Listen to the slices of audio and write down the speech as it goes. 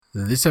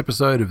This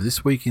episode of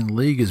This Week in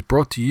League is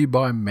brought to you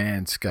by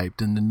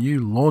Manscaped and the new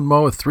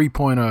Lawnmower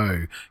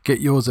 3.0. Get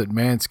yours at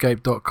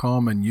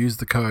manscaped.com and use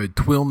the code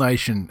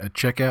TWILNATION at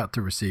checkout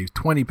to receive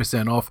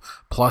 20% off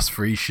plus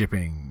free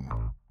shipping.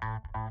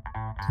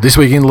 This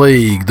Week in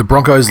League, the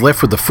Broncos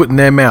left with the foot in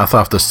their mouth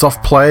after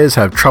soft players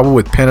have trouble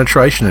with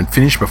penetration and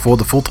finish before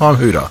the full-time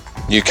hooter.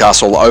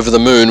 Newcastle over the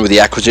moon with the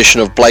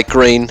acquisition of Blake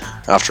Green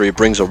after he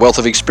brings a wealth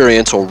of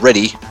experience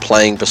already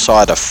playing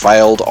beside a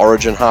failed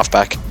Origin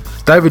halfback.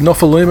 David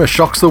Nofaluma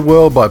shocks the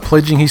world by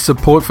pledging his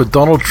support for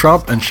Donald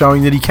Trump and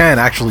showing that he can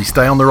actually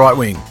stay on the right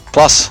wing.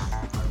 Plus,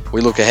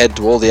 we look ahead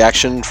to all the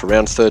action for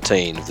round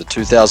 13 of the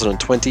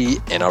 2020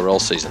 NRL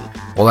season.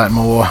 All that and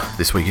more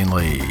This Week in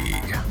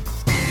League.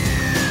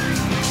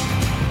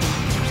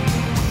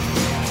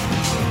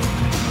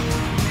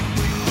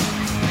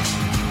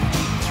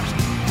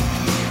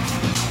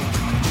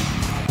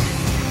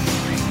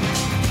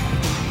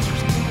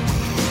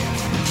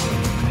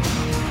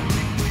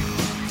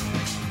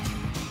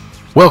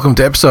 Welcome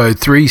to episode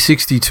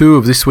 362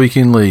 of This Week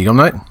in League. I'm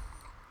Nate.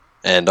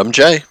 And I'm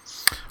Jay.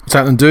 What's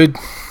happening, dude?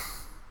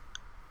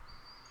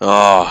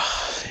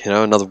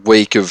 Another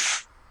week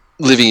of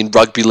living in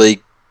rugby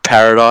league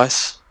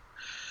paradise.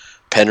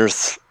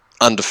 Penrith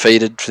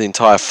undefeated for the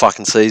entire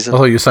fucking season. I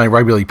thought you were saying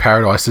rugby league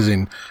paradise as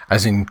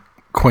in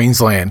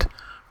Queensland,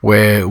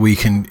 where we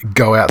can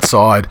go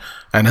outside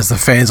and, as the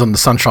fans on the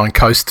Sunshine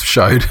Coast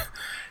showed,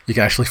 you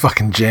can actually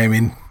fucking jam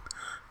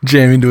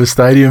into a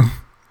stadium,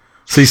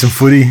 see some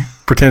footy,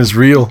 pretend it's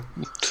real.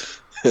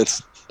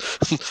 It's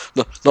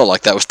not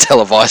like that was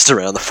televised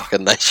around the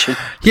fucking nation.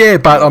 Yeah,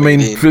 but I mean,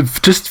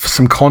 just for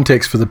some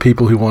context for the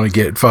people who want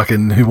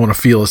to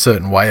feel a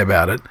certain way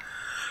about it,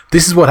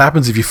 this is what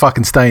happens if you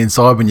fucking stay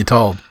inside when you're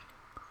told.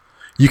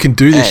 You can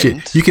do this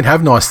shit. You can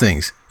have nice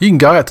things. You can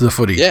go out to the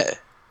footy. Yeah.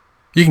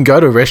 You can go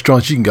to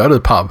restaurants. You can go to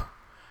the pub.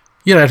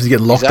 You don't have to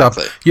get locked up.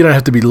 You don't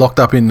have to be locked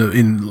up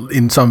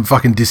in some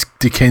fucking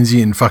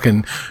Dickensian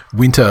fucking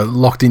winter,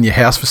 locked in your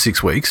house for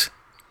 6 weeks.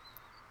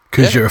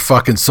 Because you're a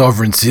fucking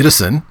sovereign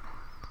citizen.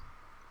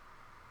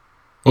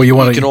 Or you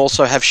can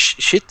also have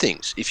shit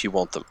things if you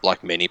want them,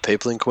 like many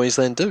people in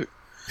Queensland do.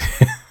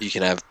 You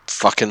can have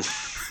fucking,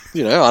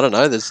 I don't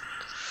know, there's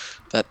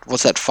that,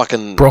 what's that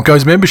fucking...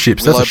 Broncos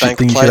memberships, that's a shit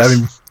thing you should have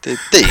in...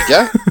 There you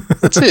go,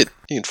 that's it.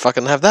 You can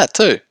fucking have that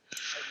too.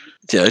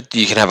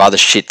 You can have other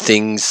shit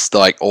things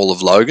like all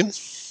of Logan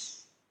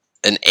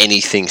and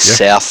anything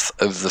south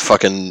of the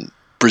fucking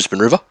Brisbane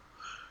River.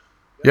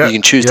 Yeah, you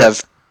can choose to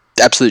have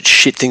absolute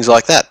shit things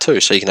like that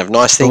too, so you can have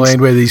nice things. The land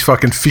where these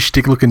fucking fish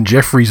stick looking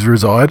Jeffreys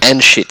reside.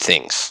 And shit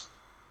things.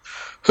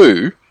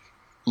 Who,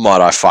 might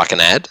I fucking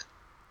add,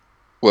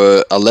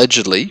 were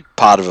allegedly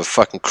part of a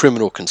fucking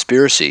criminal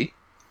conspiracy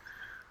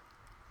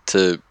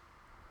to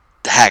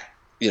hack,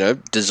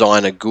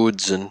 designer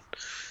goods and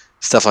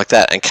stuff like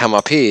that and come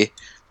up here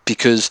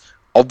because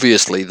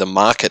obviously the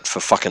market for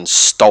fucking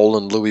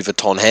stolen Louis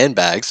Vuitton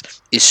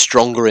handbags is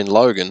stronger in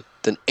Logan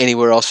than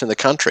anywhere else in the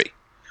country.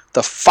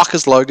 The fuck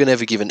has Logan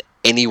ever given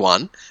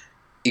anyone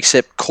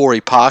except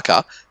Corey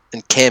Parker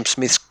and Cam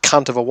Smith's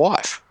cunt of a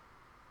wife?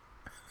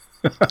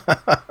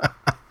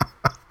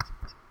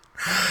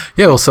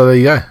 Yeah, well, so there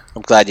you go.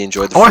 I'm glad you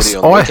enjoyed the footy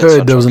on the I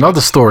heard there was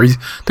another story.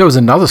 There was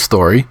another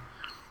story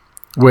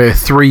where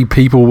 3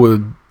 people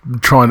were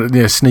trying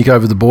to sneak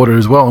over the border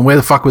as well. And where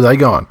the fuck were they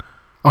going?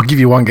 I'll give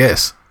you one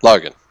guess.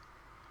 Logan.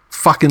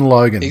 Fucking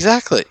Logan.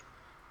 Exactly.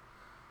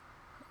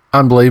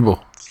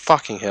 Unbelievable.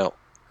 Fucking hell.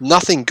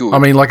 Nothing good. I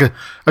mean,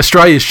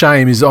 Australia's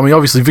shame is,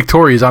 obviously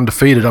Victoria's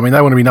undefeated. I mean, they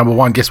want to be number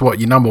one. Guess what?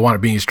 You're number one at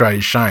being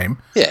Australia's shame.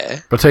 Yeah.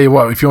 But I tell you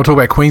what, if you want to talk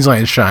about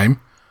Queensland's shame,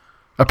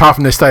 apart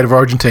from their state of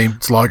origin team,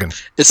 it's Logan.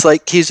 It's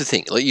like, here's the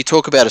thing. Like, you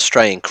talk about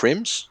Australian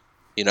crims,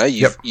 you're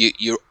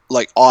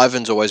like,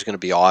 Ivan's always going to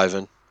be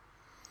Ivan.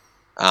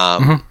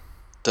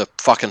 The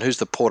fucking, who's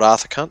the Port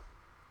Arthur cunt?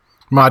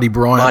 Marty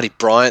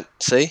Bryant,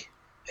 see?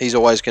 He's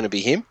always going to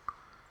be him.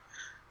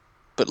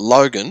 But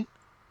Logan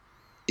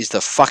is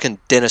the fucking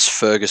Dennis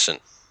Ferguson,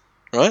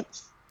 right?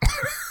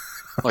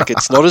 Like,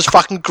 it's not as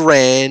fucking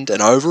grand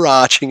and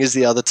overarching as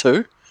the other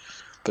two,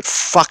 but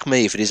fuck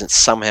me if it isn't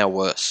somehow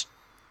worse.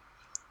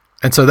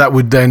 And so that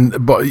would then,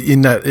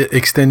 in that,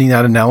 extending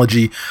that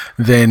analogy,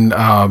 then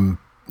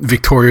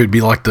Victoria would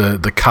be like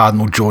the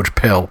Cardinal George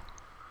Pell.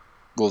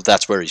 Well,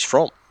 that's where he's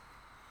from.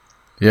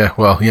 Yeah,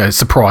 well,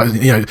 surprise.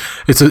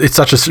 It's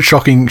such a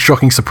shocking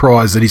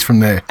surprise that he's from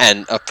there.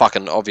 And a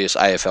fucking obvious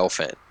AFL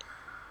fan.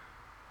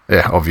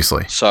 Yeah,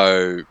 obviously.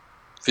 So,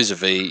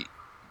 vis-a-vis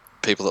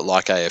people that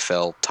like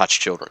AFL, touch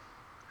children.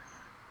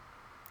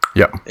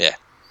 Yep. Yeah.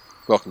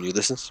 Welcome, new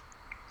listeners.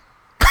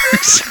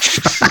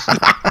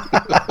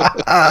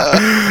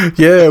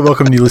 Yeah,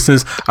 welcome, new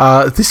listeners.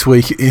 This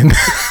week in...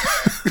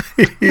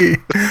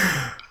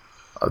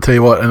 I'll tell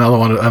you what, another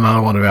one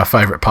of our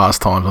favourite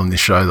pastimes on this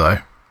show, though.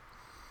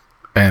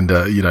 And,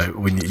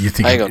 when you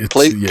think... Hang on,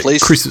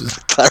 please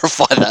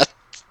clarify that.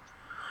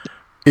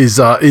 Is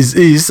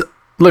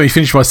let me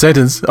finish my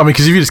sentence. I mean,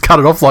 because if you just cut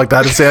it off like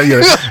that,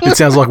 it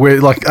sounds like we're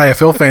like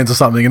AFL fans or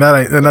something,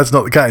 and that's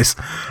not the case.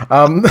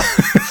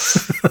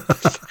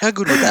 How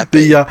good would that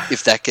be The,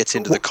 if that gets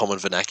into the common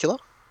vernacular?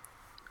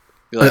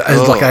 You're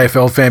as like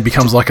AFL fan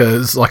becomes like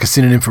a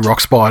synonym for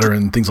rock spider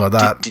and things like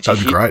that.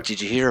 That'd be great.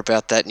 Did you hear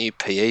about that new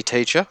PE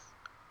teacher?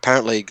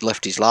 Apparently he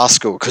left his last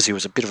school because he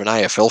was a bit of an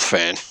AFL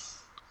fan.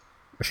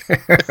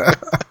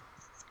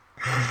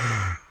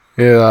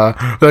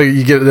 Yeah,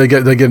 they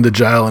get into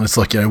jail and it's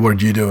like, what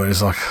did you do? And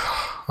it's like,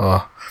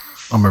 oh,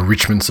 I'm a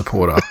Richmond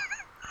supporter.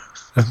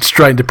 And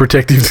straight into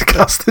protective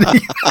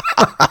custody.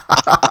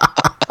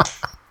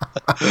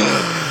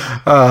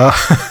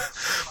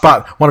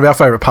 But one of our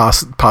favourite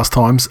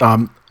pastimes,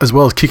 as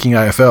well as kicking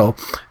AFL,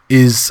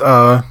 is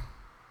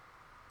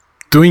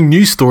doing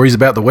news stories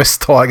about the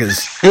West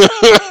Tigers.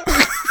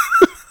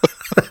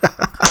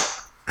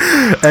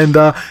 And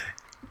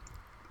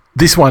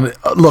this one,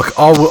 look,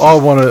 I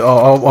want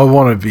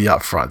to be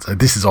upfront. So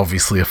this is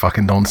obviously a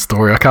fucking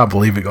non-story. I can't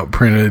believe it got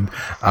printed,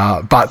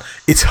 but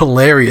it's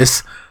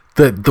hilarious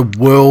that the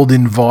world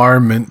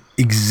environment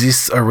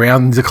exists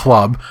around the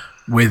club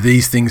where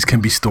these things can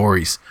be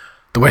stories.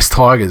 The West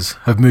Tigers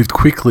have moved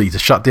quickly to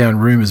shut down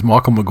rumours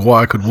Michael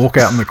Maguire could walk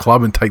out in the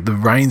club and take the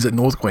reins at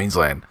North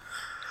Queensland.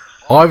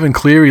 Ivan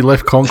Cleary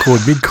left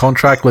Concord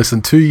mid-contract less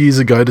than 2 years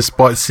ago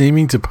despite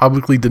seeming to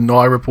publicly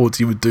deny reports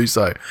he would do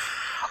so.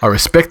 I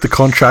respect the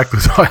contract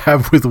that I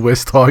have with the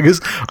West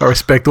Tigers. I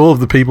respect all of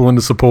the people and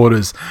the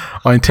supporters.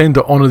 I intend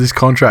to honour this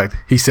contract,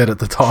 he said at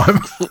the time.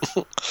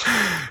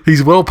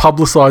 His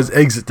well-publicised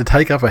exit to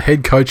take up a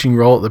head coaching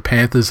role at the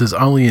Panthers has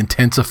only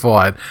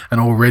intensified an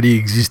already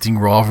existing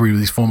rivalry with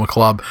his former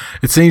club.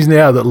 It seems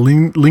now that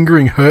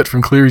lingering hurt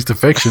from Cleary's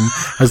defection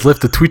has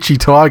left the twitchy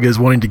Tigers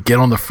wanting to get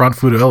on the front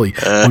foot early.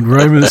 When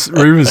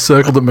rumours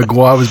circled that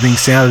Maguire was being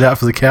sounded out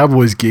for the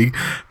Cowboys gig,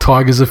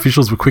 Tigers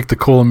officials were quick to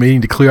call a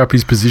meeting to clear up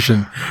his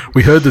position.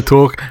 We heard the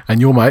talk, and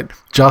your mate,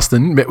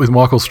 Justin, met with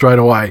Michael straight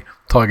away.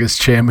 Tigers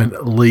chairman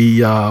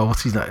Lee,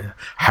 what's his name?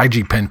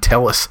 Haji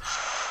Pentelis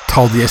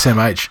told the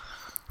SMH.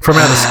 From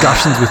our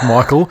discussions with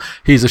Michael,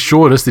 he has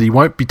assured us that he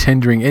won't be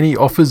tendering any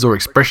offers or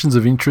expressions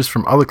of interest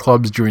from other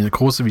clubs during the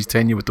course of his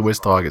tenure with the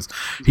West Tigers.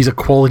 He's a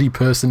quality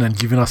person and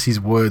given us his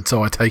word,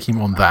 so I take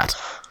him on that.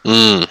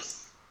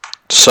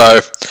 So,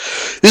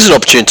 this is an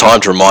opportune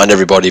time to remind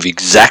everybody of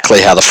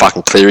exactly how the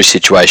fucking Cleary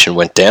situation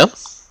went down.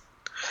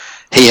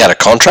 He had a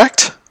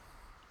contract,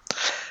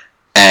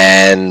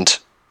 and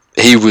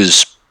he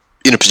was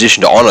in a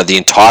position to honour the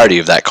entirety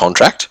of that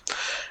contract.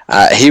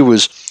 He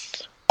was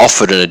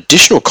offered an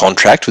additional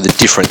contract with a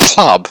different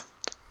club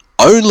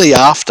only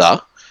after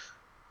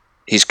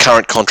his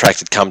current contract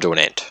had come to an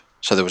end.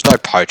 So there was no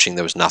poaching,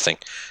 there was nothing.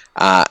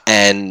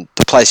 And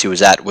the place he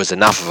was at was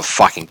enough of a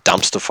fucking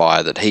dumpster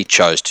fire that he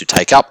chose to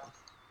take up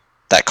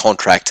that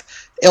contract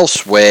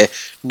elsewhere,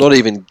 not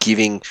even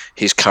giving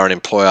his current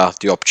employer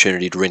the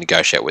opportunity to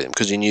renegotiate with him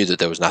because he knew that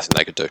there was nothing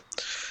they could do.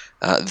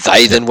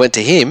 They then went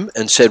to him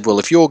and said, well,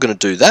 if you're going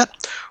to do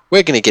that,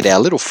 we're going to get our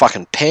little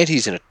fucking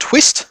panties in a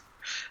twist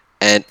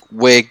and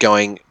we're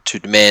going to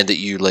demand that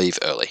you leave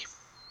early.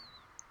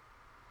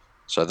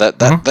 So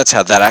that's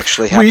how that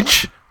actually happened.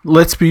 Which,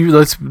 let's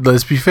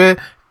be fair,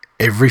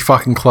 every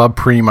fucking club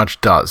pretty much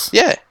does.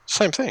 Yeah,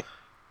 same thing.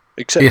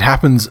 Except it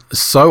happens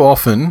so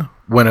often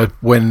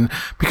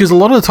because a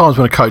lot of the times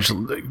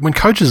when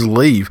coaches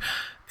leave,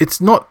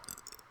 it's not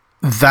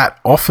that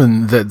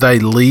often that they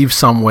leave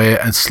somewhere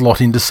and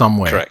slot into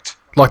somewhere. Correct.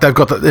 Like they've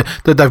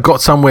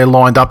got somewhere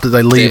lined up that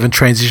they leave and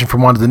transition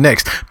from one to the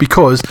next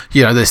because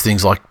there's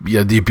things like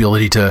the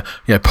ability to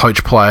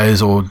poach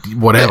players or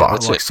whatever,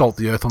 salt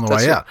the earth on the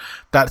way out.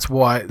 That's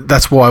why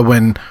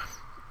when.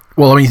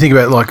 Well, I mean, you think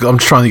about I'm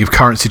just trying to think of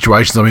current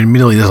situations. I mean,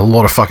 admittedly, there's a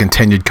lot of fucking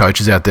tenured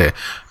coaches out there,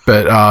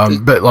 but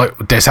like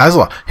Des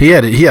Hasler, he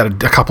had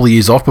a couple of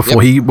years off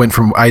before he went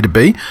from A to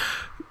B.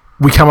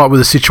 We come up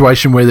with a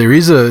situation where there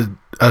is a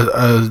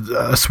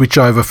switch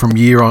over from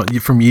year on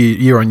year.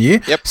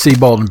 Yep.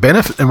 Seabold and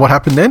Bennett, and what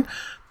happened then?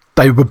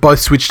 They were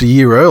both switched a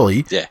year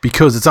early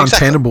because it's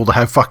untenable to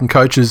have fucking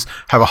coaches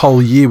have a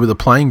whole year with a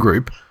playing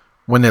group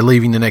when they're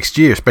leaving the next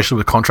year, especially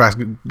with contracts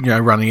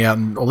running out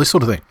and all this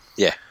sort of thing.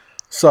 Yeah.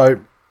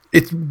 So.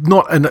 It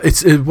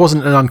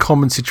wasn't an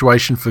uncommon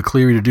situation for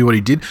Cleary to do what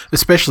he did,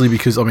 especially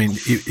because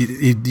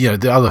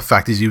the other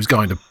fact is he was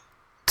going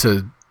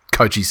to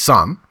coach his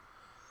son,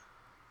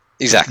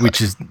 exactly.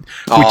 Which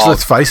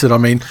let's face it, I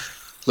mean,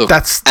 look,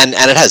 that's and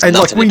it has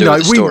nothing to do with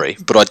the story,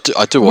 but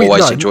I do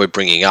always enjoy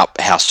bringing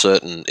up how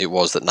certain it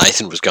was that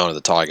Nathan was going to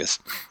the Tigers.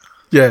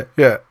 Yeah.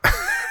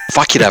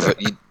 Fuck, you'd have it.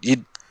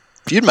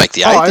 You'd make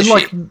the 8 this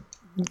year.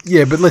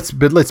 Yeah, but let's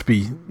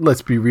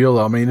be real.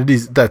 I mean,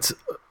 that's.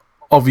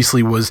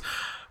 Obviously was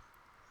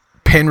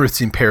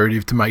Penrith's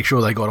imperative to make sure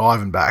they got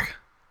Ivan back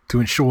to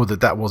ensure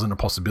that wasn't a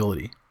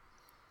possibility.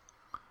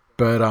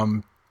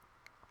 But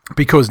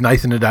because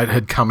Nathan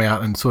had come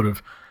out and sort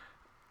of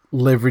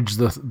leveraged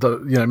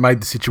the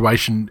made the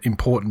situation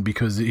important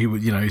because he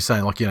would he's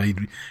saying he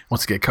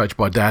wants to get coached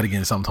by Dad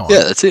again sometime.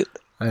 Yeah, that's it.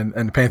 And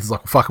the Panthers like,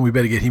 well, fucking, we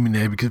better get him in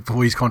there because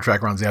before his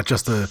contract runs out,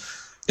 just to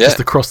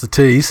cross the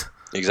T's,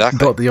 exactly,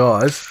 dot the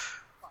I's.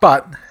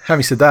 But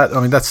having said that,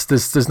 I mean,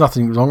 there's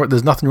nothing wrong with it.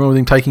 There's nothing wrong with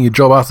him taking a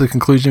job after the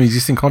conclusion of his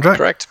existing contract.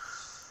 Correct.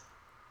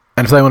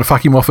 And if they want to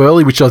fuck him off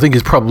early, which I think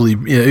is probably,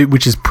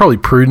 which is probably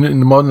prudent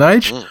in the modern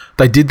age,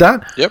 they did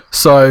that. Yep.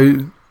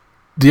 So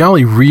the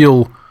only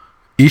real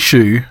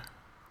issue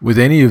with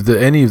any of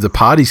the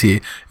parties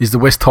here is the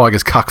West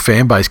Tigers cuck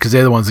fan base, because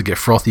they're the ones that get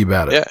frothy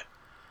about it. Yeah.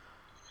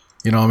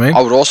 You know what I mean?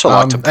 I would also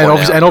like to point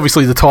out... And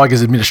obviously the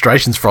Tigers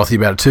administration's frothy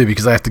about it too,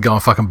 because they have to go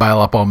and fucking bail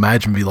up old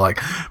Madge and be like,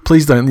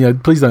 please don't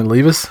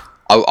leave us.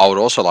 I would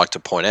also like to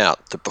point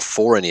out that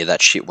before any of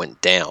that shit went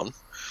down,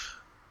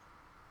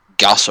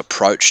 Gus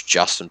approached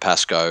Justin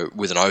Pascoe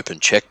with an open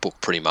checkbook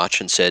pretty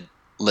much and said,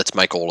 let's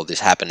make all of this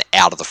happen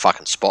out of the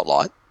fucking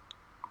spotlight.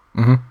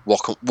 Mm-hmm.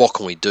 What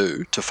can we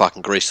do to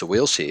fucking grease the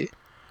wheels here?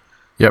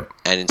 Yep.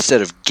 And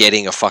instead of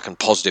getting a fucking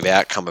positive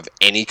outcome of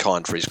any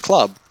kind for his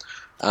club,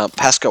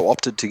 Pascoe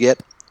opted to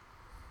get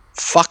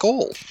fuck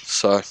all.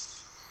 So,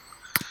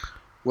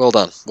 well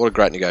done. What a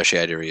great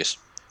negotiator he is.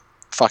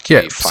 Fuck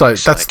yeah, you. so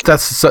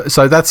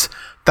that's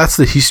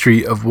the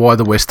history of why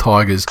the West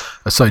Tigers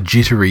are so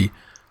jittery,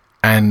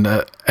 and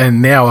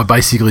now are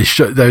basically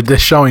they're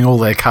showing all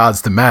their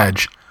cards to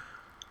Madge.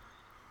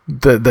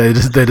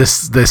 They're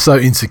so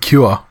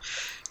insecure.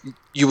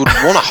 You would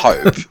want to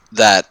hope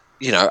that,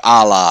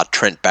 a la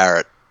Trent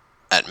Barrett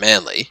at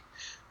Manly,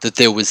 that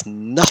there was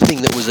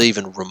nothing that was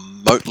even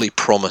remotely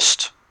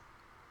promised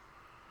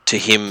to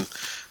him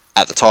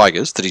at the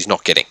Tigers that he's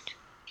not getting.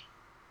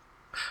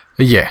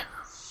 Yeah.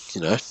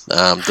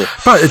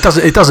 But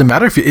it doesn't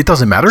matter if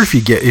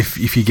you get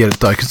it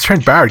though, because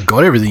Trent Barrett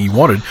got everything he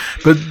wanted.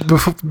 But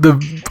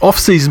the off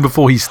season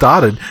before he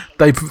started,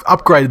 they've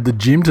upgraded the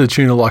gym to the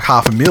tune of like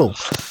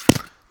 $500,000.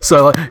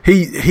 So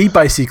he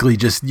basically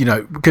just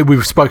because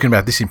we've spoken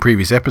about this in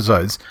previous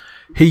episodes,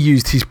 he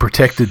used his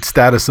protected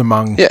status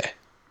among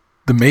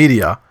the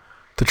media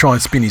to try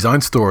and spin his own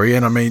story.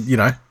 And I mean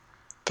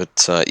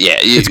But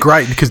it's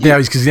great because now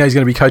he's going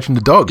to be coaching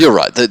the Dogs. You're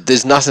right.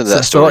 There's nothing to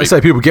that story. So like I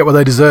say, people get what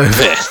they deserve.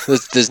 Yeah,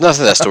 there's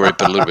nothing to that story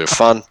but a little bit of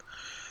fun.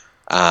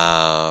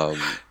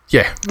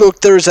 Yeah.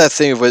 Look, there is that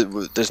thing of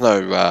there's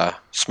no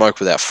smoke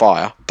without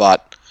fire,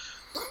 but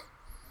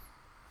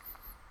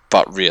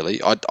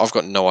really, I've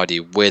got no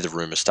idea where the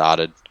rumour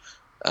started.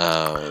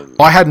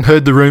 I hadn't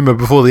heard the rumour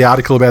before the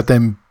article about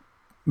them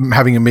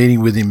having a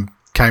meeting with him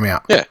came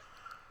out. Yeah.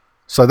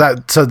 So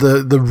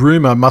the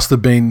rumour must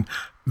have been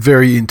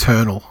very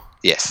internal.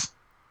 Yes.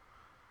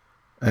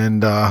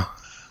 And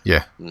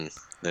yeah.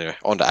 Anyway,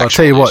 on to I'll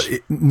tell you what,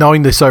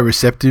 knowing they're so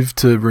receptive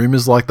to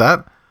rumours like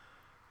that,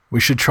 we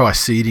should try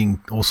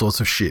seeding all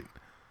sorts of shit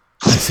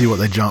and see what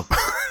they jump.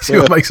 See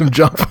what makes them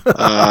jump.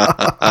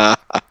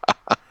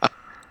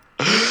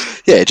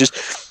 Yeah,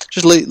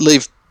 just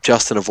leave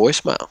Justin a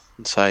voicemail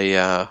and say,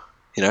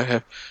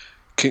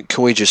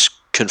 can we just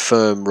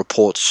confirm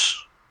reports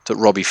that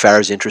Robbie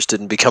Farah's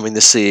interested in becoming the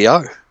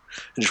CEO,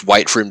 and just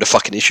wait for him to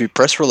fucking issue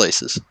press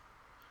releases.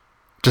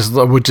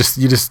 You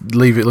just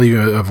leave a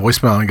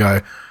voicemail and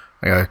go,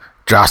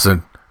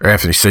 Justin,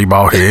 Anthony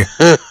Seibold here.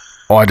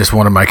 I just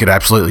want to make it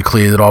absolutely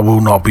clear that I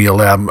will not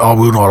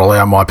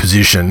allow my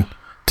position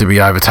to be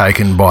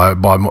overtaken by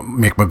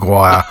Mick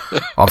Maguire.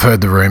 I've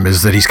heard the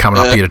rumours that he's coming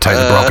up here to take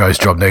the Broncos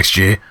job next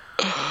year,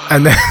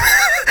 and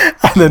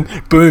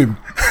then boom,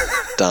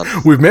 done.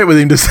 We've met with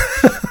him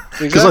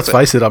because let's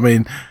face it, I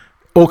mean,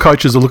 all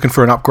coaches are looking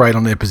for an upgrade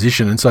on their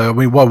position, and so I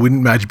mean, why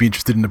wouldn't Madge be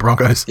interested in the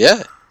Broncos?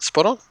 Yeah,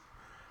 spot on.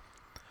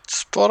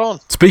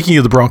 Speaking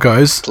of the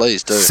Broncos,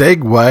 please do.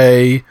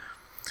 Segue.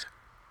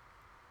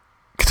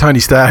 Tony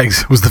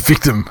Staggs was the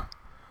victim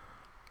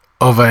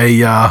of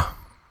a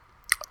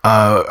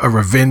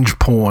revenge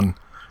porn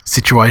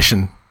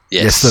situation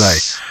yesterday,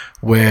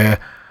 where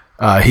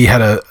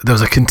there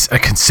was a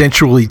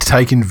consensually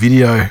taken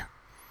video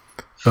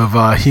of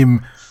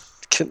him.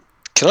 Can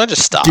I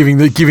just start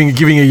giving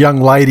a young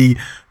lady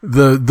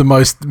the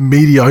most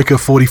mediocre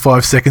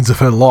 45 seconds of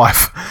her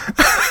life,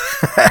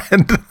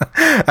 and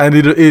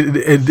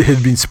it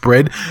had been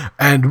spread,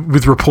 and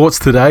with reports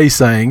today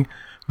saying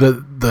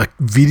that the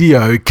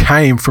video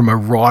came from a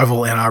rival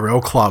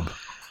NRL club.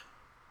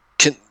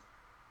 Can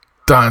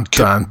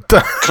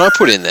I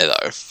put in there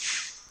though?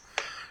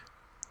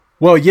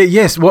 Well,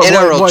 yes.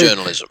 NRL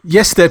journalism.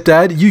 Yes,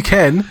 stepdad, you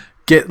can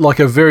get like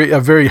a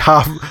very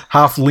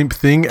half limp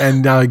thing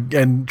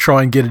and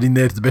try and get it in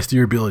there to the best of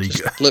your ability.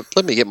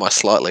 Let me get my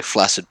slightly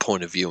flaccid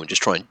point of view and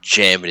just try and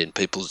jam it in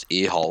people's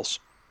ear holes.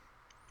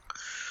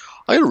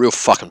 I got a real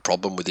fucking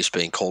problem with this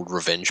being called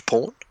revenge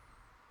porn.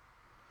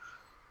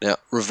 Now,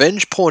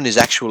 revenge porn is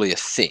actually a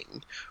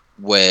thing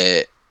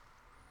where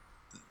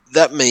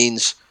that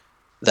means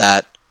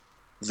that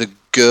the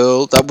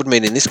girl, that would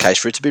mean in this case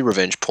for it to be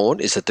revenge porn,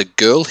 is that the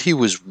girl he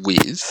was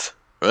with,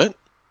 right,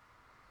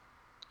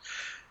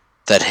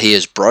 that he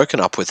has broken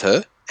up with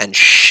her, and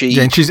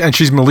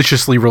she's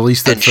maliciously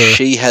released it. And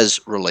she has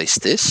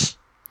released this.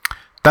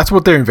 That's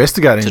what they're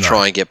investigating to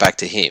try and get back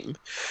to him.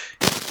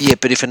 Yeah,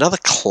 but if another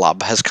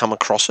club has come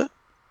across it,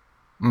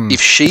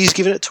 if she's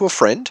given it to a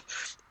friend,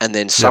 and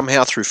then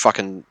somehow through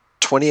fucking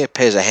 20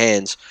 pairs of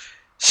hands,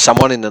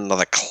 someone in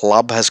another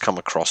club has come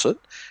across it,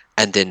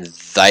 and then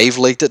they've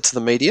leaked it to the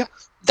media,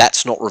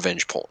 that's not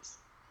revenge porn.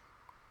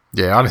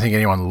 Yeah, I don't think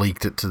anyone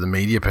leaked it to the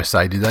media per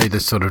se, did they? They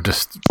sort of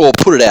just... Or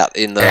put it out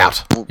in the...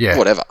 Yeah.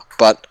 Whatever.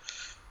 But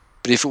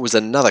if it was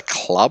another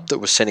club that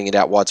was sending it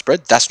out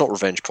widespread, that's not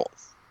revenge porn.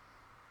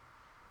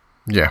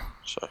 Yeah.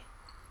 So,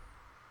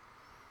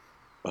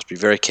 must be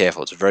very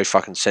careful. It's a very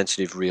fucking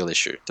sensitive, real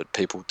issue that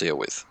people deal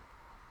with.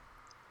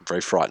 I'm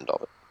very frightened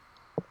of it.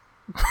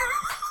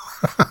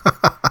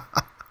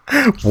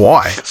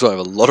 Why? So I have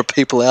a lot of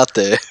people out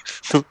there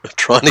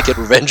trying to get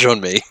revenge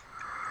on me.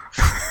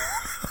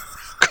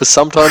 Because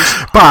sometimes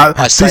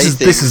I say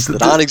things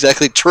that aren't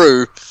exactly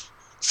true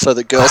so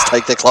that girls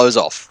take their clothes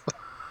off.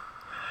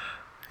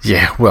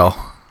 Yeah,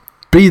 well,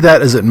 be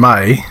that as it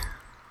may,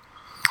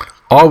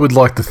 I would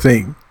like to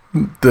think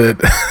that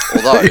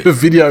if a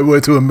video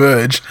were to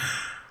emerge,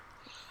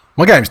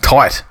 my game's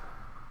tight.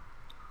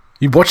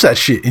 You watch that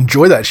shit,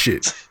 enjoy that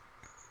shit,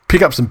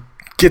 pick up some,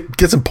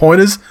 get some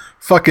pointers,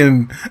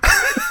 fucking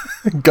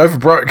go for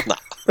broke.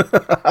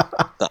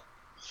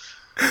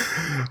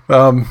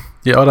 No.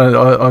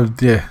 Yeah,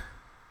 yeah. You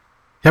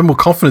have more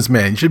confidence,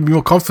 man. You should be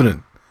more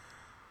confident.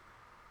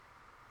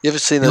 You ever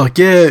seen that? You're like,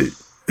 yeah.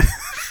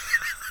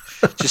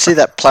 Did you see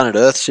that Planet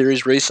Earth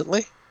series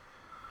recently?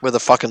 Where the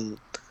fucking,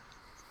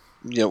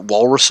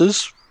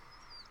 walruses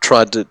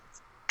tried to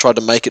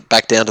make it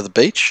back down to the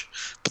beach,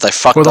 but they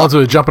fucked up. Well, the ones who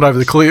are jumping over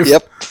the cliff.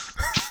 Yep.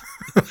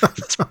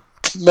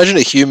 Imagine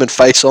a human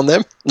face on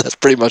them. That's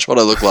pretty much what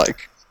I look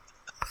like.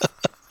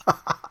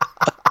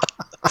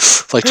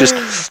 Like just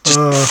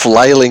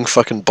flailing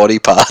fucking body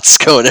parts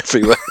going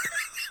everywhere.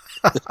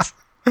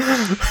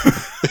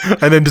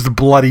 And then just a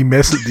bloody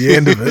mess at the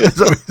end of it.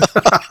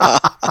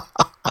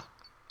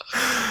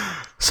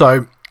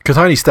 So,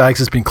 Kotoni Staggs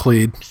has been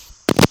cleared.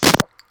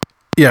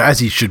 Yeah, as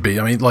he should be.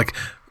 I mean, like,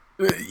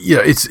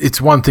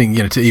 it's one thing,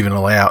 to even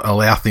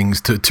allow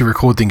things to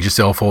record things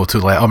yourself or to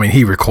allow. I mean,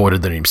 he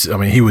recorded them. I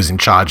mean, he was in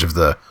charge of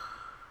the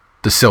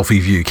selfie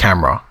view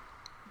camera.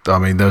 I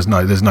mean, there's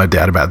no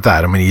doubt about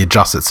that. I mean, he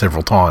adjusts it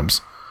several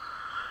times.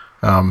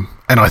 And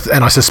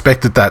I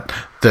suspect that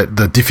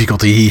the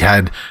difficulty he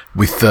had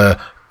with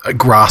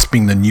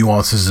grasping the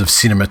nuances of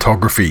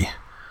cinematography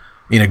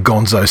in a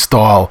Gonzo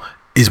style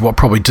is what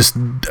probably just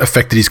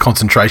affected his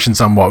concentration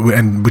somewhat,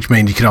 and which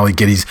means he can only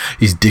get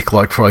his dick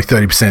like probably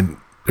 30%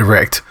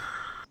 erect.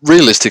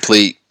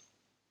 Realistically,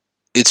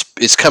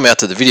 it's come out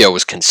that the video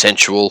was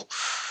consensual.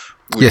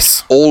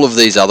 Yes. All of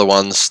these other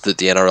ones that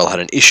the NRL had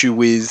an issue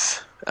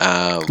with.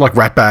 Like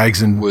rat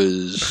bags and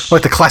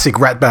like the classic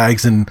rat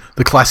bags and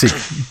the classic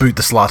boot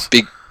the slut,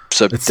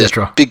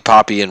 etc. Big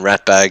Papi and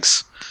rat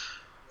bags.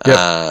 Yep.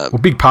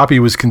 Well, Big Papi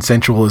was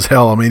consensual as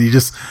hell. I mean,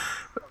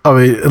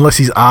 unless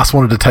his ass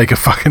wanted to take a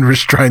fucking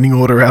restraining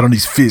order out on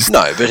his fist.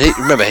 No, but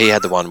remember he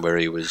had the one where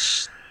he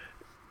was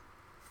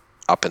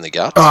up in the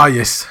guts. Oh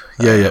yes,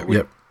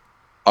 yep.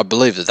 I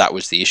believe that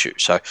was the issue.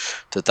 So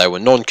that they were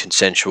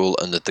non-consensual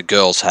and that the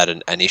girls had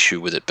an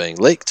issue with it being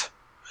leaked.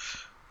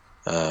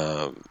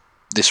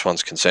 This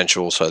one's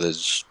consensual, so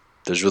there's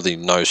really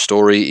no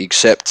story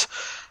except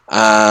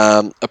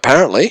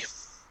apparently,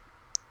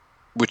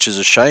 which is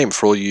a shame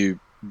for all you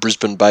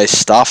Brisbane-based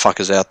star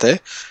fuckers out there,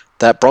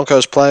 that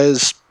Broncos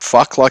players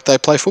fuck like they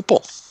play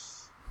football.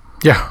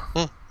 Yeah.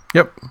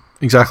 Yep.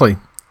 Exactly.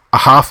 A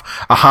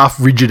half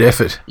rigid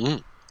effort,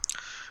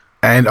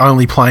 and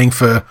only playing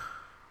for.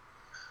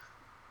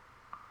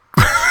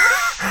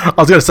 I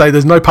was going to say,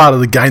 there's no part of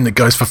the game that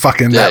goes for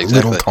fucking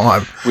little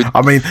time.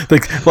 I mean,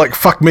 like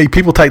fuck me,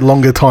 people take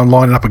longer time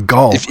lining up a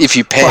goal. If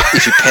you pan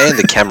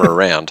the camera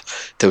around,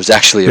 there was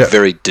actually a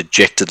very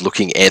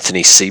dejected-looking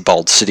Anthony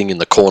Seibold sitting in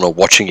the corner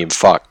watching him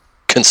fuck,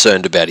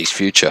 concerned about his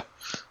future.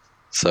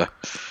 So,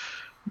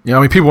 I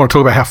mean, people want to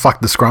talk about how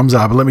fucked the scrums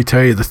are, but let me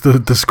tell you, the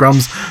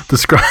scrums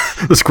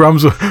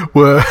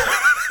were.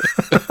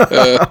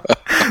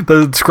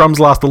 The scrums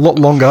last a lot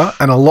longer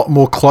and a lot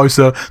more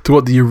closer to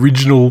what the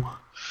original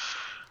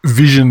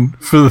vision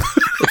for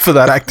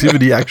that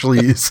activity actually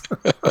is.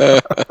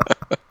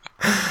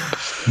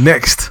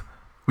 Next,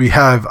 we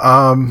have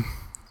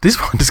this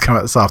one just came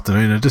out this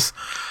afternoon.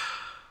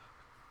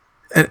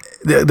 And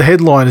the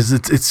headline is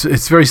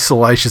it's very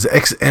salacious.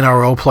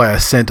 Ex-NRL player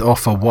sent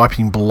off for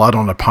wiping blood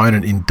on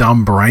opponent in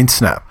dumb brain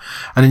snap.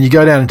 And then you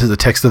go down into the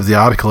text of the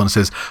article and it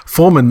says,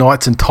 former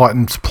Knights and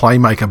Titans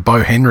playmaker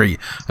Bo Henry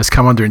has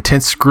come under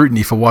intense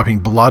scrutiny for wiping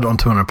blood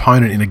onto an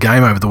opponent in a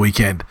game over the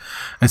weekend.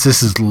 And so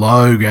this is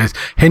low, guys.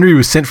 Henry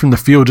was sent from the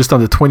field just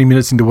under 20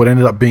 minutes into what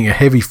ended up being a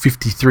heavy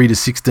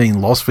 53-16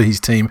 loss for his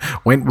team,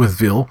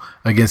 Wentworthville,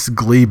 against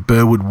Glebe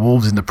Burwood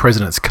Wolves in the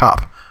President's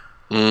Cup.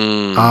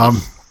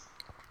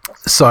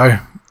 So,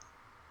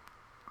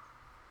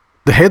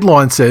 the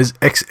headline says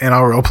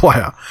ex-NRL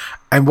player.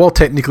 And while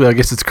technically I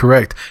guess it's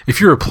correct, if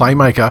you're a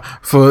playmaker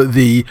for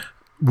the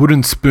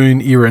Wooden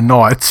Spoon era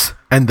Knights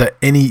and the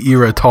Any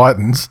era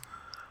Titans,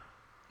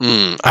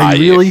 are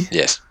you really?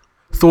 Yes.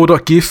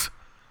 Thor.gif?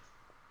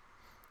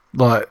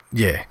 Like,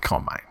 yeah,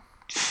 come on, mate.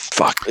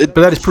 Fuck. But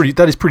that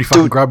is pretty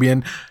fucking grubby.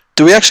 And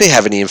do we actually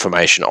have any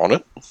information on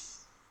it?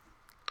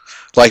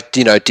 Like,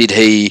 did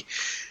he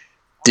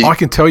I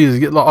can tell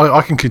you,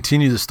 I can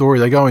continue the story.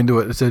 They go into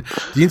it. It said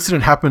the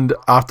incident happened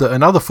after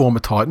another former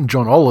Titan,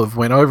 John Olive,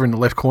 went over in the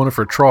left corner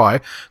for a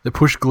try that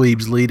pushed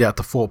Gleb's lead out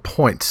to 4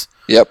 points.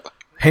 Yep.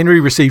 Henry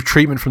received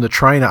treatment from the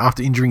trainer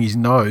after injuring his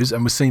nose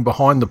and was seen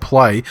behind the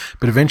play,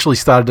 but eventually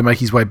started to make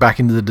his way back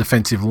into the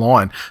defensive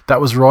line. That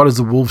was right as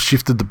the Wolves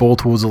shifted the ball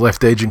towards the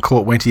left edge and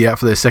caught Wenty out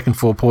for their second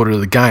four-quarter of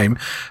the game.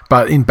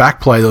 But in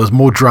back play, there was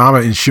more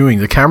drama ensuing.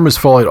 The cameras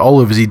followed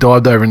Olive as he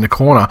dived over in the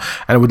corner,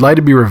 and it would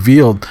later be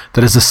revealed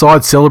that as the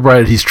side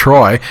celebrated his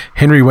try,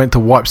 Henry went to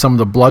wipe some of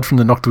the blood from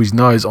the knock to his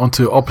nose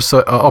onto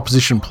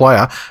opposition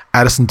player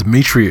Addison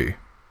Demetriou.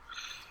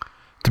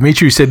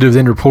 Demetriou said to have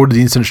then reported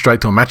the incident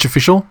straight to a match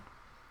official.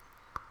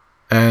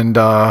 And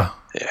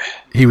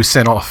he was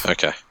sent off.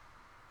 Okay.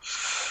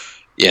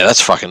 Yeah,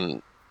 that's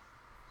fucking...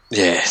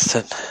 Yeah.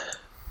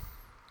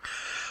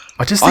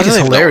 I just think it's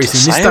hilarious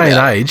in this day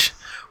and age.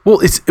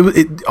 Well,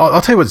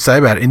 I'll tell you what to say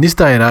about it. In this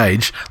day and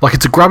age, like,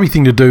 it's a grubby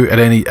thing to do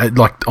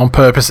like on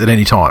purpose at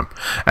any time.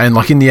 And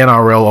like in the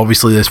NRL,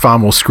 obviously there's far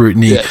more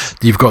scrutiny. Yes.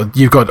 You've got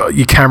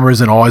your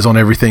cameras and eyes on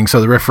everything,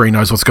 so the referee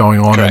knows what's going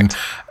on,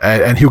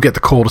 and he'll get the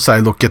call to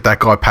say, look, get that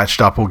guy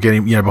patched up, or get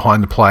him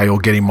behind the play, or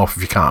get him off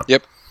if you can't.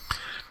 Yep.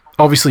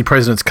 Obviously,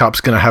 President's Cup's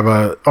going to have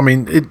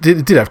it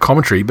did have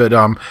commentary, but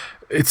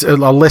it's a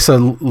lesser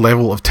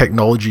level of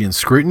technology and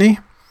scrutiny.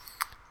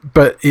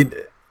 But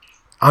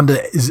under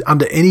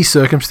any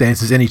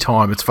circumstances, any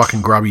time, it's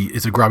fucking grubby.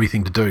 It's a grubby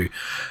thing to do.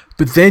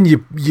 But then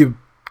you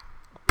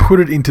put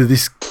it into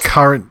this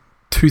current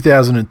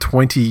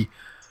 2020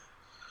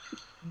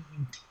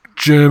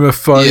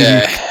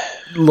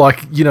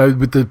 germophobic,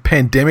 with the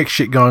pandemic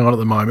shit going on at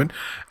the moment.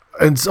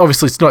 And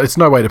obviously, it's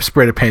no way to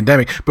spread a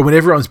pandemic, but when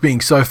everyone's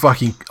being so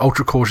fucking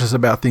ultra cautious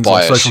about things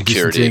like social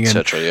distancing,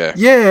 etc.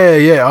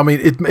 Yeah. I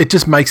mean, it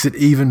just makes it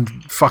even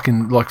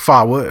fucking like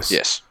far worse.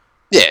 Yes.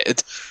 Yeah.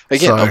 It's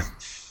again.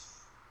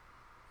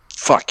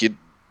 Fuck you.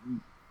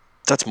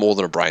 That's more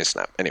than a brain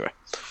snap. Anyway.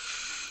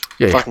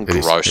 Yeah. Fucking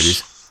gross. It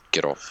is.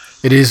 Get on.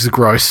 It is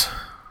gross,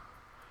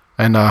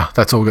 and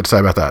that's all we've got to say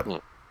about that.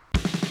 Mm.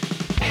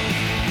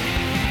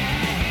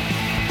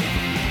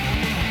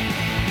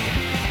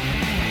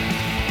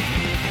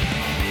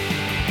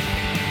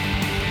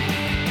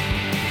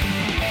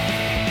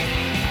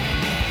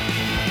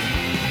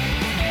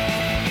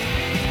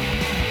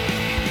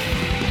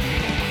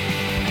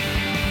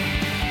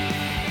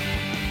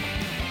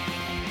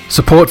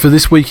 Support for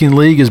This Week in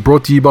League is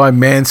brought to you by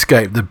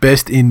Manscaped, the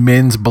best in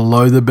men's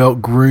below-the-belt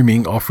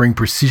grooming, offering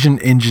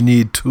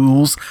precision-engineered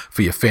tools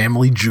for your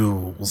family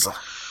jewels.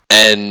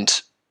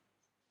 And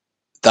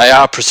they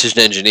are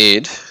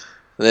precision-engineered.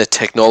 Their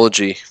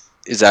technology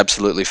is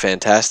absolutely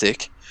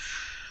fantastic.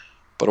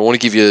 But I want to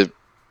give you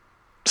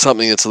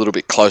something that's a little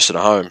bit closer to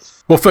home.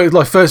 Well,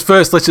 first,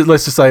 let's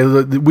just say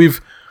that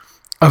we've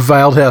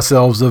availed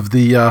ourselves of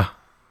the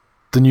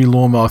new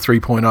Lawnmower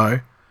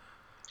 3.0.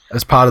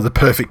 As part of the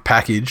perfect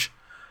package.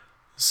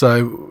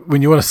 So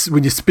when you're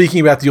speaking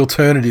about the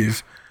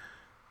alternative,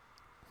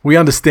 we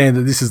understand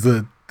that this is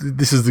the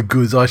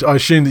goods. I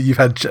assume that you've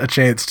had a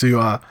chance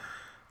to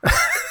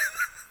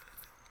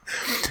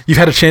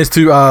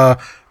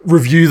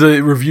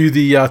review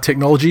the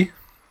technology.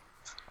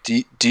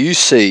 Do you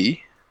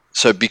see?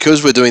 So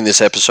because we're doing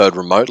this episode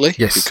remotely,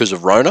 yes, because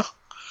of Rona,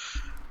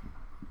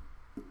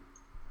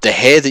 the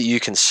hair that you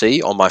can see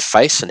on my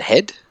face and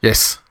head,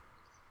 yes,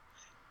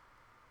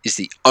 is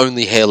the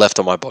only hair left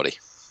on my body.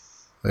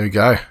 There you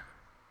go.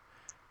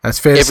 That's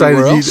fair to say.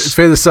 It's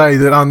fair to say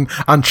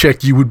that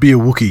unchecked, you would be a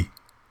Wookiee.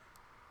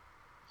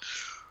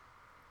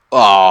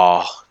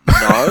 Oh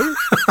no.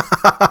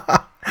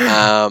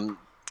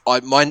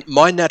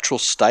 My natural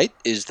state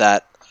is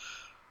that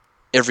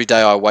every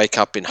day I wake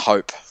up in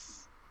hope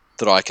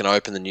that I can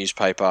open the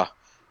newspaper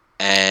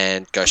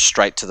and go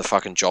straight to the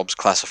fucking jobs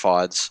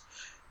classifieds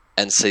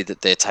and see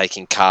that they're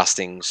taking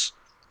castings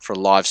for a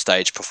live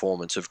stage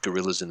performance of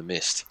Gorillas in the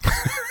Mist.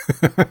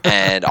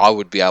 And I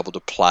would be able to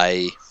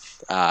play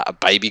a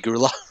baby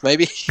gorilla,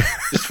 maybe.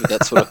 Just with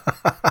that sort of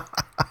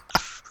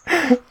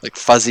like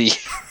fuzzy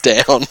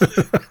down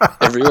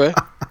everywhere.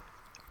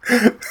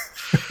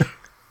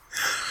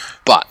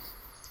 But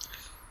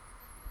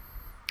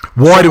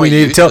why do we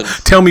need it?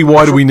 Tell me,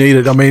 why do we need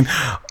it? I mean,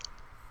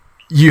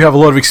 you have a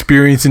lot of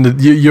experience in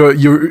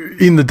you're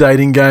in the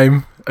dating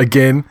game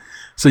again,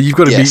 so you've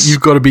got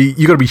to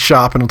be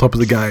sharp and on top of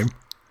the game.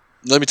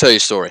 Let me tell you a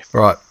story.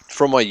 Right.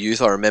 From my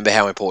youth, I remember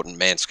how important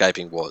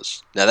manscaping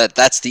was. Now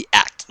that's the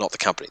act, not the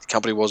company. The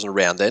company wasn't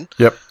around then.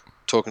 Yep.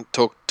 Talking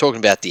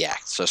about the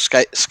act. So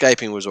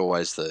scaping was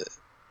always the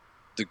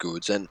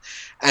goods, and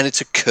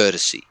it's a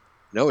courtesy.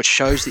 You know, it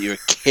shows that you're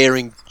a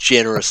caring,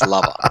 generous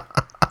lover.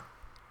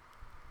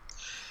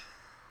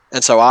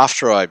 And so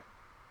after I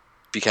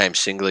became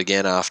single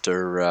again,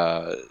 after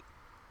I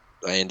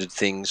ended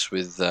things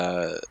with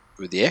the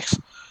ex,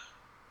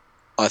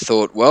 I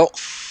thought, well,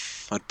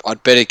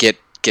 I'd better get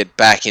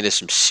back into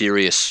some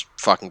serious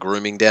fucking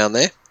grooming down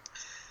there.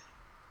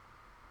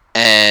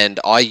 And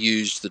I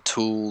used the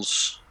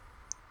tools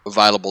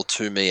available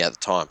to me at the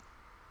time,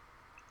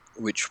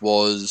 which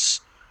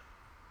was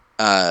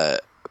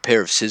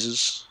pair of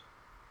scissors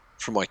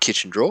from my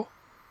kitchen drawer,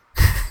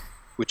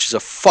 which is a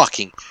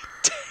fucking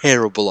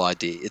terrible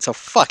idea. It's a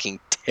fucking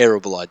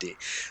terrible idea.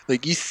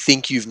 Like, you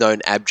think you've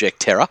known abject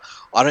terror.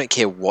 I don't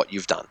care what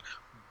you've done.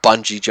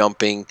 Bungee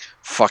jumping,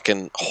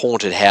 fucking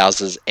haunted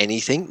houses,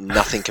 anything.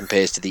 Nothing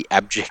compares to the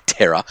abject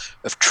terror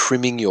of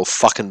trimming your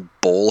fucking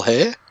ball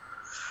hair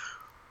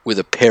with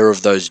a pair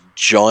of those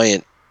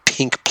giant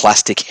pink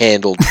plastic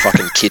handled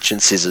fucking kitchen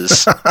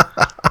scissors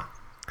that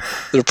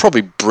are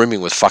probably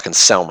brimming with fucking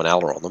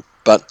salmonella on them.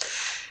 But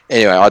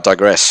anyway, I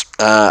digress.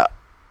 I'd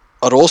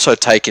also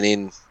taken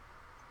in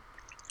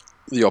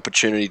the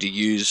opportunity to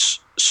use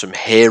some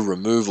hair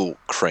removal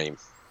cream,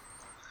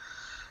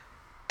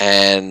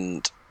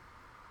 and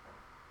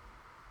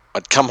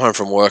I'd come home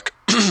from work,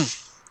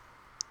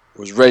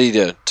 was ready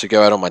to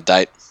go out on my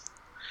date,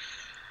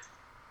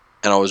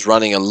 and I was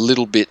running a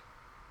little bit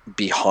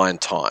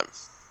behind time.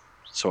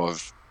 So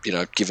I've,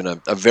 given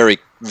a very,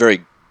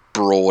 very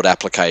broad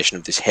application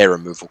of this hair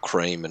removal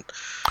cream, and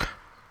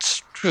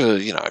it's,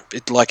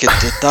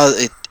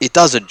 it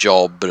does a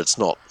job, but it's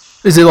not.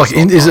 Is it like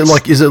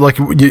is it like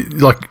you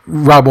like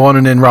rub on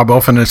and then rub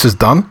off and it's just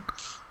done?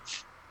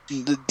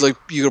 Like,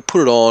 you got to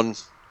put it on.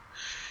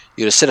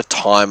 You got to set a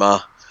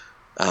timer.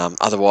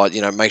 Otherwise,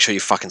 make sure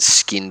your fucking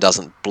skin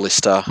doesn't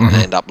blister and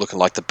end up looking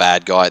like the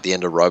bad guy at the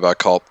end of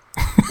RoboCop,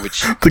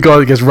 which the guy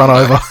that gets run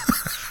over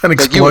and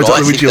explodes on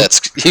the windshield.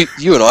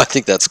 You and I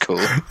think that's cool,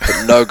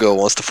 but no girl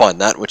wants to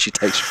find that when she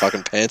takes her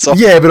fucking pants off.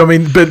 Yeah, but I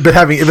mean, but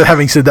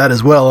having said that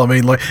as well, I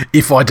mean, like,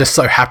 if I just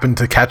so happen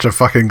to catch a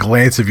fucking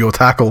glance of your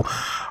tackle,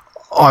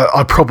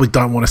 I probably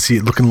don't want to see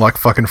it looking like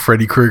fucking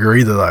Freddy Krueger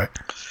either, though.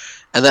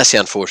 And that's the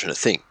unfortunate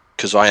thing,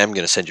 because I am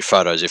going to send you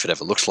photos if it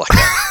ever looks like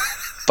that.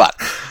 But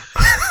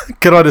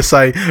can I just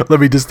say, let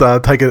me just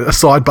take a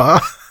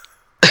sidebar.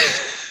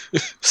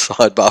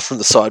 Sidebar from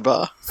the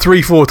sidebar.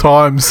 3-4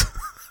 times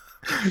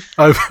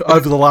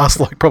over the last,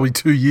 like, probably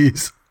 2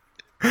 years.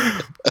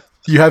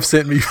 You have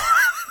sent me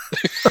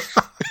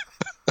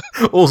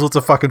all sorts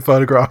of fucking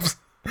photographs.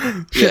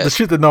 The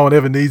shit that no one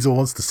ever needs or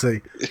wants to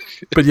see.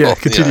 But yeah,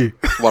 continue.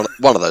 One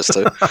of those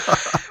two.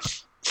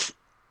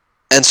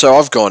 And so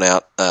I've gone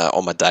out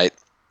on my date,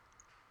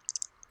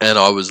 and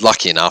I was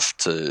lucky enough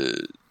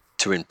to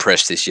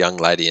impress this young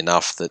lady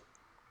enough that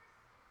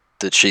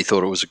she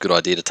thought it was a good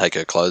idea to take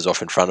her clothes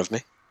off in front of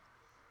me.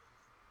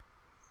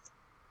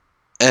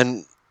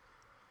 And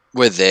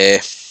we're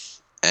there,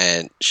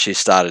 and she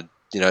started,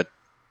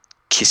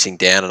 kissing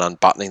down and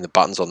unbuttoning the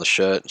buttons on the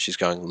shirt, and she's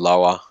going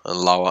lower and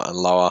lower and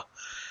lower.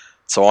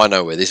 So I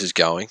know where this is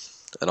going,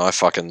 and I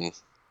fucking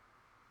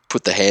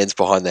put the hands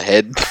behind the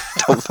head.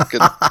 I'm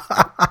fucking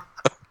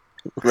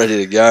ready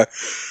to go.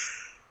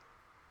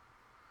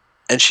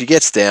 And she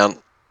gets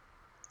down.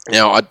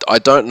 Now, I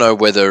don't know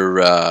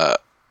whether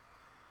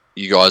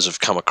you guys have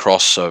come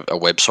across a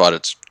website.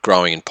 It's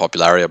growing in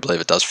popularity. I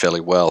believe it does fairly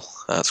well.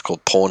 It's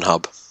called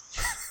Pornhub.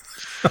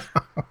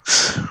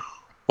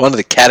 One of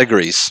the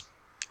categories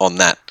on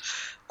that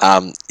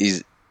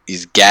is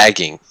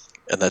gagging,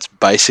 and that's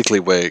basically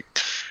where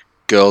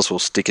girls will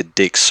stick a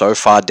dick so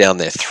far down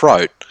their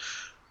throat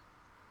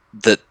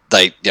that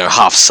they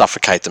half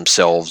suffocate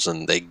themselves,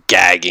 and they're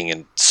gagging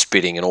and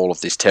spitting and all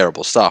of this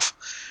terrible stuff.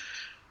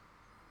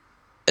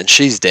 And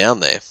she's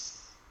down there,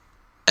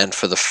 and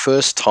for the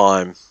first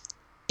time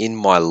in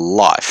my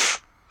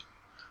life,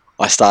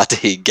 I start to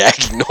hear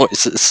gagging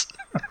noises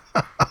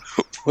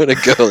when a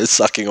girl is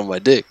sucking on my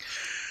dick.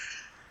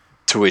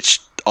 To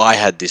which I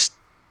had this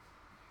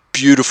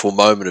beautiful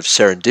moment of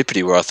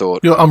serendipity where I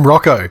thought, I'm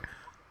Rocco.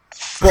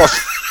 What?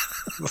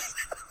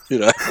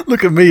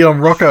 Look at me,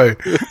 I'm Rocco.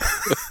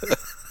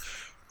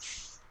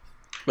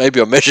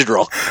 Maybe I measured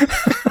wrong.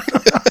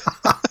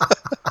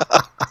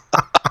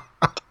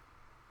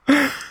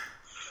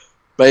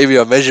 Maybe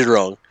I measured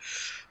wrong.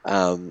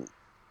 And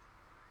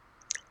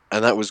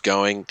that was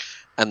going.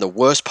 And the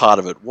worst part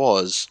of it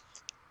was,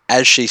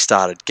 as she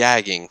started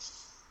gagging,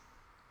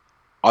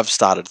 I've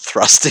started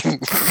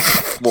thrusting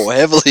more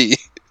heavily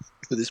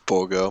with this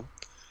poor girl.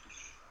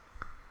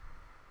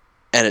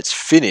 And it's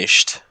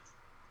finished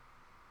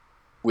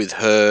with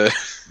her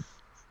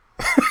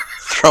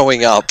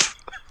throwing up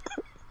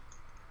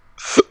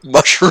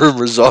mushroom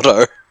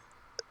risotto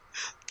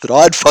that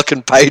I'd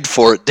fucking paid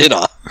for at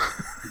dinner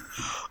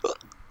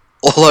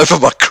all over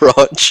my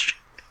crotch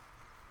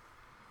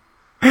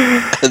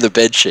and the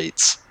bed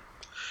sheets.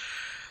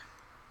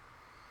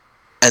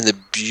 And the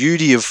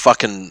beauty of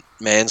fucking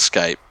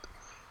Manscaped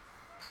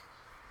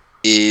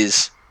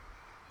is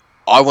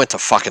I went to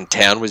fucking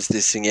town with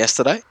this thing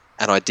yesterday,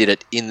 and I did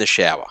it in the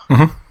shower.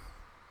 Mm-hmm.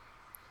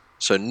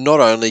 So not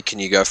only can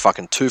you go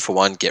fucking 2 for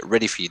 1, get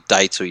ready for your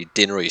dates or your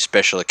dinner or your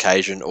special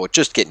occasion, or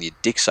just getting your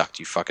dick sucked,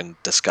 you fucking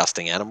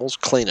disgusting animals,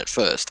 clean it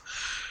first.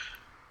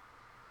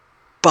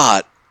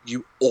 But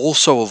you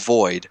also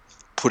avoid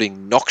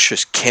putting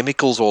noxious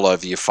chemicals all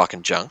over your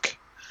fucking junk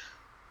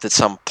that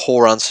some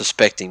poor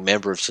unsuspecting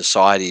member of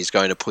society is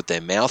going to put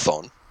their mouth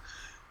on.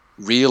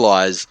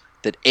 Realize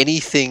that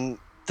anything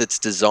that's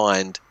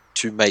designed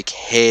to make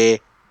hair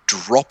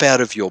drop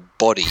out of your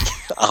body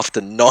after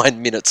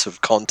 9 minutes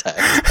of contact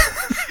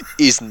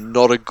is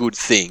not a good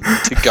thing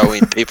to go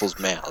in people's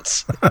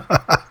mouths.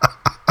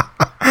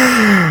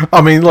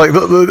 I mean, like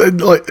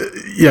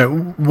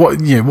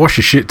wash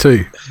your shit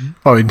too.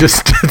 I mean,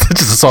 just a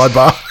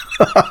sidebar.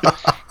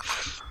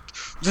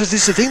 This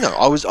is the thing, though.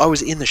 I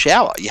was in the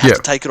shower. You have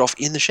to take it off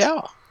in the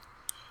shower.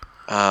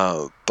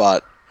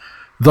 But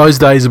those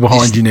days are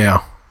behind you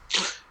now.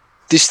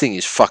 This thing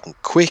is fucking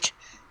quick.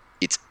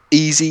 It's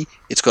easy.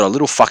 It's got a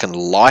little fucking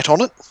light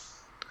on it.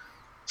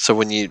 So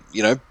when you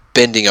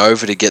bending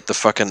over to get the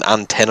fucking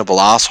untenable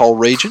asshole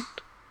region,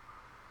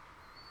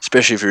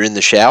 especially if you're in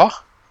the shower,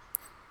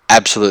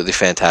 absolutely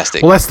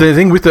fantastic. Well, that's the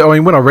thing with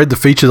when I read the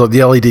features of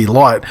the LED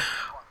light,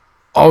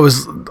 I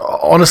was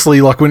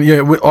honestly like, when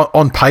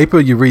on paper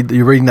you're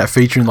reading that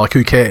feature and like,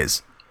 who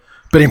cares?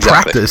 But in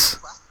practice,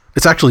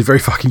 it's actually very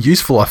fucking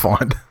useful, I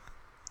find.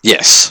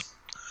 Yes.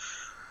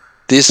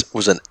 This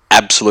was an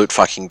absolute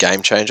fucking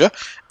game changer,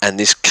 and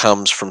this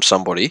comes from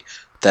somebody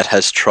that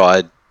has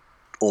tried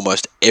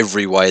almost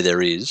every way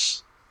there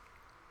is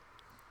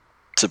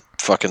to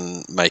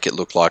fucking make it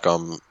look like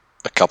I'm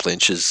a couple of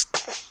inches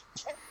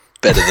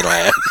better than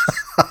I am.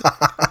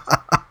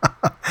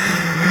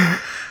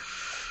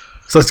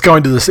 So let's go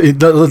into the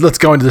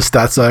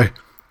stats. So,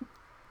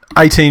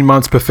 18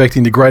 months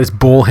perfecting the greatest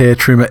ball hair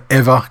trimmer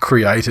ever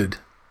created.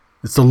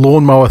 It's the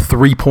Lawnmower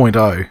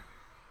 3.0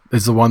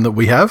 is the one that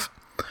we have,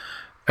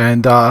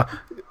 and a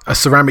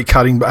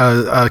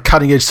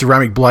cutting edge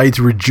ceramic blade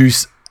to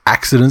reduce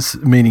accidents,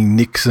 meaning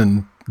nicks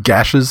and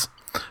gashes,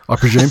 I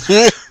presume.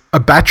 A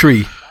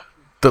battery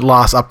that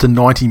lasts up to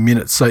 90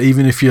 minutes. So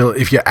even if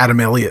you're Adam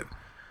Elliott,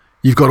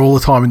 you've got all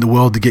the time in the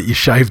world to get your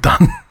shave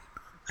done.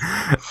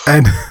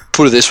 And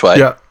put it this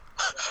way,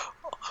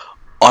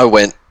 I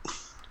went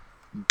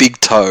big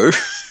toe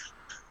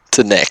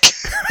to neck.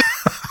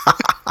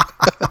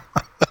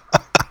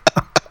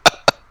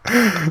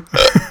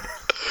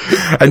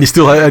 And you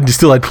still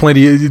had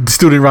plenty. You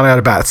still didn't run out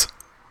of bats.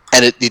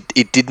 And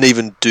it didn't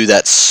even do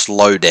that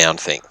slow down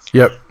thing.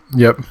 Yep.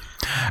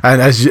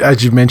 And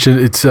as you mentioned,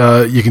 it's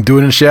you can do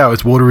it in a shower.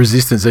 It's water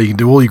resistant, so you can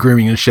do all your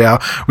grooming in a shower,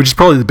 which is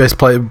probably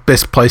the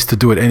best place to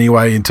do it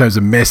anyway in terms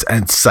of mess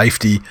and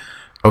safety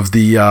of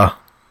the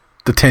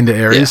tender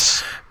areas.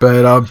 Yes. But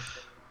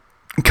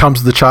it comes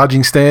with the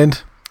charging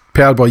stand,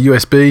 powered by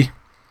USB.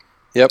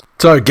 Yep.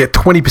 So get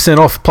 20%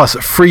 off plus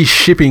free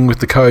shipping with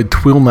the code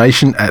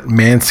TWILNATION at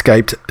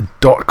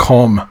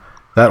manscaped.com.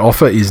 That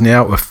offer is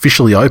now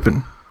officially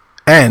open.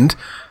 And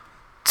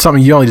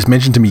something you only just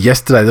mentioned to me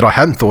yesterday that I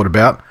hadn't thought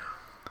about,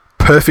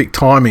 perfect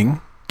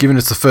timing, given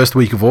it's the first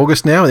week of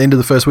August now, the end of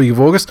the first week of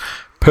August,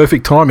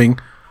 perfect timing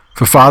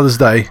for Father's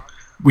Day,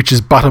 which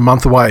is but a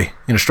month away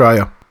in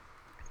Australia.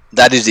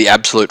 That is the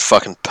absolute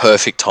fucking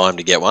perfect time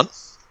to get one.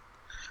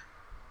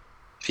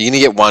 If you're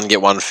going to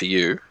get one for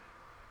you.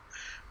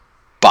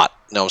 But,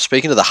 now I'm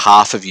speaking to the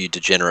half of you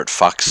degenerate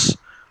fucks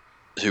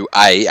who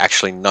A,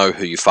 actually know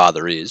who your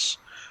father is,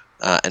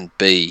 and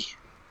B,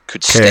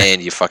 could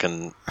stand your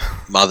fucking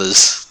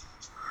mothers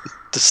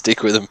to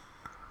stick with them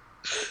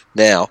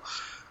now.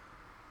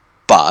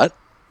 But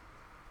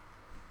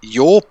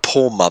your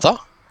poor mother,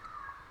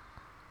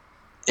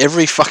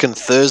 every fucking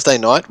Thursday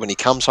night when he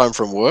comes home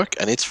from work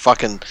and it's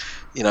fucking,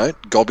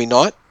 gobby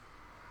night,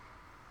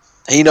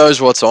 he knows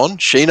what's on,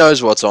 she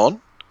knows what's on.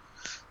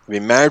 They've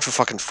been married for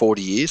fucking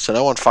 40 years, so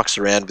no one fucks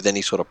around with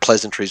any sort of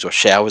pleasantries or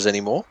showers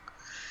anymore.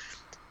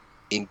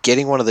 In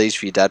getting one of these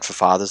for your dad for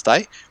Father's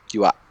Day,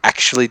 you are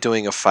actually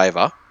doing a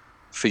favour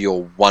for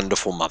your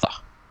wonderful mother.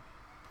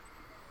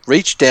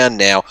 Reach down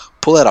now,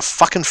 pull out a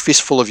fucking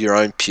fistful of your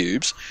own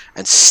pubes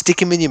and stick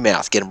them in your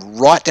mouth. Get them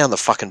right down the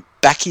fucking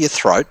back of your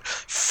throat.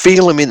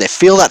 Feel them in there.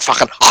 Feel that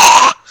fucking...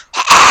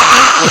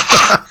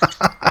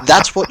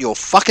 That's what your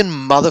fucking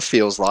mother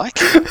feels like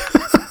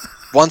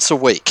once a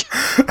week.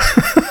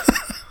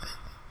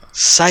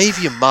 Save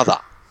your mother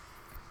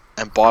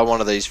and buy one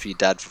of these for your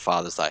dad for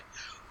Father's Day.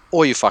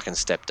 Or your fucking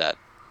stepdad.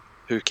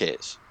 Who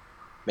cares?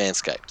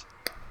 Manscaped.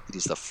 It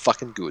is the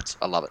fucking goods.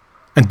 I love it.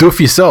 And do it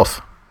for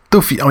yourself. Do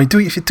it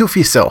for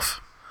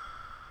yourself.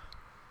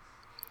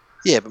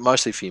 Yeah, but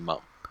mostly for your mum.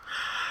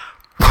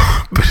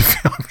 But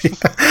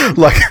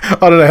I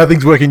don't know how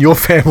things work in your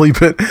family,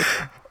 but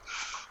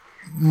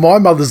my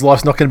mother's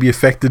life's not going to be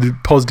affected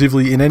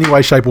positively in any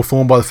way, shape, or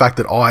form by the fact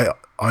that I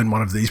own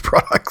one of these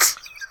products.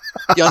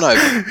 Yeah, I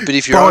know, but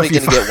if you're only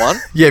going to get one...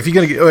 Yeah, if you're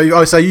going to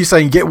get... So you're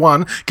saying get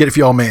one, get it for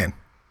your old man.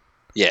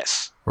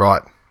 Yes.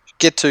 Right.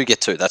 Get two,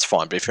 that's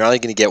fine. But if you're only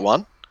going to get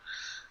one,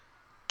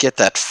 get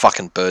that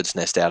fucking bird's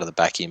nest out of the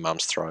back of your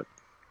mum's throat.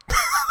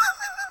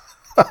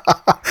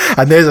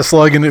 And there's a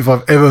slogan if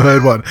I've ever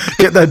heard one.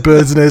 Get that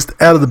bird's nest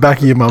out of the back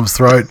of your mum's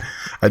throat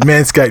at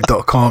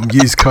manscaped.com.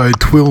 Use code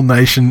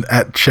TWILNATION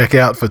at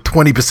checkout for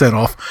 20%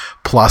 off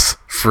plus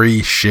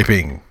free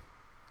shipping.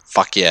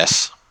 Fuck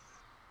yes.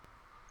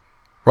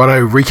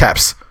 Righto,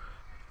 recaps.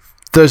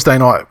 Thursday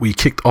night, we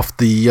kicked off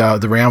the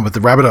round with the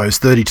Rabbitohs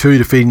 32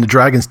 defeating the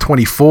Dragons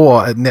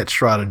 24 at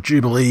Netstrata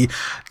Jubilee.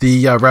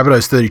 The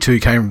Rabbitohs 32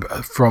 came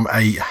from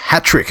a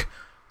hat trick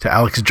to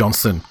Alex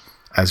Johnston.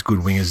 as good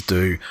wingers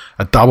do.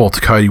 A double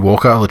to Cody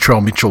Walker.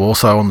 Latrell Mitchell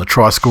also on the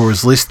try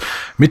scorers list.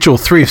 Mitchell,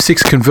 3 of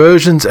 6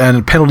 conversions and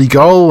a penalty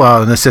goal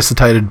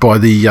necessitated by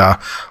the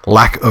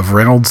lack of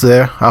Reynolds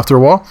there after a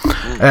while.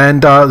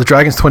 And the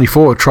Dragons,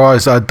 24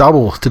 tries,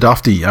 double to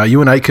Dufty.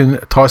 Ewan Aitken,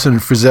 Tyson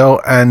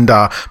Frizzell and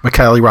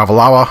Michaeli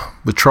Ravalawa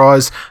with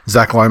tries.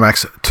 Zach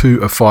Lomax,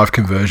 2 of 5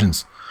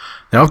 conversions.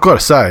 Now, I've got to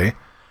say,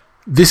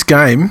 this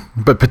game,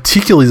 but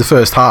particularly the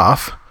first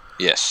half,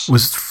 yes,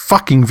 was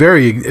fucking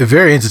very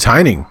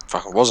entertaining.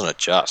 Fucking wasn't it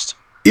just?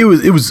 It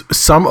was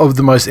some of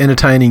the most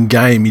entertaining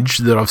gameage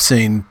that I've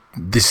seen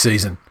this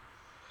season.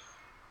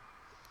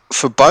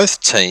 For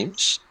both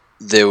teams,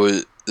 there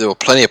were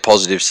plenty of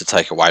positives to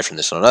take away from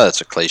this. And I know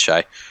that's a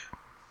cliche,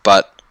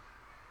 but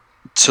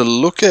to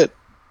look at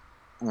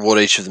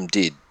what each of them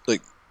did,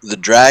 like the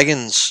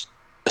Dragons,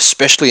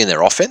 especially in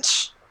their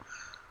offense,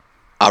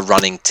 are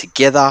running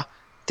together.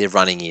 They're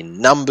running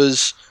in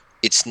numbers.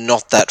 It's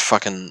not that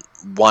fucking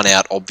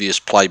one-out obvious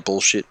play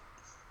bullshit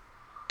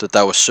that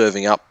they were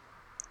serving up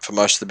for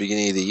most of the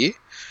beginning of the year.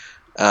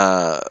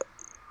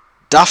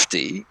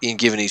 Dufty, in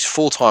given his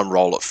full-time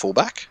role at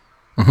fullback,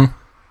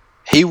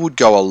 he would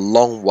go a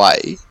long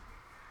way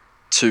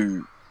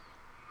to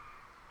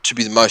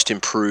be the most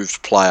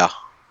improved player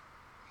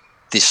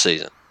this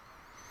season.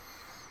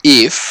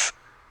 If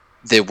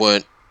there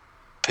weren't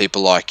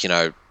people like,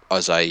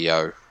 Isaiah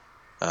Yeo,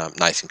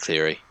 Nathan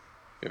Cleary,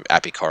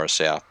 Api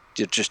Coruscant,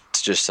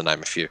 just to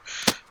name a few.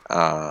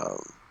 But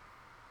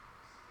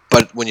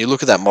when you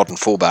look at that modern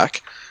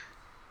fullback,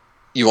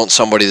 you want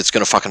somebody that's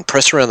going to fucking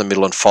press around the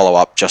middle and follow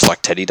up just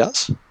like Teddy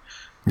does.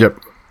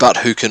 Yep. But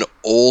who can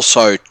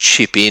also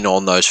chip in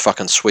on those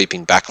fucking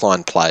sweeping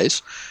backline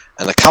plays.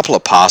 And a couple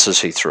of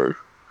passes he threw,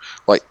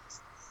 like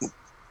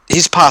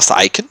his pass to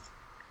Aiken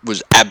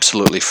was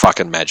absolutely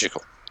fucking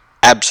magical.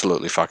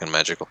 Absolutely fucking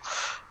magical.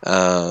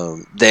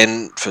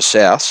 Then for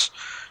South,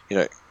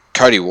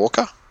 Cody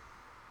Walker.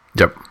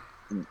 Yep.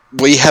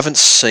 We haven't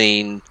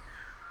seen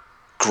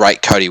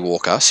great Cody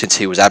Walker since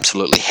he was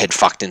absolutely head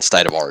fucked in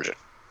State of Origin.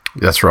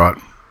 That's right.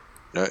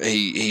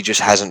 He just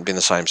hasn't been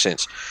the same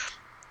since.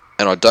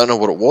 And I don't know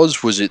what it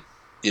was. Was it,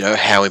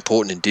 how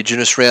important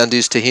Indigenous round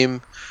is to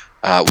him?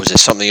 Was there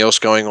something else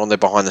going on there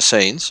behind the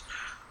scenes?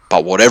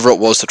 But whatever it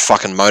was that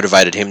fucking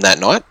motivated him that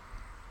night,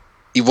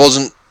 he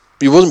wasn't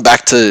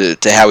back to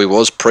how he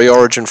was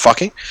pre-Origin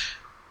fucking.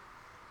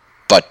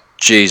 But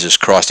Jesus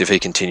Christ, if he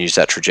continues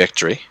that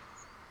trajectory,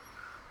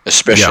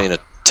 especially in a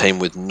team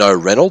with no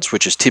Reynolds,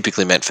 which is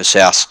typically meant for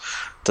South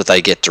that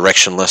they get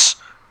directionless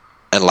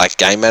and lack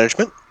game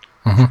management,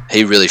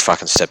 he really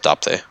fucking stepped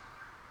up there.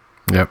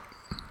 Yep,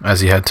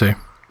 as he had to.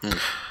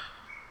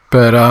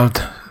 But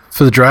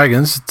for the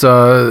Dragons,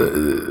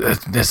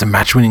 there's a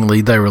match-winning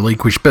lead they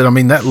relinquished. But, I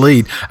mean, that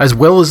lead, as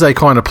well as they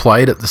kind of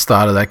played at the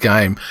start of that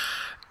game,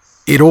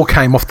 it all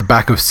came off the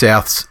back of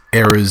South's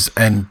errors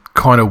and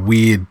kind of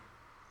weird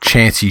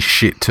chancy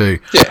shit too.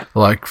 Yeah.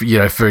 Like, so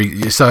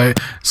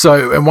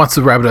and once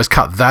the Rabbitohs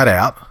cut that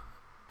out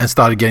and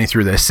started getting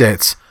through their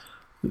sets,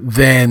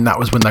 then that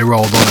was when they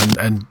rolled on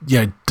and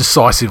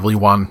decisively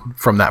won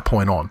from that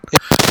point on.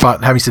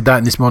 But having said that,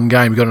 in this modern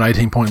game, you've got an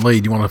 18-point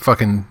lead. You want to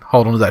fucking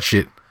hold on to that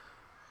shit.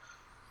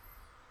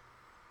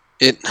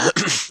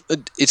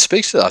 It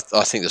speaks to,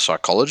 I think, the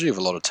psychology of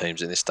a lot of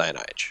teams in this day and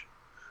age.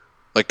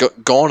 Like,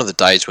 gone are the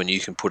days when you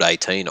can put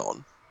 18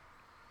 on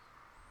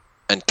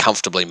and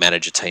comfortably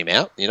manage a team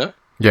out,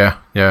 Yeah.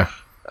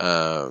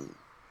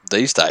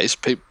 These days,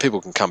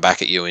 people can come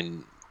back at you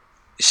in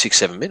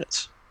 6-7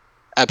 minutes.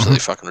 Absolutely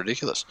fucking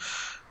ridiculous.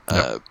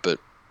 Yep. But,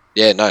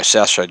 yeah, no,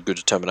 South showed good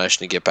determination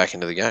to get back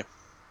into the game.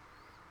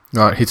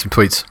 All right, hit some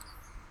tweets.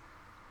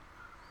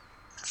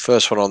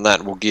 First one on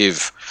that we'll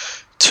give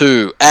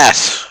to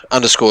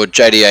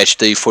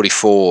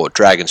 @_JDHD44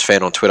 Dragons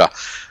fan on Twitter.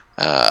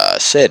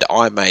 Said,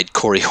 I made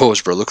Corey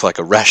Horsburgh look like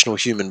a rational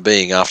human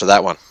being after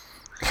that one.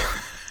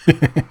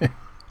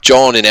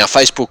 John in our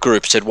Facebook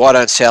group said, why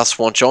don't Souths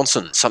want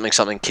Johnson?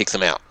 Something kick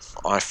them out.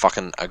 I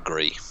fucking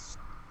agree.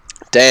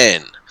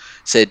 Dan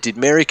said, did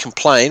Mary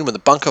complain when the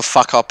bunker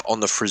fuck up on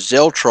the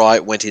Frizzell try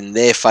went in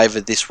their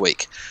favour this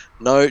week?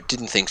 No,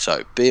 didn't think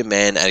so. Be a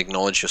man and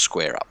acknowledge your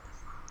square up.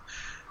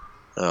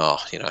 Oh,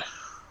 I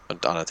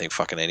don't think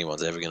fucking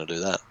anyone's ever going to do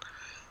that.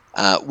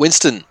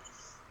 Winston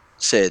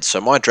said, so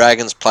my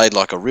Dragons played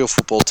like a real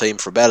football team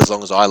for about as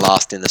long as I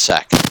last in the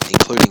sack,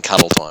 including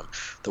cuddle time.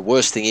 The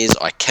worst thing is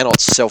I cannot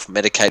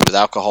self-medicate with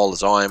alcohol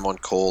as I am on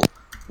call.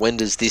 When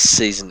does this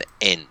season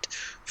end?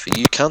 For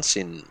you cunts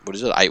in,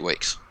 8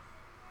 weeks?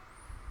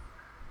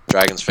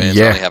 Dragons fans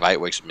only have 8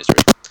 weeks of misery.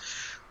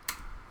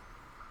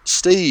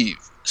 Steve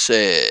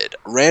said,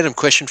 random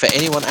question for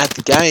anyone at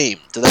the game.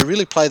 Do they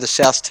really play the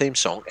South team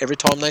song every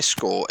time they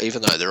score,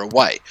 even though they're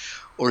away?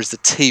 Or is the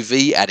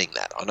TV adding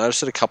that? I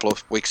noticed it a couple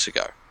of weeks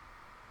ago.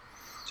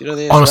 Do you know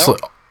the answer to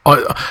that?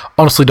 I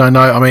honestly don't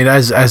know. I mean,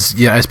 as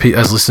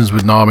listeners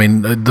would know, I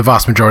mean, the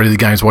vast majority of the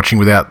game's watching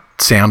without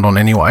sound on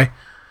anyway.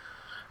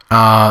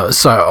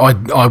 So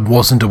I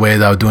wasn't aware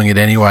they were doing it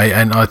anyway,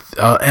 and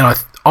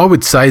I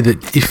would say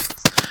that if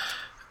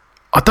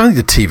I don't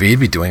think the TV would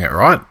be doing it,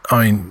 right?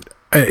 I mean,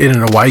 in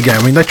an away game.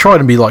 I mean, they try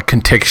to be like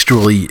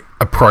contextually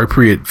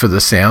appropriate for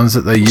the sounds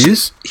that they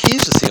use.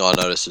 Here's the thing I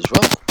noticed as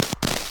well.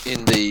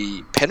 In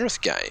the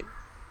Penrith game,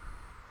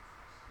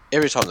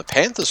 every time the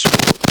Panthers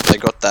scored, they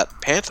got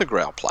that Panther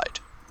growl played.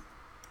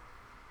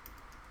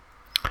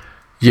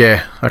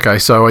 Yeah. Okay.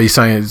 So are you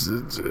saying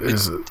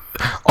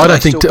I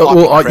don't think.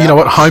 Well, you know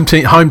what?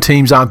 Home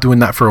teams aren't doing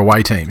that for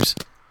away teams,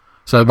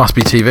 so it must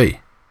be TV.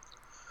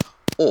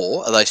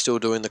 Or are they still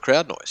doing the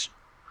crowd noise?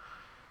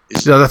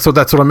 Yeah, that's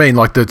what I mean.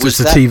 Like it's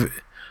the TV.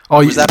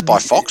 Oh, was that by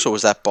Fox or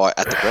was that by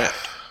at the ground?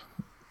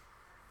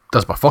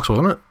 That's by Fox,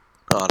 wasn't it?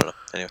 Oh, I don't know.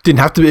 Anyway. Didn't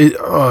have to be.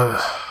 Yeah,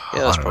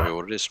 that's probably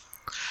what it is.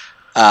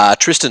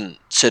 Tristan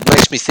said,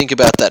 makes me think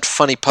about that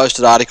funny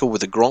posted article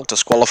with the Gronk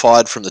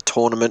disqualified from the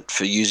tournament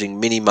for using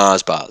mini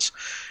Mars bars.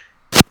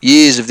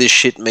 Years of this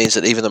shit means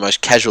that even the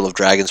most casual of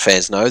Dragons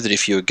fans know that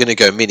if you're going to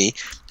go mini,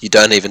 you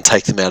don't even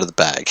take them out of the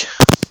bag.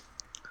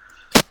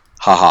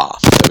 Haha.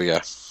 There we go.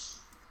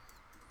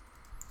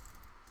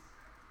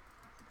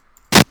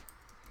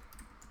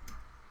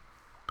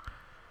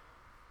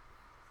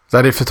 Is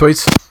that it for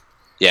tweets?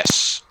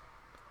 Yes.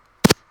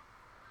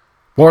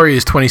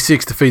 Warriors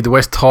 26 to feed the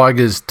West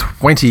Tigers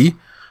 20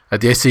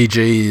 at the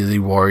SCG. The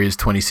Warriors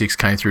 26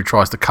 came through,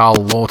 tries to Carl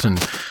Lawton,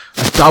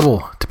 a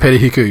double to Peter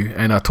Hiku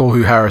and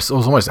Tohu Harris. It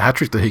was almost a hat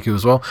trick to Hiku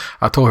as well.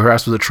 Tohu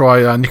Harris with a try.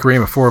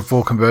 Nikorima 4 of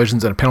 4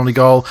 conversions and a penalty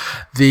goal.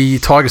 The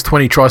Tigers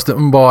 20 tries to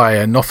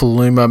Mbai and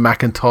Nofaluma,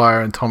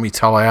 McIntyre and Tommy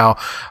Talau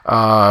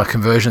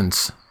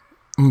conversions.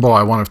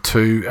 Mbai 1 of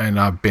 2 and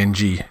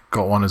Benji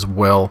got 1 as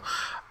well.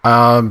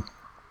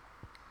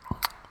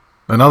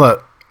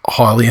 Another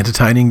highly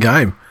entertaining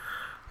game.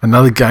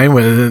 Another game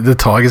where the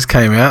Tigers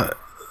came out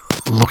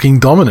looking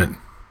dominant.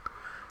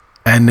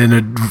 And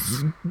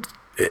then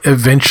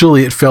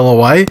eventually it fell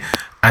away.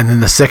 And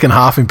then the second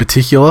half in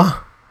particular,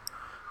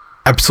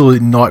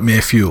 absolute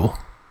nightmare fuel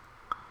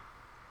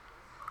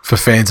for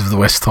fans of the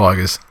West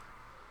Tigers.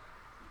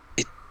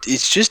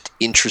 It's just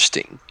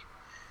interesting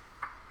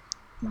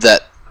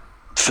that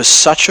for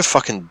such a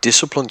fucking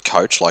disciplined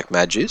coach like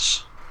Madge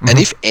is, and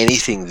if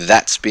anything,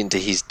 that's been to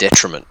his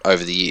detriment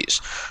over the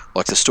years.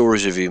 Like the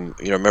stories of him,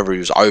 remember he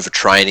was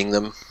overtraining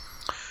them.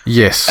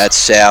 Yes. At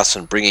South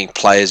and bringing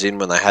players in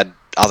when they had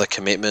other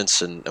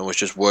commitments and was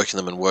just working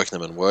them and working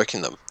them and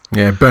working them.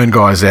 Yeah, burn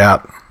guys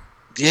out.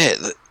 Yeah,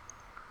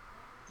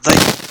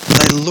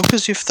 they look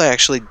as if they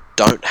actually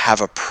don't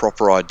have a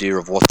proper idea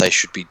of what they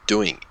should be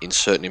doing in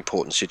certain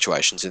important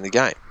situations in the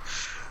game.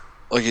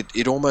 Like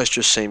it almost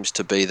just seems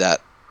to be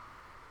that,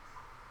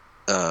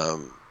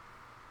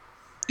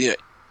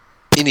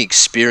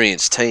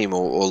 inexperienced team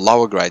or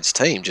lower grades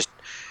team. Just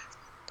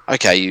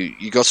okay,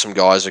 you got some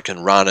guys that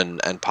can run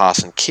and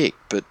pass and kick,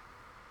 but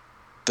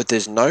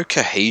there's no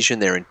cohesion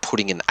there in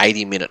putting an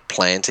 80-minute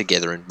plan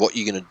together and what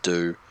you're going to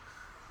do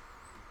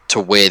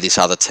to wear this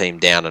other team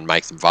down and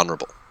make them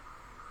vulnerable.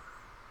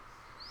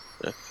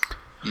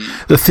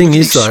 The thing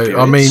is,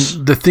 though,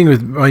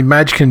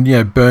 Madge can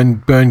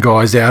burn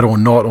guys out or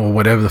not or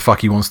whatever the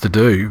fuck he wants to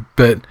do,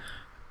 but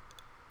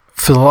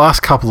for the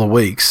last couple of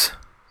weeks,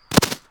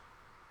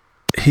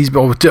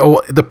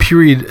 the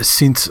period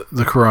since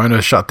the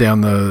corona shut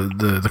down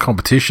the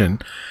competition,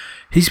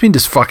 he's been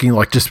just fucking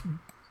just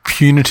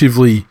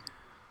punitively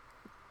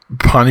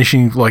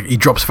punishing. Like he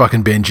drops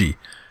fucking Benji,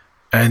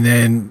 and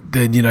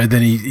then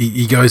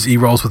he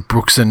rolls with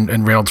Brooks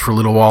and Reynolds for a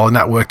little while, and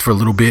that worked for a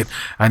little bit,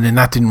 and then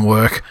that didn't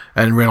work,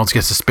 and Reynolds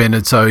gets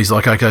suspended. So he's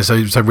like, okay,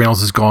 so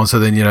Reynolds is gone. So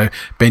then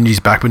Benji's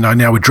back, but no,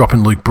 now we're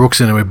dropping Luke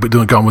Brooks in, and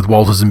we're going with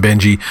Walters and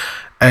Benji,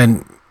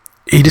 and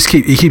he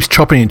keeps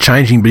chopping and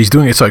changing, but he's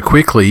doing it so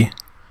quickly.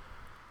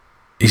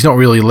 He's not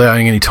really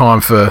allowing any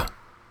time for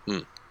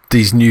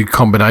these new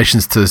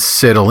combinations to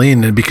settle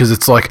in, and because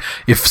it's like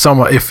if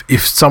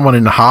someone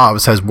in the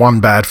halves has one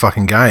bad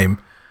fucking game,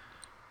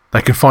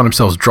 they can find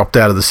themselves dropped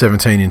out of the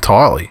 17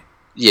 entirely.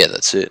 Yeah,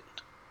 that's it.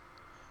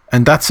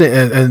 And that's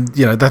it, and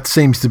that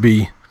seems to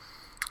be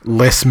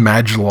less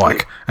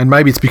Madge-like, and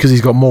maybe it's because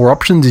he's got more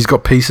options. He's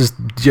got pieces.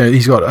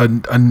 He's got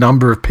a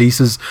number of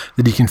pieces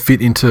that he can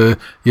fit into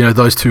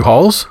those two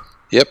holes.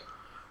 Yep.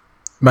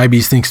 Maybe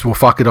he thinks, well,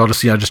 fuck it, I'll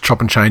just chop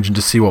and change and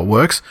just see what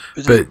works.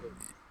 But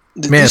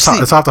man, it's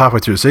after halfway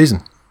through the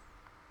season.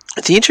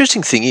 The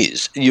interesting thing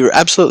is, you're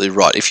absolutely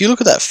right. If you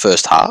look at that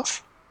first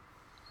half,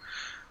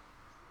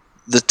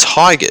 the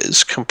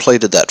Tigers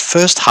completed that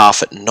first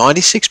half at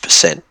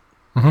 96%.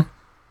 Mm-hmm.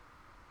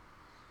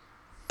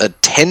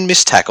 10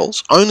 missed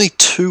tackles, only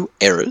 2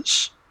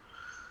 errors.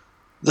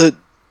 They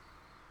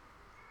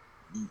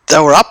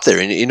were up there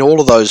in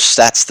all of those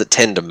stats that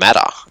tend to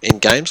matter in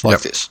games like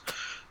this,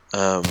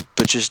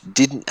 but just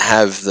didn't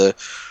have the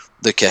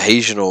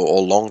cohesion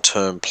or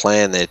long-term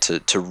plan there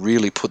to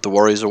really put the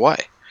Warriors away.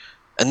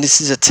 And this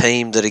is a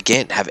team that,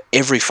 again, have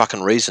every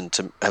fucking reason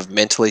to have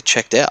mentally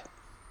checked out.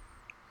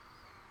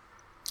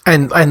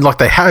 And like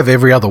they have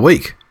every other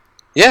week.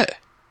 Yeah.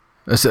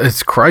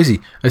 It's crazy.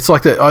 It's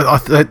like that.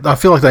 I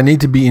feel like they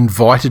need to be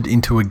invited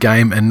into a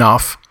game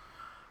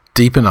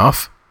deep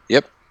enough.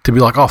 Yep. To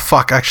be like, oh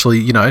fuck,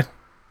 actually,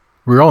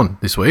 we're on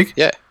this week.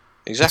 Yeah,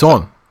 exactly. It's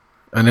on,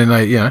 and then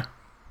they,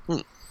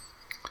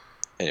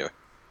 Anyway.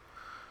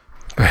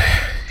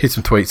 Hit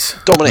some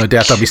tweets. Dominic. No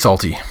doubt they'll be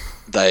salty.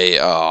 I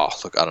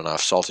don't know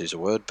if salty is a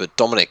word, but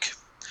Dominic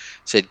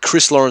said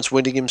Chris Lawrence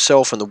winding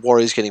himself and the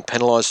Warriors getting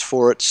penalised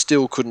for it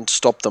still couldn't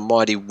stop the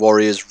mighty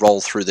Warriors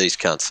roll through these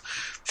cunts.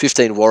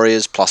 15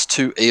 Warriors plus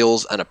 2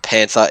 Eels and a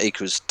Panther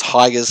equals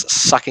Tigers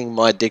sucking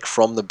my dick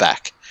from the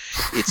back.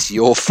 It's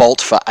your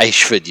fault for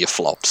Ashford, you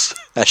flops.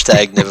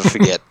 Hashtag never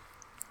forget.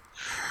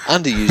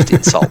 Underused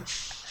insult.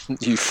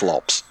 You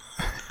flops.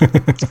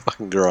 It's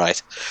fucking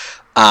great.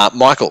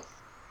 Michael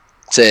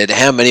said,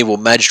 how many will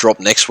Madge drop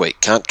next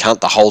week? Can't cunt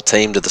the whole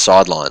team to the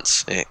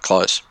sidelines. Yeah,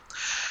 close.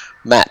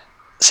 Matt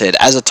said,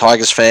 as a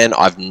Tigers fan,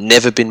 I've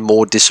never been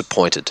more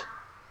disappointed.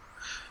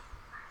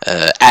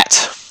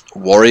 At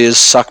Warriors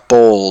Suck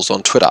Balls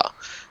on Twitter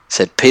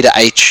said, Peter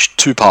H,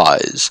 2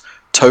 pies,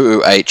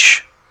 Tohu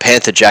H,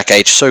 Panther Jack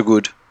H, so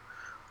good,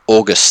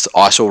 August,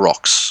 Ice or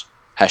Rocks,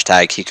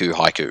 hashtag Hiku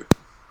Haiku.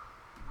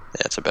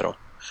 Yeah, that's a better one.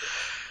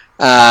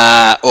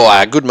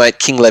 Our good mate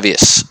King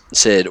Levius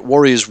said,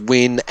 Warriors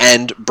win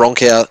and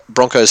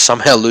Broncos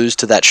somehow lose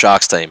to that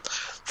Sharks team.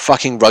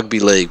 Fucking rugby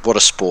league, what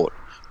a sport.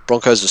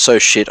 Broncos are so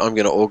shit, I'm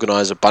going to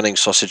organise a Bunnings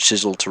sausage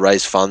sizzle to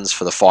raise funds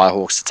for the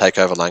Firehawks to take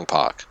over Lang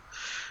Park.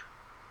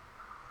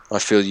 I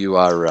feel you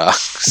are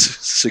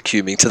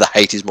succumbing to the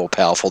hate is more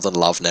powerful than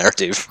love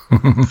narrative.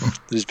 That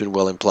has been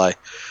well in play.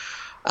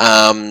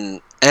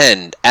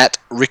 And at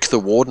Rick the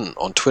Warden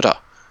on Twitter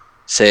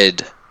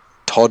said,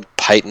 Todd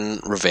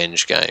Payton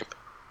revenge game.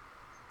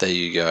 There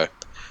you go.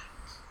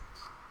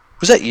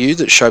 Was that you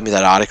that showed me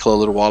that article a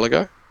little while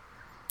ago?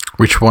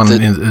 Which one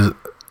is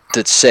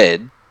that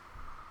said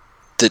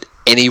that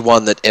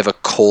anyone that ever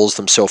calls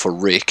themselves a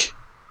Rick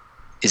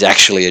is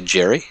actually a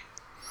Jerry?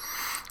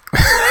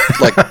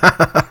 Like,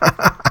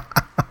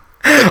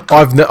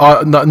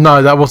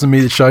 no, that wasn't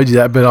me that showed you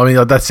that, but I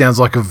mean that sounds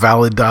like a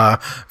valid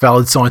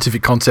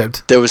scientific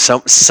concept. There was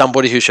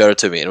somebody who showed it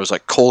to me, and it was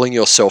like calling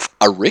yourself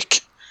a Rick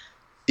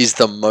is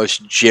the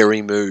most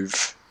Jerry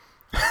move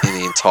in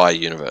the entire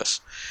universe.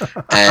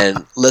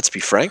 And let's be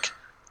frank,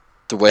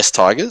 the West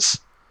Tigers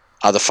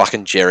are the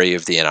fucking Jerry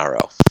of the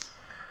NRL.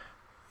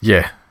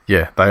 Yeah,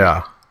 they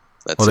are.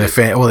 They're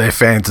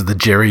fans of the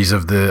Jerrys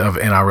of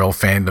NRL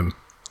fandom.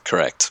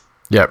 Correct.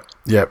 Yep.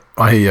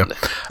 I hear you.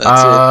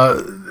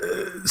 That's it.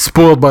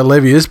 Spoiled by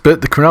Levius, but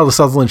the Cronulla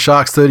Sutherland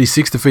Sharks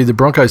 36 defeated the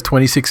Broncos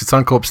 26 at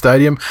Suncorp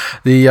Stadium.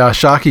 The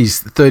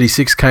Sharkies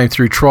 36 came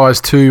through tries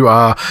to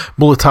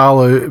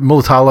Mulatalo,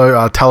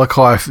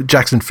 Talakai,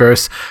 Jackson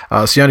Ferris,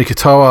 Sione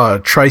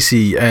Katoa,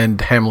 Tracy,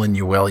 and Hamlin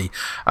Ueli.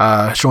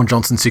 Sean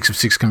Johnson 6 of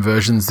 6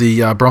 conversions.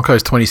 The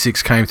Broncos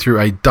 26 came through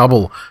a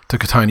double to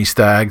Katoni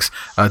Staggs,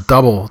 a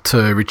double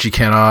to Richie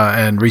Kenner,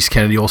 and Reece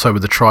Kennedy also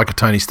with the try.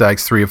 Katoni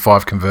Staggs 3 of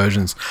 5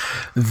 conversions.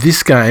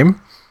 This game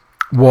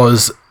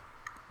was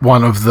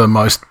one of the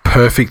most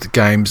perfect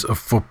games of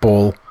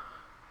football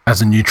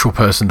as a neutral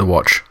person to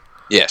watch.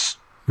 Yes.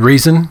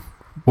 Reason?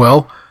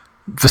 Well,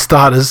 for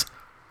starters,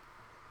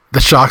 the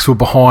Sharks were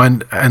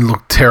behind and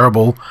looked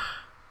terrible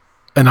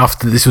enough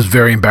that this was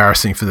very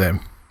embarrassing for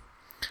them.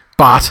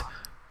 But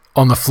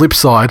on the flip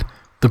side,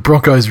 the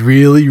Broncos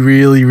really,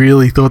 really,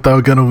 really thought they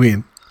were going to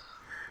win.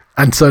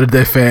 And so did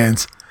their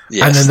fans.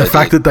 Yes, and then the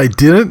fact that they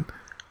didn't,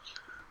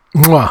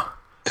 mwah,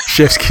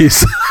 chef's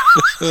kiss.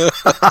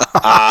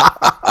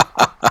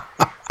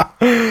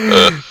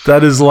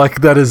 That is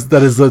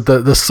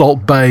the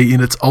Salt Bay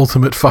in its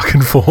ultimate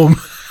fucking form.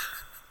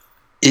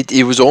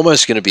 It was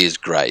almost going to be as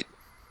great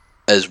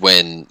as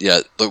when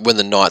when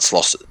the Knights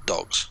lost to the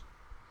Dogs.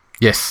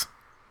 Yes.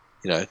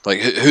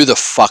 Like who the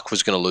fuck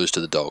was going to lose to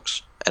the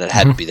Dogs, and it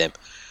had to be them.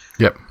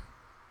 Yep.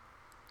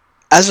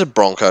 As a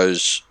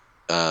Broncos,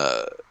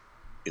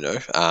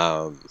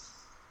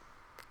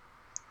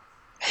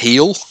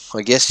 heel,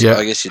 I guess. Yeah.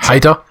 I guess you'd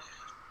hater.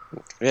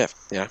 Say.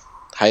 Yeah,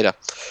 hater.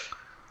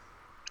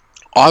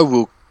 I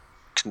will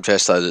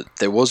confess, though, that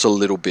there was a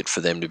little bit for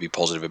them to be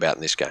positive about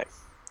in this game.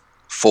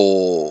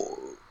 For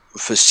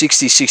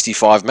 60,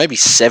 65, maybe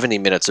 70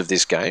 minutes of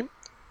this game,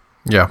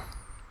 yeah,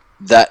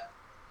 that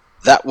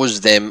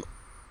was them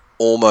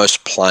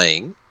almost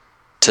playing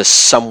to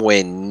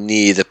somewhere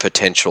near the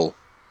potential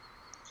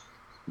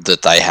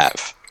that they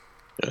have.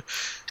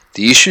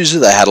 The issues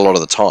that they had a lot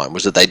of the time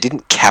was that they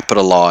didn't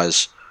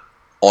capitalise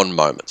on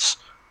moments.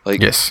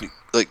 Yes.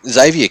 Like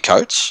Xavier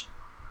Coates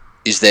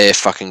is there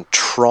fucking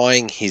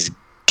trying his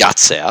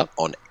guts out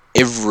on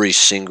every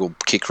single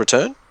kick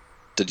return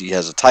that he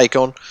has a take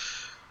on,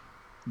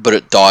 but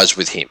it dies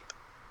with him.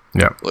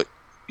 Yeah. Like,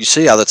 you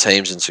see other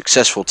teams and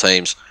successful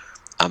teams,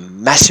 a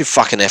massive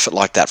fucking effort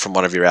like that from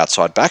one of your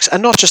outside backs,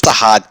 and not just a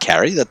hard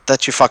carry,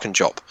 that's your fucking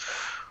job.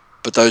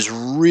 But those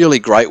really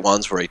great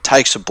ones where he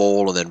takes a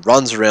ball and then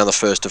runs around the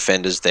first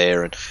defenders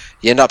there, and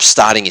you end up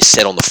starting your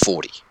set on the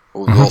 40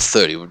 or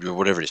 30,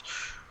 whatever it is.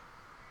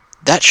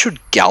 That should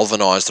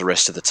galvanise the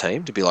rest of the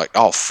team to be like,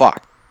 oh,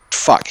 fuck,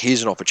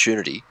 here's an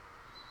opportunity.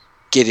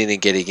 Get in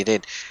and getting it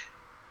in.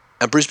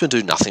 And Brisbane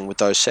do nothing with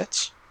those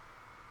sets.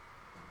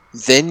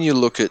 Then you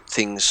look at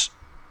things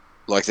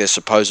like their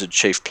supposed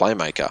chief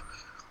playmaker.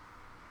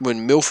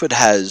 When Milford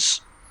has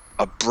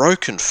a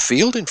broken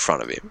field in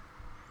front of him,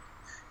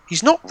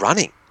 he's not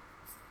running.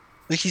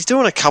 Like, he's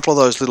doing a couple of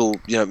those little,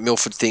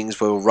 Milford things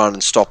where we'll run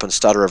and stop and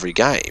stutter every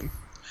game.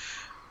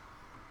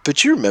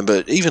 But you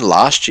remember, even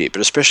last year,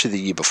 but especially the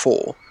year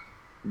before,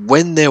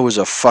 when there was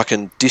a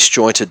fucking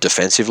disjointed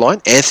defensive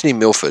line, Anthony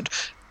Milford,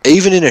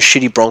 even in a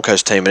shitty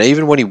Broncos team, and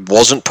even when he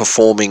wasn't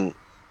performing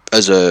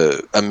as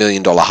a $1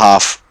 million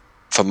half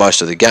for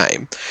most of the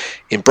game,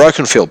 in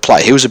broken field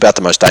play, he was about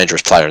the most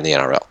dangerous player in the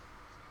NRL.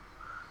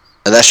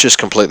 And that's just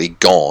completely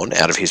gone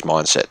out of his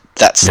mindset.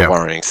 That's the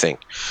worrying thing.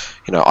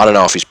 I don't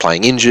know if he's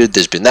playing injured.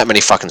 There's been that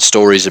many fucking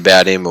stories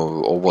about him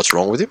or what's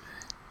wrong with him.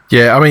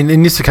 Yeah, I mean,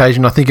 in this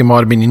occasion, I think it might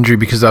have been injury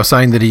because they were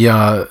saying that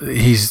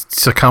he's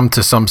succumbed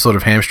to some sort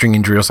of hamstring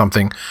injury or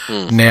something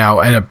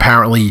now, and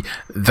apparently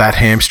that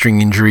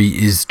hamstring injury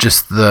is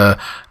just the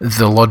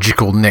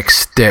logical next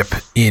step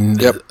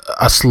in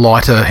a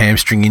slighter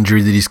hamstring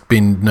injury that he's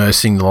been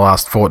nursing the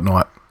last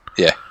fortnight.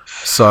 Yeah.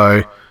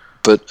 So,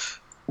 but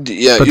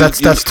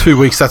that's 2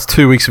 weeks. That's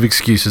 2 weeks of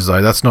excuses,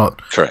 though. That's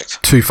not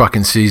correct. 2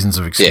 fucking seasons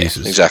of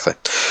excuses. Yeah, exactly.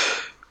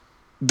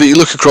 But you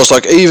look across,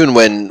 like, even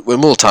when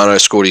Mulitano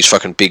scored his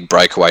fucking big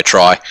breakaway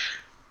try,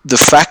 the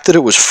fact that it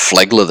was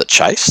Flegler that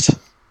chased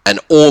and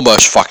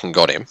almost fucking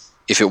got him,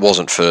 if it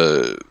wasn't for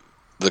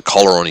the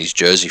collar on his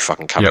jersey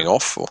fucking coming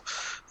off, or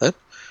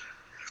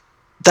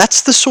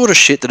that's the sort of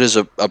shit that as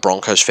a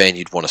Broncos fan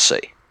you'd want to see.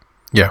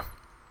 Yeah.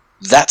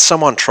 That's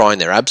someone trying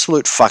their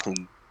absolute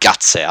fucking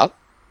guts out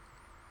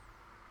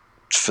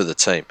for the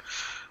team.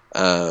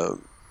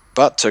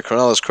 But to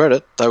Cronulla's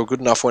credit, they were good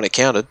enough when it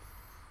counted.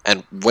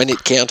 And when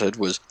it counted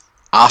was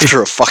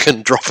after a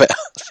fucking dropout.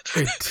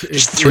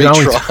 Just 3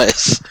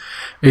 tries.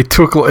 It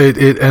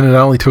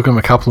only took them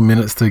a couple of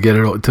minutes to get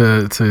it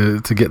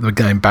to get the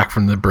game back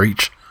from the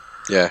breach.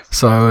 Yeah.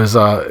 So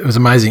it was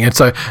amazing, and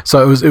so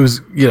it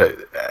was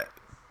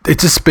it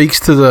just speaks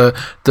to the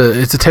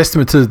it's a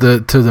testament to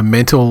the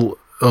mental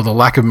or the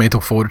lack of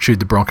mental fortitude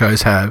the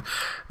Broncos have,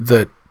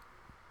 that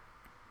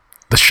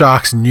the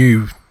Sharks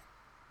knew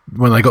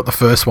when they got the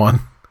first one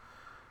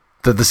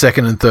that the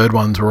second and third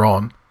ones were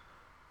on.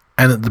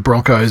 And that the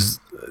Broncos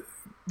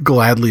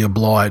gladly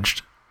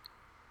obliged.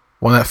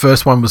 When that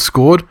first one was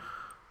scored,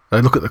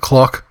 they look at the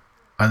clock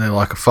and they're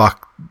like,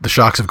 fuck, the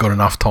Sharks have got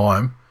enough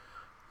time.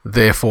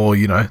 Therefore,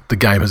 the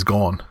game has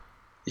gone.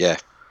 Yeah,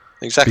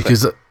 exactly.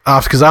 Because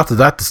after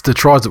that, the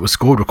tries that were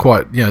scored were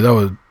quite,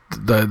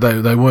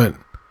 they weren't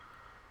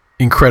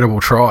incredible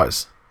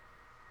tries.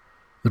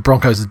 The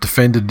Broncos had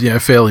defended,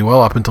 fairly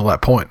well up until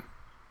that point.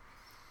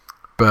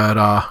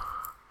 But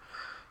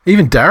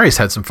even Darius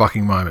had some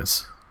fucking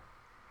moments.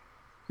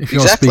 If you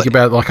want to speak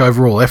about like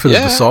overall effort of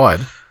the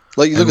side,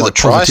 like you look at the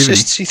try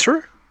assists he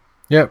threw.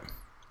 Yep.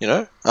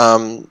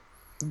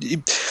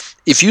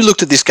 If you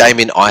looked at this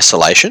game in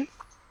isolation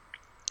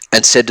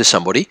and said to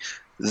somebody,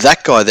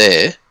 that guy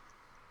there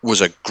was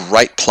a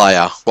great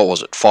player. What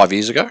was it, 5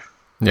 years ago?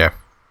 Yeah.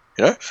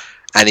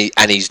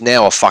 And he's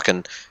now a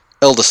fucking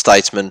elder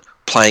statesman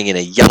playing in a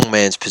young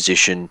man's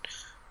position,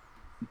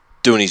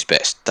 doing his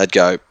best. They'd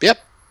go, yep,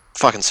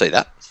 fucking see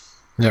that.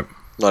 Yep.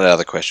 Not out of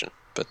the question.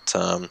 But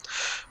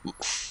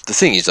the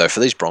thing is, though, for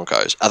these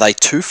Broncos, are they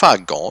too far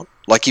gone?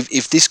 Like,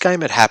 if this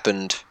game had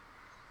happened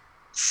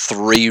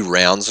 3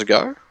 rounds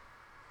ago,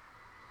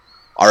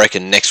 I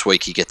reckon next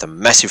week you get the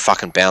massive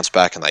fucking bounce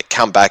back and they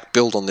come back,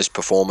 build on this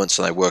performance,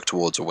 and they work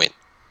towards a win.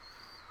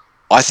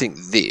 I think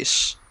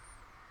this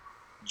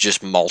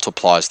just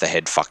multiplies the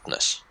head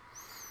fuckedness.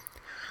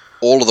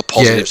 All of the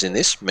positives in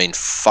this mean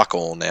fuck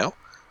all now.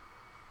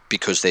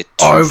 Because they're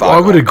too far.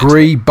 I would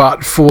agree,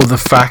 but for the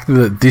fact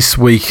that this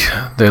week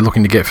they're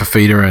looking to get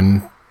Fafita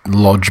and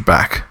Lodge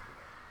back.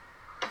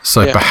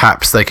 So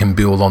perhaps they can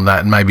build on that,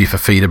 and maybe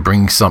Fafita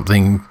brings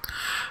something.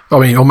 I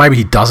mean, or maybe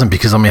he doesn't,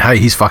 because, hey,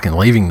 he's fucking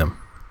leaving them.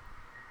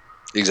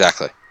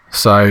 Exactly.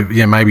 So,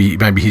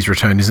 maybe his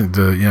return isn't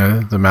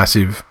the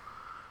massive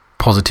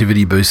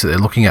positivity boost that they're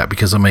looking at,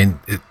 because,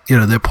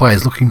 their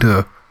players looking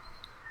to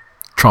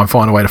try and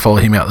find a way to follow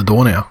him out the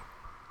door now.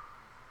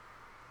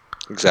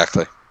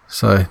 Exactly.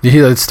 So, did you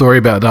hear that story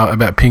about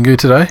Pingu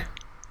today?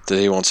 That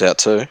he wants out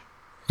too?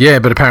 Yeah,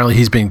 but apparently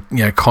he's been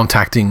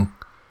contacting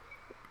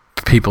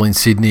people in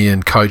Sydney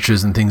and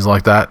coaches and things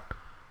like that,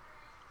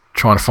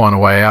 trying to find a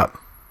way out.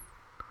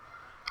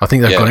 I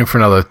think they've got him for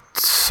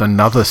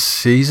another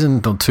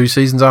season or 2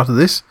 seasons after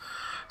this.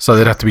 So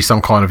there'd have to be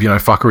some kind of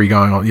fuckery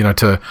going on,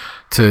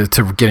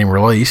 to get him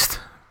released.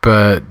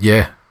 But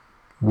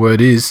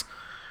word is,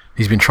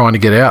 he's been trying to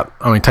get out.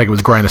 Take it with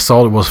a grain of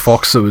salt. It was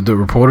Fox that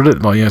reported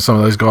it. Like, some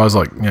of those guys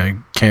like,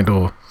 Kent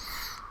or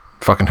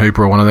fucking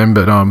Hooper or one of them.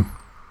 But,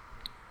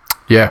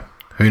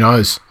 who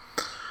knows?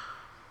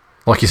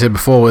 Like you said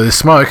before, where there's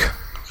smoke.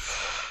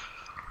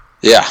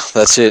 Yeah,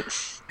 that's it.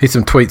 Hit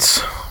some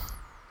tweets.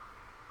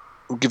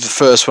 We'll give the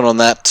first one on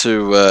that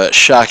to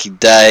Sharky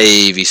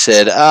Dave. He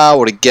said,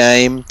 what a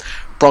game.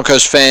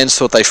 Broncos fans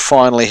thought they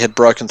finally had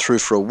broken through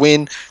for a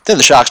win. Then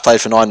the Sharks played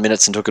for 9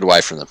 minutes and took it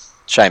away from them.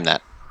 Shame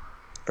that.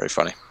 Very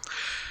funny.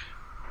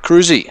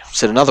 Cruzy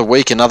said, another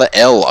week, another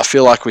L. I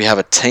feel like we have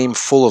a team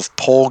full of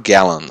Paul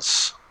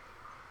Gallons.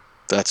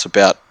 That's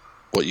about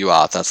what you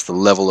are. That's the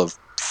level of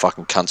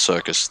fucking cunt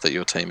circus that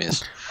your team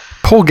is.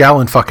 Paul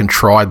Gallen fucking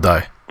tried,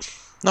 though.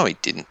 No, he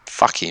didn't.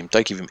 Fuck him.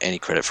 Don't give him any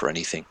credit for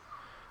anything.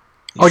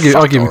 I'll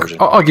give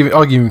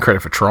him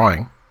credit for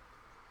trying.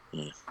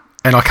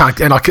 And I can't.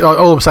 And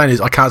all I'm saying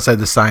is I can't say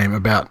the same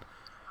about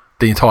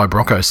the entire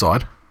Broncos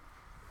side.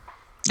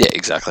 Yeah,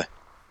 exactly.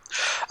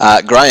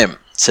 Graham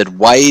said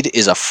Wade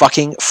is a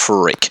fucking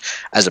freak.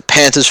 As a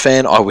Panthers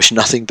fan, I wish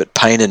nothing but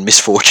pain and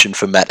misfortune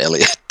for Matt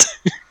Elliott.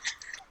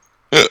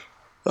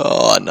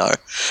 Oh, no.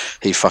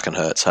 He fucking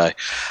hurts, hey.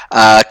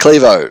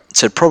 Clevo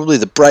said probably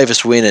the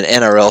bravest win an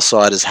NRL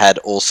side has had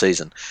all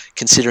season,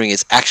 considering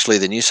it's actually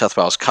the New South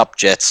Wales Cup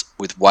Jets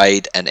with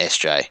Wade and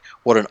SJ.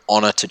 What an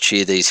honour to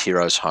cheer these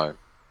heroes home.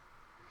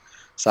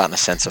 Starting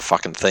to sense a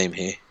fucking theme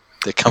here.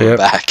 They're coming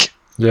back.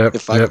 They're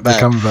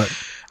coming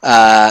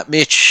back.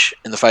 Mitch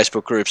in the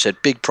Facebook group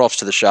said, big props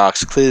to the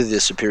Sharks, clearly the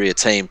superior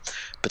team,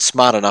 but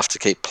smart enough to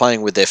keep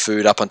playing with their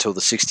food up until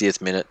the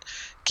 60th minute.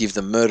 Give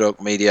the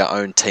Murdoch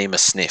media-owned team a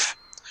sniff.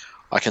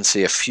 I can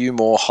see a few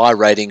more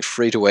high-rating,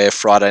 free-to-air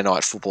Friday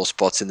night football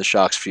spots in the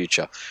Sharks'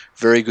 future.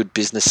 Very good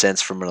business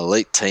sense from an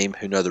elite team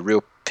who know the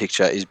real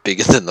picture is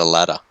bigger than the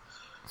ladder.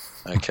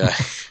 Okay.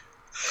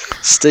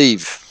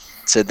 Steve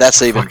said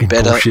that's even fucking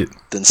better bullshit.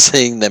 than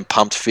seeing them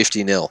pumped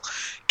 50-0.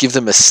 Give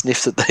them a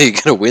sniff that they're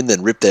going to win,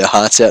 then rip their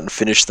hearts out and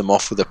finish them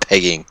off with a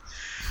pegging.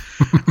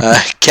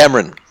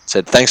 Cameron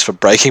said, thanks for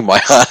breaking my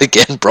heart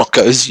again,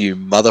 Broncos, you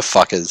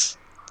motherfuckers.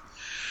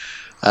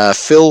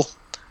 Phil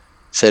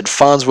said,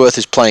 Farnsworth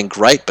is playing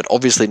great, but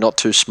obviously not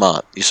too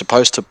smart. You're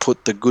supposed to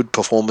put the good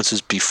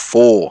performances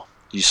before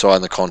you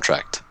sign the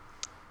contract.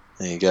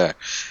 There you go.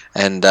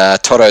 And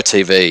Toto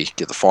TV,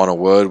 get the final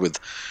word with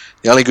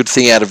the only good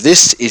thing out of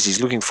this is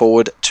he's looking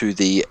forward to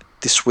the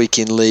This Week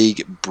in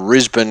League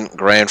Brisbane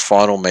Grand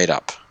Final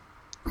meetup.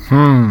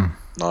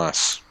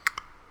 Nice.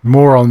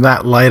 More on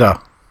that later.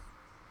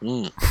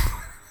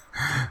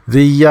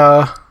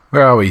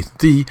 Where are we?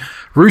 The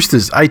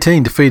Roosters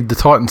 18 defeated the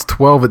Titans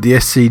 12 at the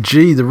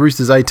SCG. The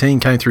Roosters 18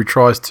 came through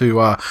tries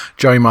to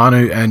Joey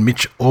Manu and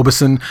Mitch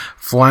Orbison.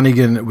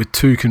 Flanagan with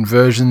 2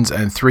 conversions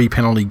and 3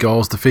 penalty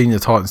goals, defeating the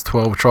Titans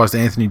 12. Tries to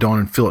Anthony Don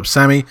and Philip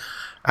Sammy.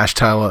 Ash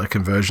Taylor, a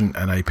conversion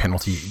and a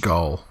penalty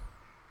goal.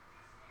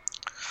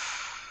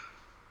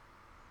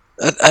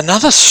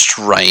 Another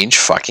strange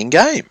fucking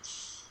game.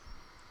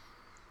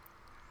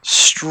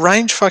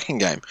 Strange fucking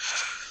game.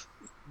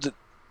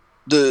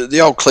 The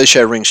old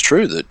cliche rings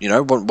true that, you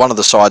know, one of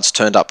the sides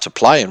turned up to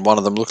play and one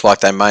of them looked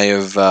like they may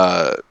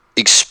have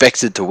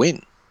expected to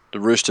win. The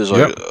Roosters,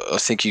 I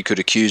think you could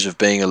accuse of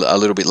being a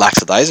little bit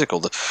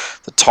lackadaisical.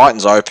 The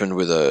Titans opened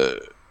with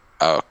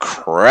a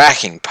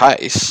cracking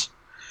pace,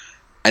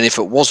 and if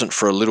it wasn't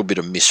for a little bit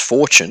of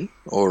misfortune,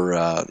 or,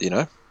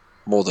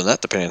 more than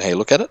that, depending on how you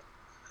look at it,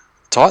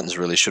 the Titans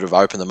really should have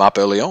opened them up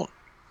early on.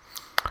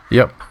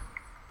 Yep.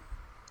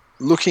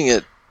 Looking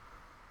at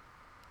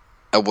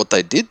what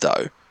they did,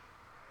 though,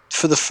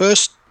 for the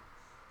first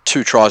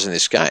 2 tries in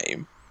this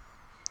game,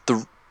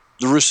 the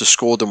Roosters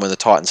scored them when the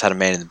Titans had a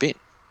man in the bin.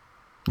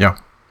 Yeah.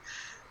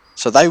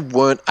 So they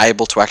weren't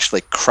able to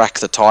actually crack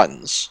the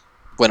Titans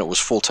when it was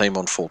full team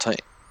on full team.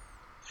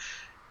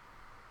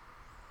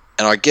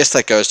 And I guess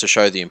that goes to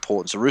show the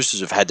importance. The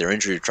Roosters have had their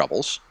injury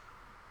troubles,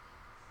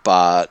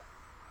 but,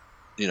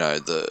 you know,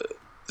 the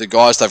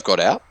guys they've got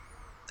out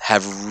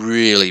have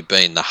really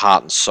been the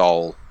heart and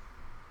soul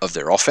of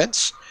their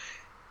offense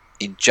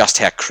in just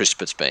how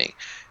crisp it's been.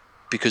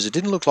 Because it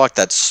didn't look like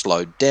they'd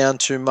slowed down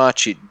too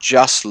much. It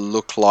just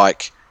looked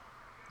like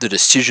the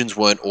decisions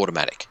weren't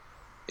automatic.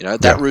 You know,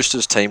 that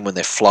Roosters team, when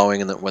they're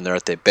flowing and when they're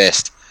at their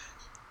best,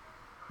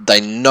 they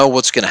know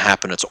what's going to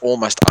happen. It's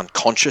almost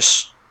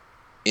unconscious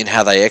in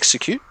how they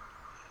execute.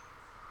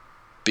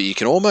 But you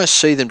can almost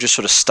see them just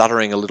sort of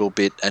stuttering a little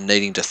bit and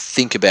needing to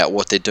think about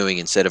what they're doing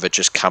instead of it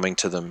just coming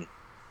to them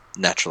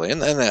naturally. And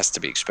that's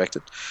to be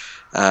expected.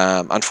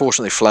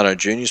 Unfortunately, Flano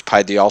Jr.'s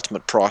paid the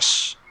ultimate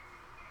price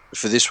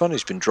for this one.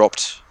 He's been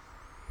dropped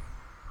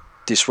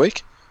this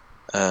week.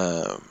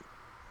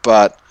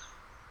 But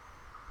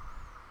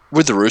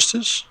with the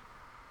Roosters,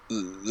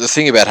 the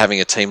thing about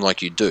having a team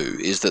like you do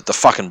is that the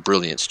fucking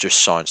brilliance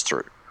just shines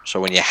through. So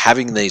when you're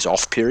having these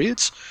off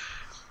periods,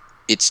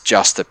 it's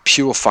just the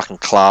pure fucking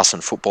class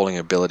and footballing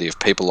ability of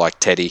people like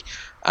Teddy.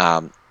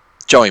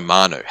 Joey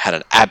Manu had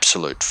an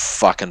absolute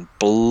fucking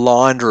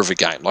blinder of a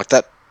game. Like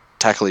that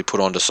tackle he put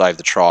on to save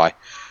the try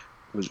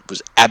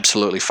was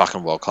absolutely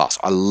fucking world class.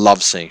 I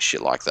love seeing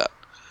shit like that.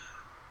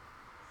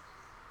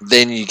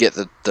 Then you get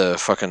the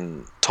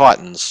fucking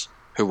Titans,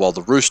 who while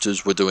the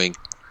Roosters were doing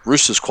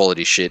Roosters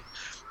quality shit,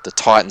 the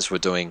Titans were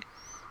doing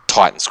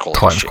Titans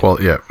quality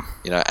shit. Yeah.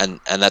 You know, and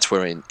that's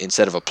where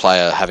instead of a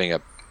player having a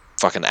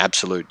fucking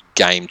absolute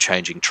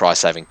game-changing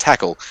try-saving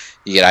tackle,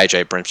 you get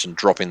AJ Brimson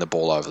dropping the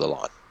ball over the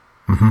line.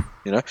 Mm-hmm.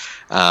 You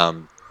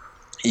know,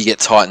 you get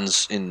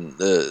Titans in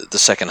the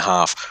second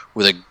half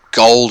with a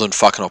golden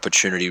fucking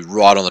opportunity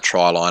right on the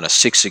try line, a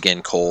 6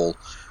 again call,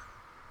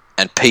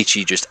 and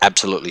Peachy just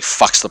absolutely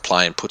fucks the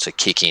play and puts a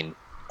kick in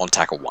on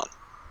tackle 1.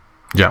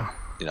 Yeah.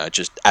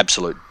 just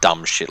absolute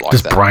dumb shit like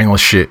just that. Just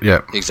brainless shit,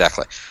 yeah.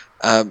 Exactly.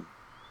 The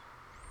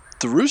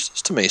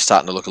Roosters, to me, are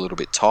starting to look a little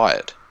bit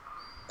tired,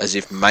 as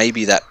if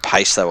maybe that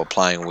pace they were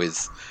playing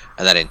with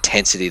and that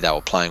intensity they were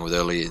playing with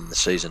earlier in the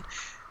season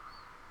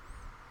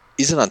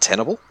isn't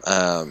untenable.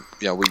 I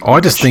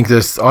just think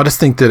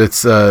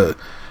that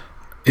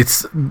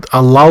it's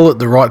a lull at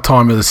the right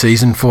time of the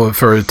season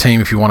for a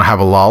team if you want to have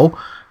a lull.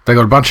 They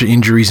got a bunch of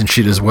injuries and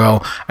shit as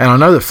well. And I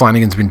know that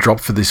Flanagan's been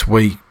dropped for this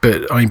week,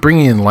 but I mean,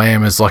 bringing in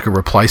Lamb as like a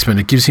replacement,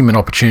 it gives him an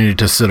opportunity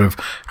to sort of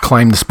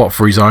claim the spot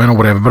for his own or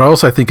whatever. But I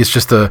also think it's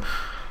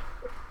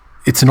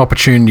an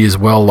opportunity as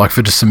well, like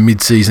for just some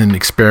mid-season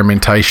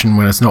experimentation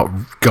when it's not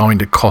going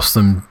to cost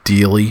them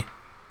dearly,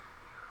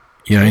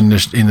 in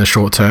the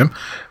short term.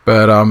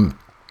 But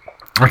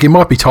like it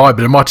might be tired,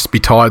 but it might just be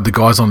tired. The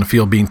guys on the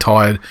field being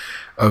tired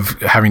of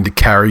having to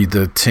carry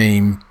the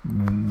team,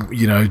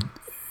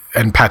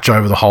 and patch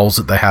over the holes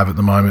that they have at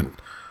the moment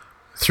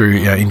through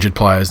injured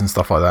players and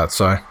stuff like that.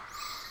 So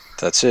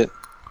that's it.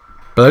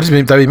 But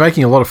they've been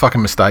making a lot of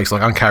fucking mistakes,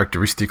 like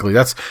uncharacteristically.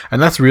 That's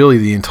really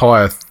the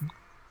entire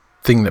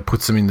thing that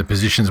puts them in the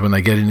positions when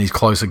they get in these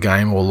closer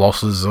game or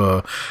losses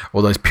or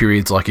those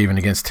periods, like even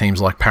against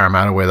teams like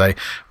Parramatta where they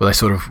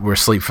sort of were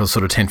asleep for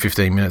sort of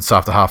 10-15 minutes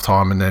after half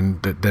time and then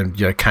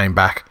came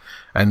back.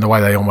 And the way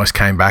they almost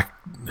came back,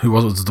 it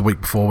was the week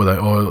before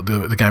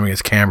the game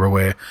against Canberra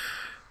where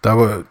they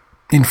were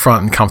in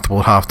front and comfortable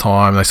at half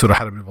time. They sort of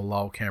had a bit of a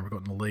lull. Canberra got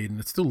in the lead, and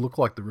it still looked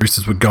like the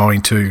Roosters were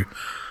going to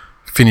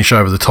finish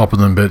over the top of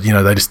them, but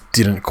they just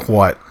didn't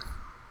quite,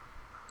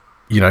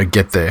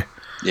 get there.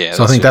 Yeah.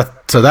 So I think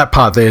that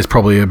part there is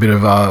probably a bit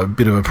of a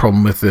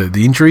problem with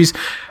the injuries.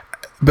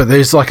 But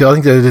I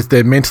think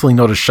they're mentally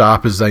not as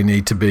sharp as they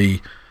need to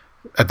be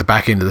at the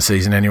back end of the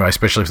season anyway,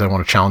 especially if they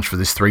want to challenge for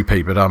this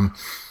three-peat. But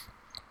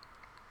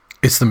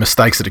it's the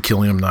mistakes that are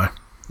killing them, though.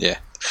 Yeah,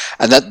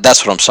 and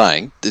that's what I'm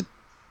saying.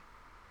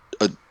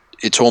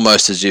 It's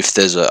almost as if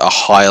there's a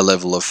higher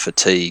level of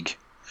fatigue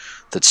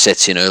that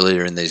sets in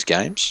earlier in these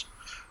games.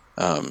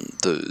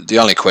 The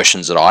only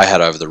questions that I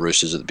had over the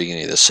Roosters at the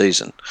beginning of the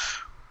season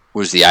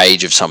was the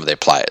age of some of their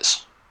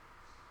players.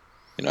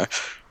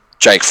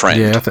 Jake Friend.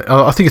 Yeah,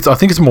 I think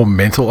it's more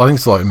mental. I think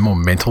it's like more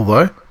mental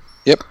though.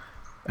 Yep.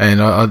 And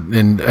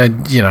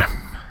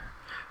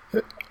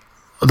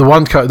the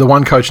one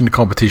coach in the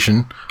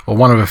competition, or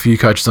one of a few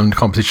coaches in the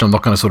competition, I'm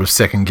not going to sort of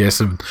second guess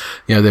of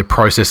their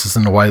processes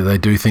and the way that they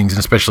do things, and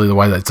especially the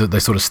way that they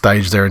sort of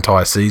stage their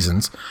entire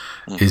seasons,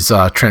 is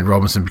Trent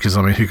Robinson. Because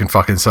I mean, who can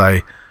fucking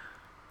say?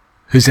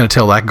 Who's going to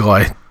tell that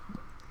guy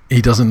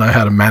he doesn't know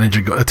how to manage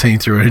a team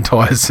through an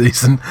entire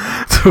season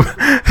to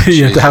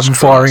have him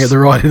firing at the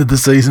right end of the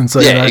season? So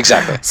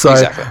exactly.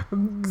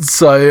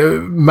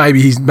 So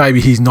maybe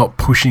he's not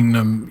pushing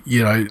them,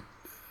 to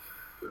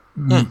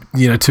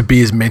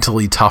be as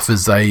mentally tough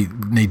as they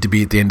need to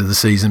be at the end of the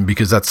season,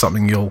 because that's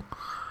something he'll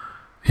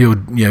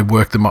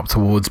work them up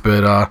towards.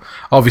 But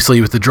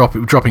obviously with the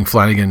dropping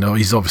Flanagan,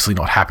 he's obviously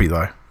not happy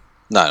though.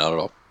 No, not at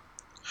all.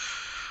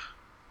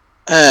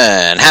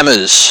 And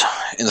Hammers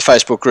in the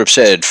Facebook group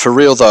said, for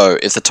real though,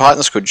 if the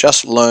Titans could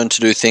just learn to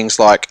do things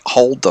like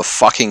hold the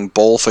fucking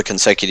ball for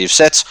consecutive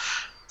sets,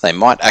 they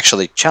might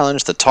actually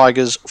challenge the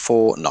Tigers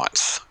for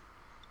 9th.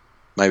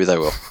 Maybe they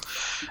will.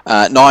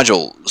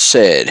 Nigel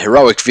said,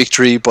 heroic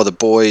victory by the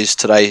boys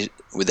today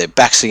with their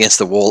backs against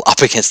the wall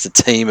up against a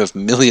team of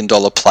 $1 million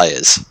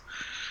players.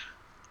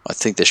 I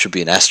think there should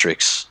be an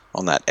asterisk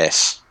on that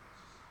S.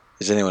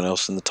 Is anyone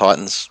else in the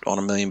Titans on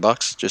 $1 million?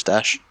 Just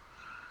Ash?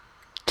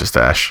 Just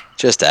Ash.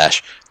 Just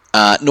Ash.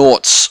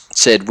 Norts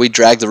said, we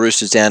dragged the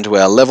Roosters down to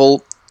our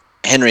level.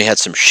 Henry had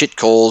some shit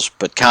calls,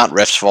 but can't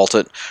refs fault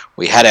it.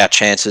 We had our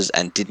chances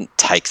and didn't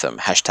take them.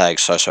 Hashtag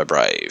so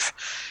brave.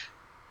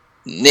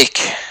 Nick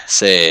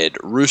said,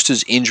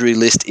 Roosters' injury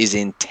list is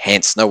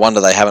intense. No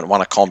wonder they haven't won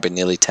a comp in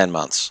nearly 10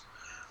 months.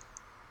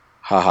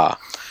 Haha.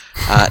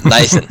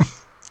 Nathan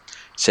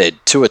said,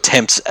 2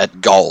 attempts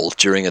at goal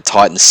during a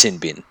Titans sin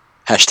bin.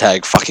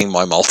 Hashtag fucking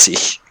my multi.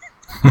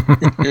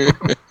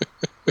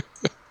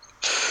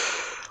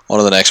 On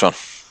to the next one.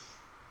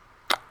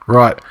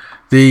 Right.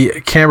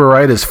 The Canberra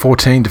Raiders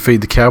 14 defeat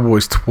the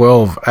Cowboys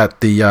 12 at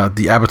the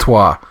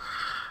Abattoir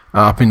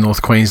up in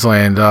North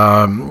Queensland.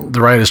 The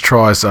Raiders'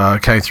 tries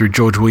came through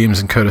George Williams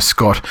and Curtis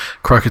Scott.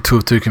 Croker 2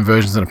 of 2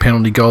 conversions and a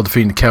penalty goal,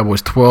 defeating the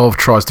Cowboys 12.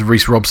 Tries to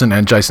Reece Robson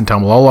and Jason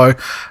Taumalolo,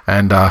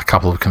 and a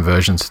couple of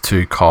conversions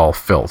to Kyle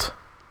Felt.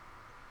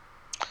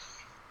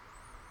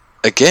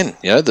 Again,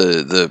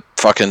 the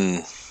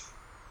fucking...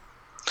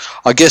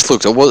 I guess,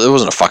 look, it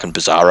wasn't a fucking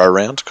bizarro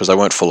round because they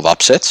weren't full of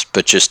upsets,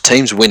 but just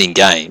teams winning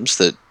games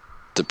that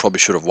probably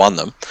should have won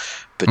them.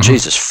 But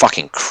Jesus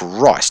fucking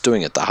Christ,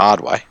 doing it the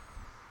hard way.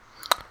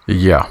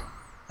 Yeah.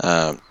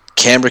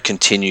 Canberra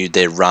continued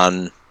their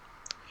run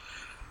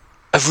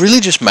of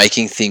really just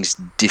making things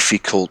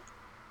difficult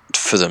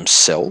for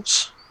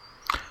themselves.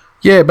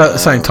 Yeah, but at the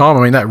same time,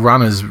 I mean, that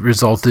run has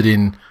resulted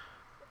in...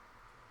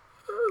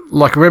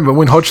 Like, remember,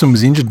 when Hodgson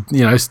was injured,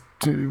 a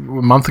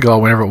month ago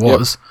or whenever it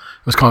was... Yep.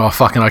 It was kind of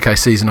fucking okay,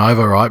 season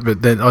over, right?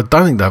 But then I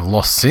don't think they've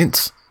lost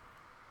since.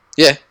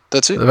 Yeah,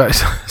 That's it.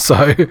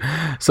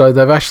 So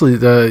they've actually,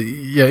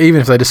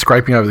 even if they're just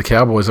scraping over the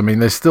Cowboys, I mean,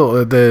 they're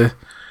still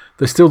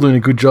doing a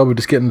good job of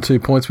just getting 2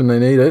 points when they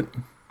need it.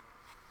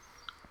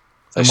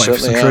 They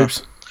certainly are.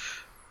 Troops.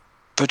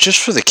 But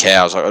just for the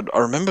Cows, I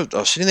remember I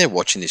was sitting there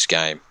watching this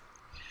game,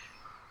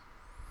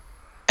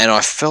 and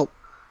I felt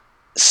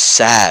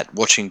sad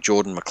watching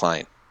Jordan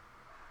McLean.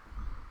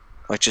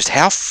 Like, just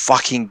how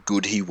fucking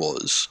good he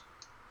was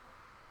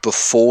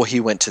before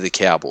he went to the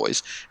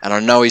Cowboys. And I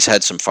know he's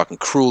had some fucking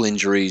cruel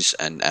injuries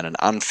and an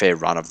unfair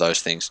run of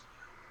those things.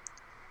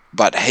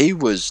 But he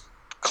was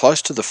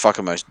close to the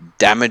fucking most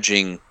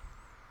damaging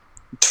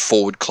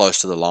forward close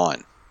to the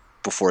line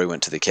before he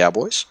went to the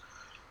Cowboys.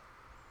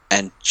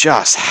 And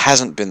just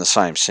hasn't been the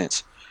same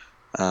since.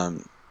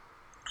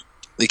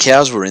 The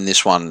Cows were in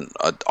this one,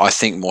 I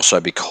think, more so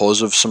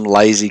because of some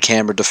lazy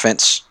Canberra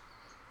defence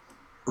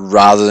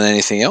rather than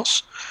anything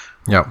else.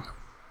 Yep.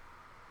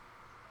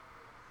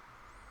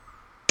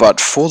 But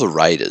for the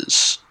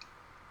Raiders,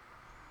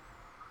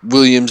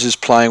 Williams is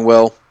playing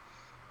well.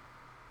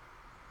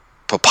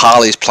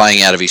 Papali's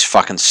playing out of his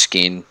fucking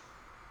skin.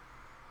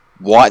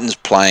 Whiten's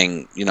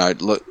playing,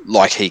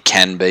 like he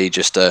can be,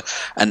 just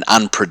an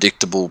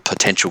unpredictable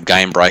potential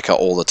game breaker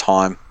all the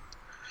time.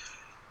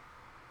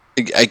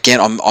 Again,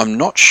 I'm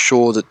not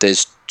sure that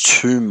there's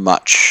too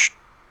much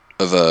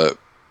of a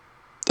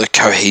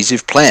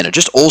cohesive plan. It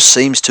just all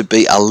seems to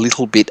be a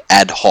little bit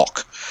ad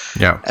hoc.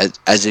 Yeah.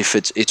 As if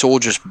it's all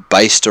just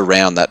based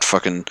around that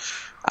fucking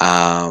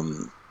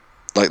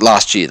like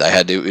last year they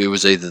had it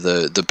was either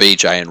the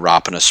BJ and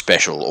Rapana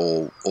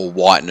special or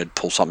Whiten had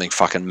pulled something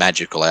fucking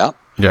magical out.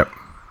 Yep.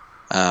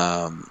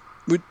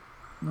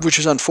 Which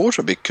is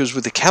unfortunate because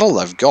with the cattle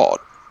they've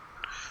got,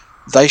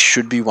 they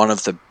should be one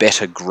of the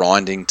better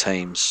grinding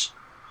teams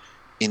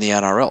in the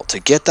NRL. To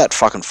get that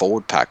fucking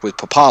forward pack with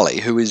Papali,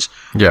 who is,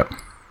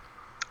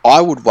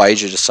 I would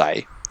wager to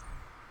say,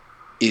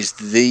 is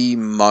the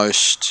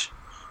most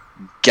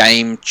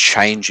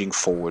game-changing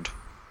forward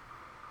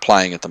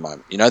playing at the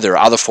moment. There are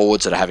other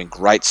forwards that are having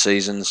great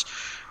seasons,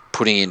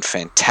 putting in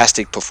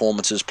fantastic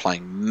performances,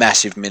 playing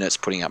massive minutes,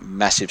 putting up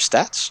massive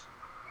stats.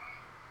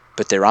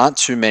 But there aren't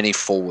too many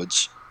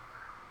forwards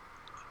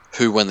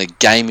who, when the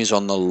game is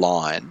on the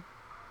line,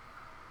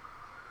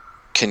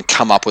 can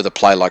come up with a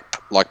play like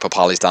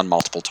Papali's done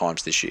multiple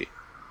times this year.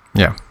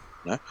 Yeah.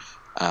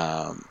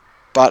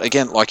 But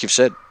again, like you've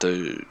said,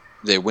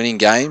 they're winning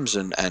games,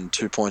 and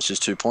 2 points is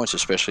 2 points,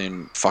 especially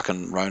in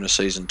fucking Rona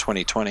season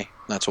 2020.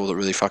 That's all that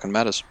really fucking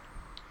matters.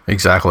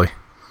 Exactly.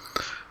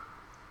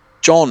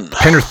 John.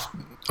 Penrith.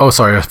 Oh,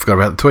 sorry, I forgot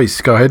about the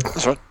tweets. Go ahead.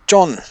 That's right.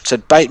 John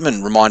said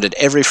Bateman reminded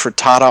every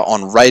frittata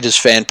on Raiders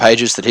fan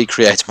pages that he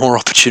creates more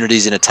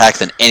opportunities in attack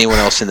than anyone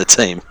else in the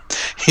team.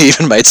 He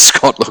even made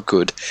Scott look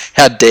good.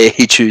 How dare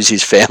he choose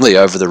his family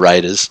over the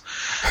Raiders?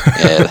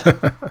 Yeah,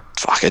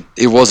 fuck it.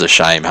 It was a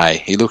shame, hey.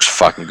 He looks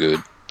fucking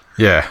good.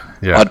 Yeah.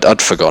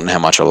 I'd forgotten how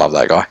much I love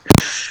that guy.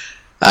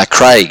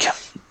 Craig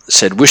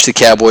said, wish the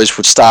Cowboys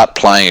would start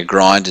playing a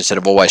grind instead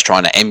of always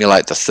trying to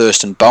emulate the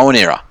Thurston Bowen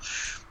era.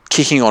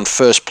 Kicking on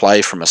first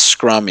play from a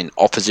scrum in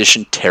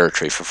opposition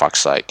territory, for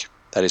fuck's sake.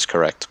 That is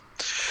correct.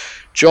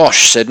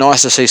 Josh said,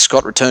 nice to see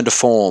Scott return to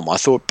form. I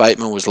thought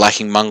Bateman was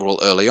lacking mongrel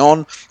early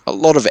on. A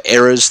lot of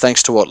errors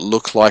thanks to what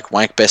looked like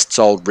Wankbest's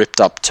old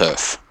ripped up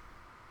turf.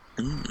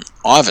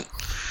 Ivan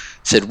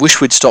said,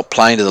 wish we'd stop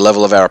playing to the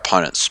level of our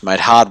opponents.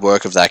 Made hard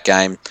work of that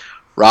game.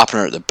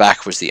 Rapana at the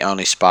back was the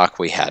only spark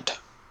we had.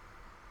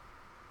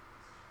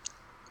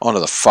 On to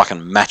the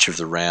fucking match of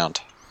the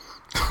round.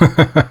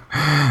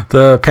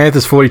 The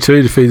Panthers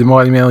 42 defeated the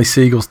Mighty Manly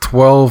Seagulls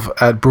 12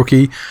 at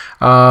Brookie.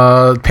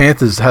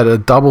 Panthers had a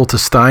double to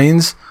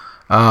Staines.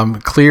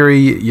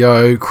 Cleary,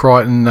 Yeo,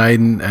 Crichton,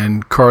 Naden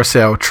and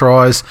Coruscant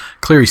tries.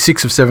 Cleary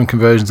 6 of 7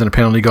 conversions and a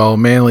penalty goal.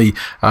 Manly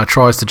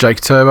tries to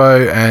Jake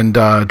Turbo and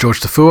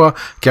George Tafua.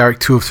 Garrick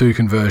 2 of 2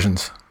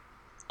 conversions.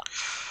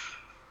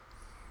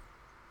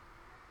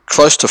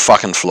 Close to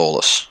fucking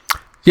flawless.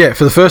 Yeah,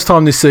 for the first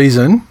time this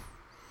season,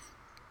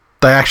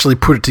 they actually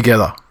put it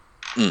together.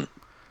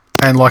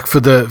 And for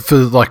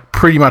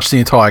pretty much the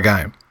entire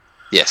game.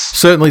 Yes.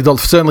 Certainly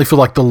for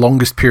like the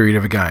longest period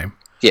of a game.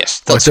 Yes.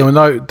 There were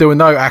no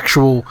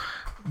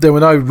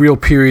real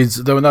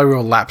periods, there were no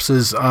real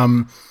lapses,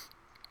 and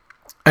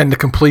the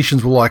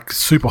completions were like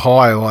super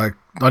high. Like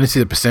I didn't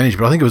see the percentage,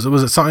 but I think it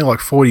was something like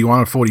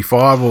 41 or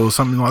 45 or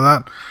something like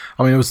that.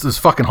 I mean, it was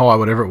fucking high,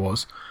 whatever it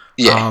was.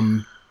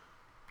 Yeah.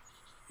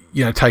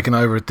 Taken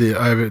over at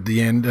the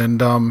end,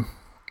 and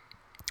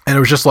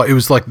it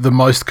was like the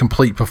most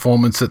complete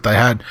performance that they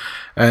had.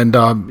 And,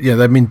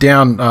 they've been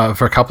down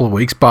for a couple of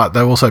weeks, but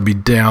they've also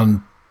been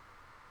down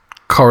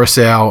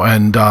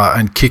Coruscant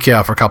and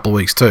Kickout for a couple of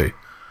weeks too,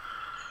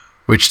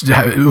 which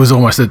it was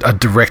almost a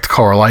direct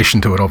correlation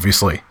to it,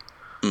 obviously.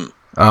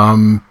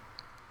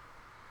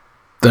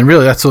 Then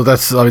really that's all.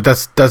 That's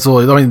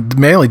all. I mean,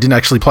 Manly didn't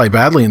actually play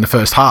badly in the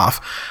first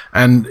half,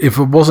 and if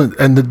it wasn't,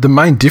 and the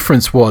main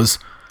difference was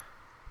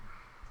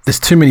there's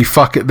too many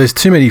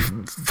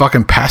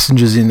fucking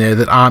passengers in there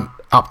that aren't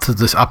up to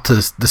the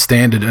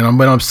standard. And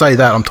when I say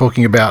that, I'm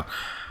talking about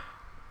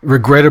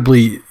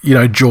regrettably,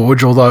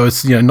 George, although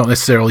it's not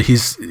necessarily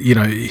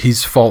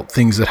his fault,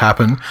 things that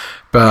happen,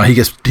 but he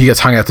gets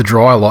hung out to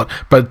dry a lot.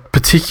 But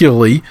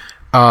particularly,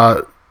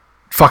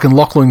 fucking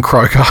Lachlan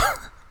Croker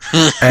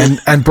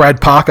and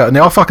Brad Parker.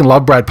 Now I fucking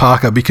love Brad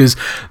Parker because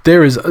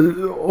there is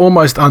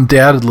almost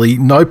undoubtedly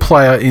no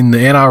player in the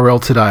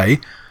NRL today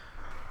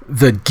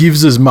that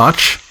gives as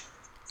much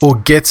or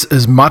gets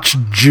as much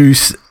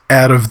juice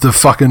out of the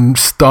fucking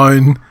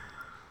stone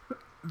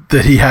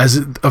that he has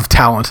of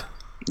talent.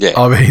 Yeah.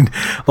 I mean,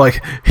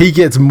 like, he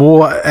gets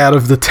more out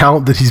of the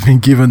talent that he's been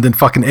given than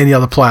fucking any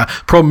other player.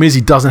 Problem is,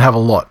 he doesn't have a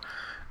lot.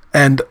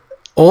 And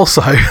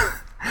also,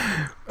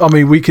 I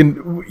mean,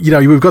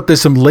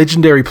 there's some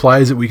legendary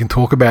players that we can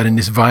talk about in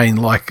this vein,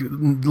 like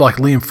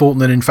Liam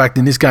Fulton, and in fact,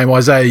 in this game,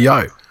 Isaiah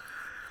Yeo.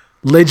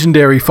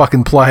 Legendary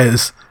fucking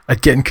players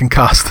at getting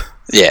concussed.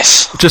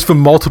 Yes. Just for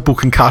multiple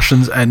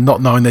concussions and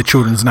not knowing their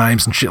children's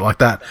names and shit like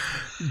that.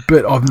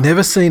 But I've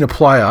never seen a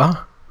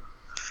player.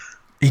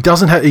 He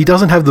doesn't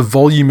have the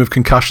volume of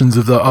concussions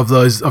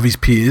of his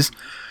peers,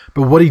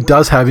 but what he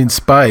does have in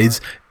spades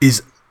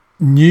is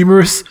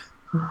numerous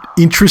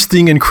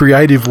interesting and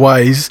creative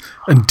ways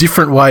and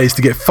different ways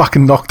to get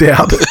fucking knocked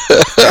out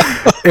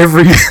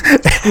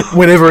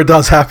whenever it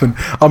does happen.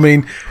 I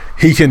mean,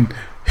 he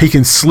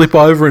can slip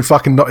over and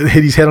fucking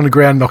hit his head on the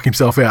ground and knock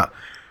himself out.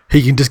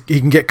 He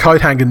can get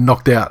coat hanger and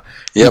knocked out.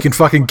 Yep. He can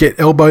fucking get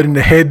elbowed in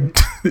the head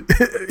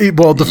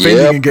while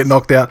defending and get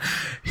knocked out.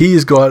 He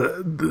has got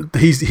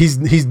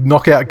his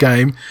knockout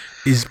game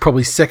is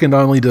probably second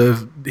only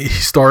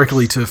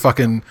historically to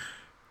fucking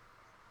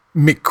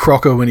Mick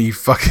Crocker when he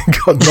fucking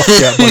got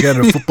knocked out by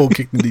getting a football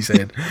kicked in his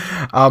head.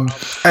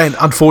 And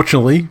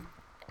unfortunately,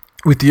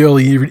 with the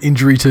early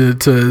injury to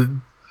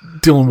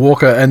Dylan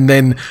Walker and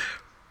then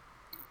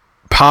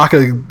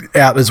Parker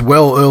out as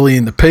well early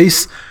in the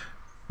piece,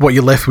 what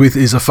you're left with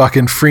is a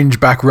fucking fringe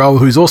back rower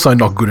who's also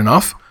not good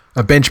enough,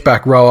 a bench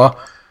back rower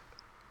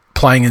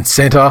playing in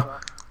centre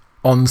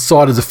on the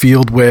side of the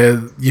field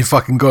where you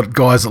fucking got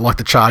guys that like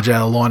to charge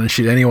out of line and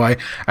shit anyway,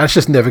 and it's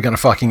just never going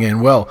to fucking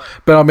end well.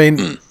 But I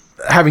mean,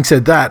 having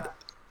said that,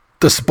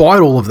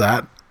 despite all of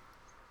that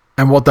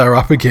and what they were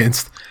up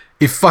against,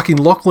 if fucking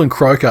Lachlan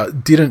Croker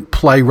didn't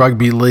play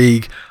rugby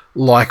league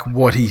like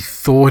what he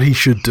thought he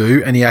should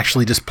do and he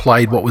actually just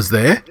played what was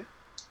there,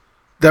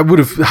 that would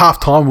have, half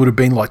time would have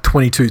been like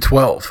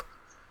 22-12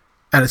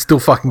 and it's still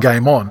fucking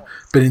game on.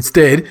 But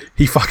instead,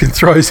 he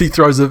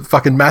throws a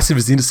fucking massive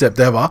intercept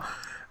ever,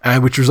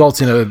 which results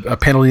in a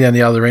penalty on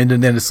the other end,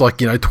 and then it's like,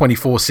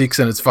 24-6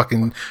 and it's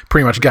fucking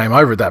pretty much game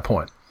over at that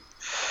point.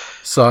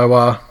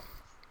 So,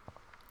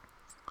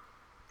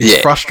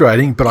 it's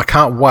frustrating, but I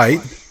can't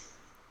wait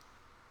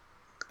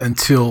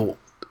until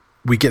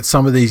we get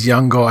some of these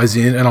young guys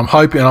in, and I'm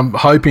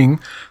hoping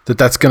that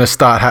that's going to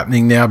start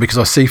happening now, because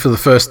I see for the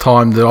first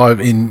time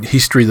in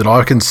history that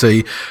I can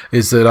see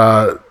is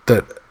that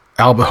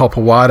Albert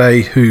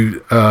Hopewade,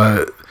 who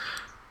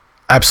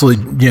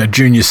absolute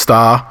junior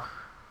star,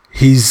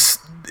 he's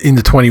in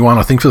the 21,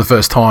 I think, for the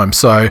first time.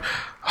 So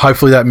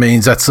hopefully that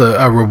means that's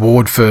a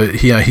reward for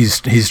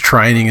his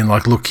training, and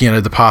like, look,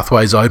 the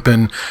pathway's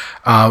open.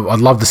 I'd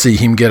love to see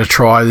him get a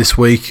try this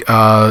week,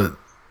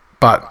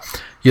 but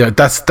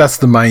that's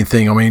the main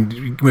thing. I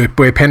mean,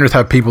 where Penrith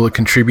have people that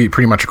contribute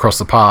pretty much across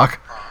the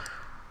park,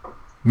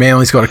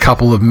 Manly's got a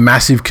couple of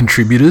massive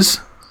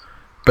contributors,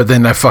 but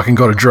then they've fucking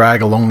got to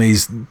drag along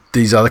these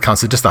other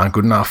cunts that just aren't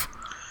good enough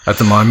at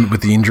the moment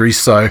with the injuries.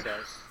 So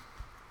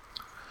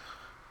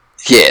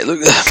yeah, look,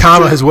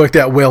 karma has worked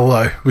out well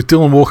though. With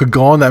Dylan Walker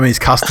gone, that means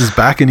Custer's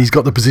back and he's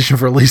got the position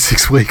for at least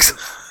 6 weeks.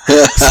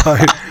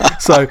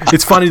 So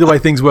it's funny the way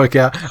things work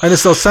out. And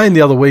as I was saying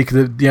the other week,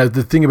 that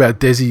the thing about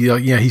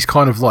Desi,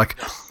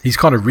 he's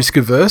kind of risk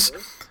averse,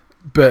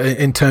 but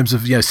in terms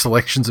of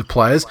selections of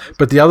players.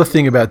 But the other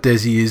thing about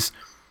Desi is,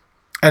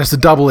 and it's a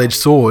double-edged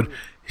sword,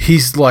 he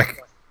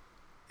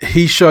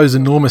shows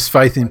enormous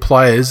faith in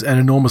players and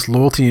enormous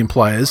loyalty in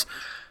players,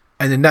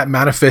 and then that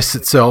manifests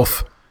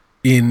itself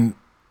in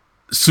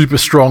super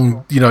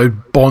strong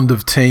bond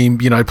of team,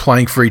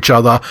 playing for each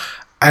other.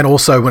 And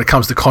also when it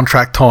comes to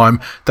contract time,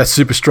 that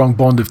super strong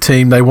bond of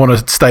team, they want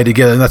to stay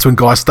together. And that's when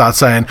guys start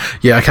saying,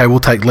 yeah, okay,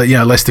 we'll take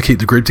less to keep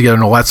the group together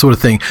and all that sort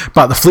of thing.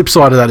 But the flip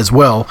side of that as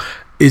well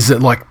is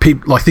that like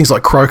things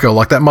like Croker,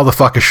 like that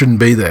motherfucker shouldn't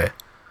be there.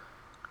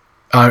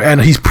 And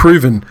he's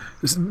proven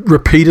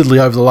repeatedly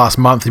over the last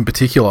month in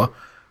particular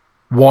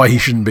why he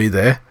shouldn't be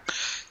there.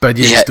 But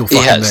yeah, he's still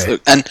fucking there.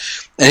 And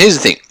here's the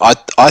thing.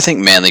 I think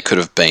Manly could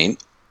have been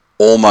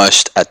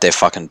almost at their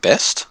fucking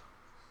best.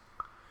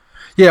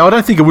 Yeah, I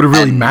don't think it would have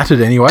really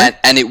mattered anyway.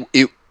 And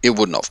it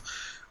wouldn't have.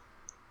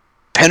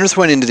 Penrith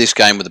went into this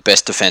game with the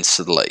best defence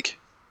of the league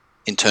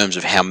in terms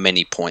of how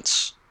many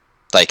points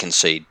they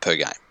concede per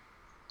game.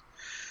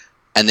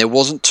 And there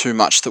wasn't too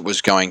much that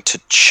was going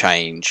to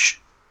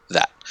change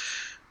that.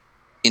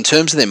 In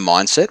terms of their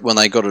mindset, when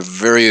they got a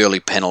very early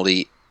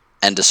penalty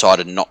and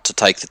decided not to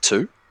take the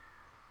 2,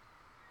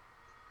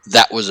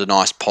 that was a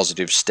nice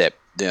positive step.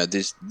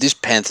 This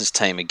Panthers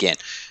team, again,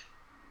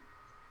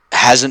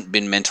 hasn't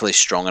been mentally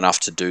strong enough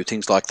to do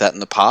things like that in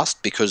the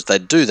past, because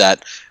they'd do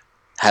that,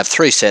 have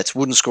 3 sets,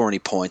 wouldn't score any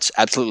points,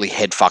 absolutely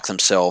head fuck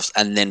themselves,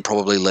 and then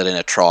probably let in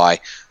a try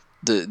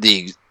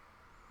the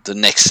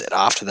next set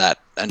after that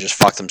and just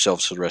fuck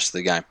themselves for the rest of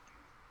the game.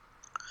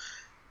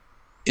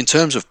 In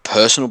terms of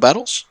personal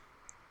battles,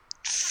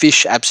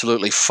 Fish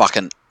absolutely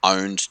fucking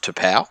owned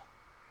Tapau.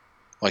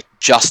 Like,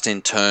 just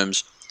in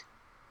terms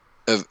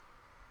of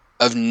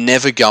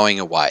never going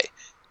away.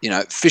 You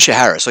know, Fisher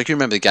Harris, like, you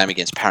remember the game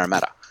against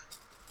Parramatta.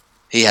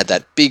 He had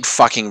that big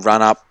fucking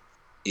run-up.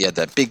 He had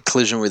that big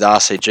collision with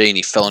RCG and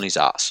he fell on his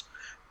ass.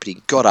 But he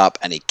got up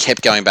and he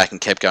kept going back and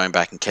kept going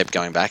back and kept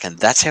going back. And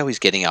that's how he's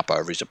getting up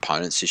over his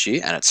opponents this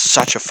year. And it's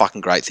such a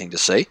fucking great thing to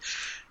see.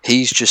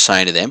 He's just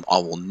saying to them, I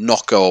will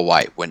not go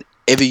away.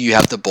 Whenever you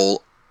have the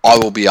ball, I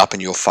will be up in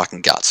your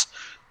fucking guts.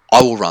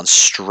 I will run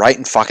straight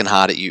and fucking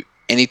hard at you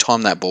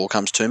anytime that ball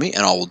comes to me,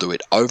 and I will do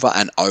it over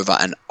and over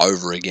and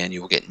over again.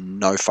 You will get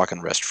no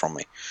fucking rest from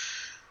me.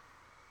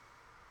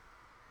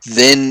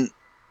 Then,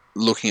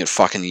 looking at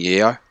fucking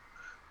Yeo,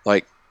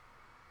 like,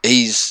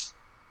 he's,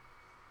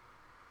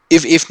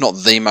 if not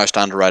the most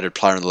underrated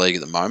player in the league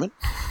at the moment,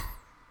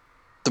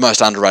 the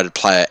most underrated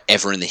player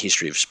ever in the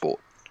history of sport.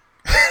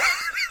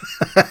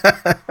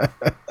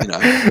 You know,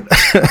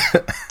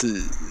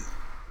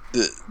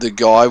 the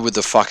guy with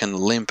the fucking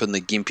limp and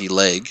the gimpy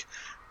leg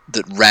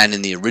that ran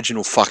in the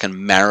original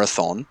fucking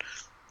marathon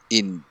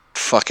in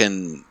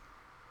fucking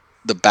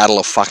the Battle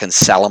of fucking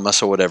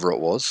Salamis or whatever it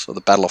was, or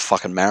the Battle of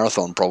fucking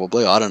Marathon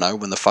probably, I don't know,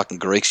 when the fucking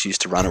Greeks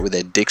used to run it with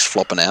their dicks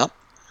flopping out.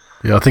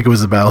 Yeah, I think it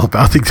was the battle.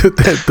 I think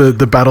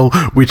the battle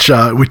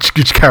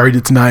which carried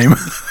its name.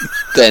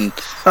 Then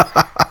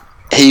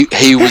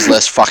he was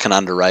less fucking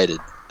underrated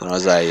than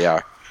Isaiah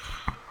Yeo.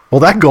 Well,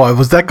 that guy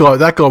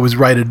was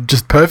rated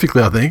just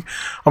perfectly, I think.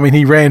 I mean,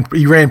 he ran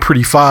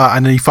pretty far,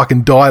 and then he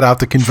fucking died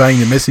after conveying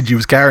the message he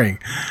was carrying.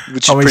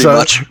 Which is pretty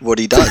much what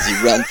he does.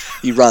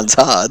 He runs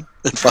hard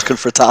and fucking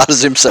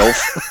frittatas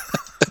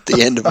himself at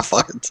the end of a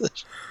fucking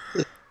session.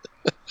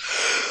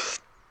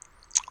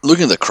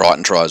 Looking at the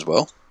Crichton try as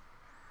well.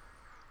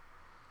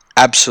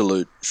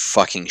 Absolute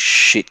fucking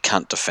shit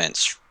cunt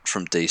defense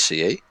from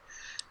DCE.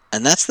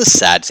 And that's the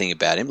sad thing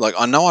about him. Like,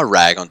 I know I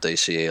rag on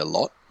DCE a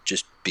lot,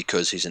 just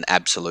because he's an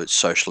absolute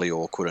socially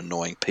awkward,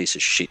 annoying piece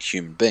of shit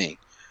human being.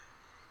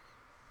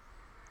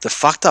 The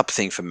fucked up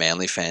thing for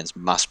Manly fans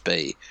must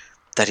be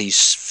that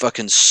he's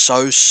fucking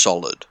so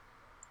solid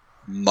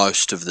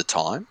most of the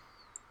time,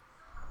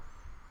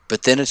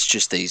 but then it's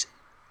just these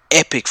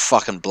epic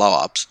fucking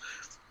blow-ups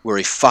where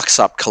he fucks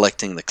up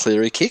collecting the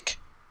Cleary kick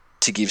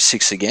to give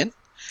 6 again,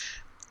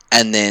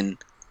 and then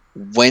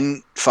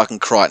when fucking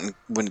Crichton,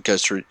 when it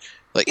goes through,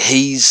 like,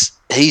 he's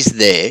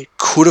there,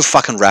 could have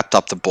fucking wrapped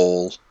up the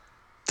ball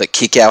that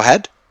Kikau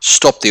had,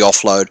 stopped the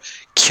offload,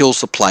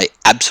 kills the play,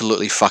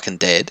 absolutely fucking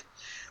dead.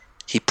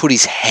 He put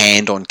his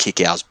hand on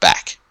Kikau's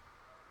back.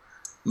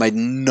 Made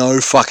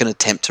no fucking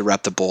attempt to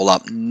wrap the ball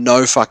up,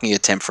 no fucking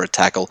attempt for a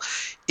tackle.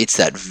 It's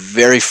that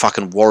very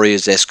fucking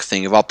Warriors-esque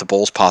thing of, up the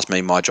ball's past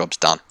me, my job's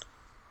done.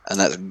 And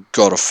that's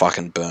gotta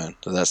fucking burn.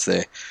 So that's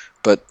there.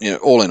 But, you know,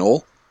 all in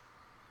all,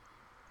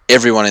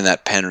 everyone in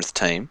that Penrith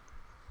team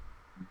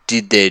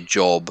did their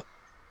job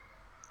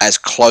as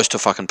close to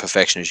fucking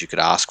perfection as you could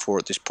ask for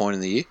at this point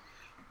in the year.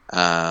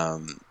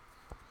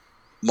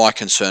 My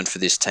concern for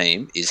this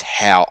team is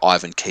how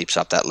Ivan keeps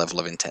up that level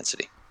of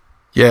intensity.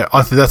 Yeah,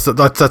 I think that's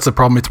the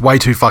problem. It's way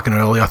too fucking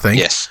early, I think.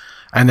 Yes.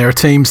 And there are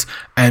teams,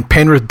 and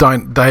Penrith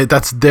don't.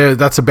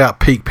 That's about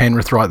peak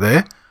Penrith right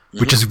there,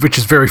 which is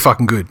very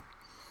fucking good.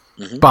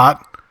 Mm-hmm.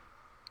 But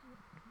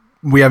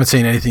we haven't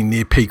seen anything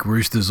near peak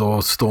Roosters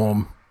or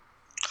Storm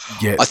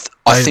yet.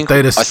 I think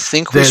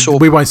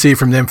we won't see it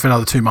from them for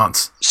another 2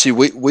 months. See,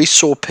 we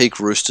saw peak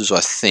Roosters,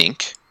 I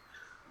think,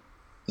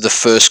 the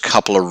first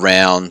couple of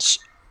rounds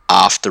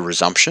after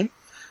resumption,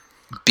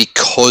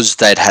 because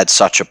they'd had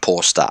such a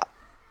poor start.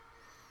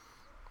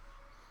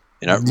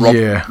 You know,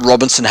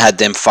 Robinson had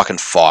them fucking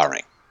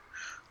firing.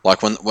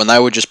 Like, when they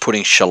were just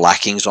putting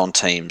shellackings on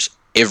teams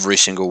every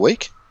single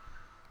week,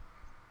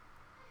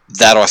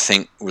 that I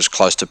think was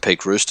close to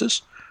peak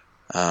Roosters.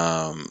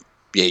 Yeah,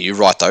 you're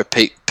right though.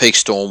 Peak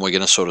Storm, we're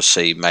going to sort of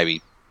see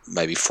maybe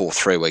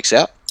 3 weeks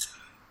out.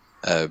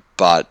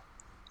 But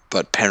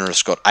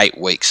Penrith's got 8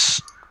 weeks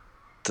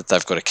that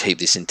they've got to keep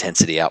this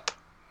intensity up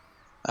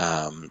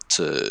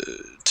to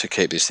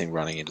keep this thing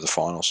running into the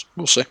finals.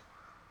 We'll see.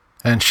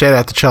 And shout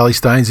out to Charlie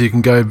Staines, who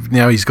can go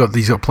now. He's got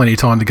plenty of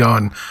time to go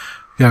and,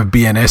 you know,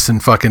 BNS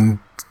and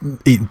fucking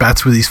eating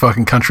bats with his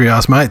fucking country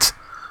ass mates.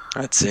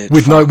 That's it.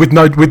 With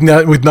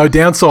no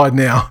downside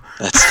now.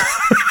 That's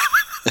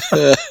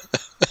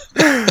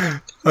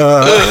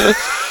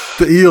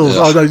the Eels.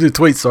 Oh no, the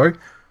tweet. Sorry.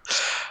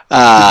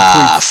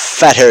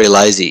 Fat Harry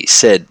Lazy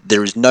said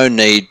there is no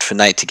need for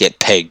Nate to get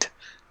pegged.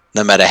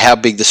 No matter how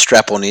big the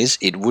strap-on is,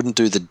 it wouldn't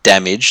do the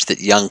damage that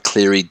young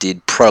Cleary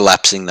did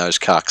prolapsing those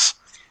cucks.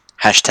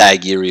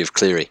 Hashtag Eerie of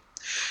Cleary.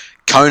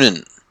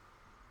 Conan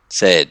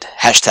said,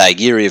 hashtag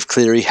Eerie of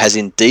Cleary has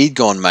indeed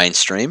gone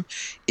mainstream.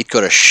 It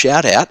got a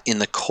shout-out in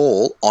the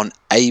call on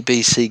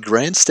ABC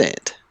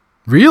Grandstand.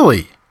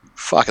 Really?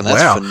 Fucking,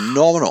 that's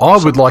phenomenal.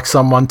 I would like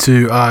someone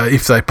to,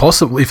 if they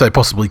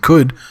possibly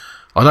could.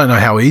 I don't know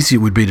how easy it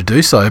would be to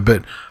do so,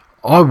 but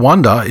I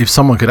wonder if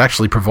someone could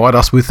actually provide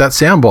us with that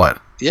soundbite.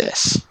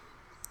 Yes,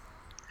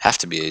 have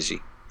to be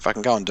easy.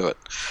 Fucking go and do it.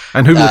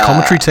 And who was the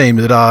commentary team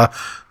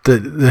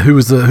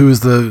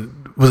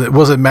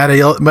was it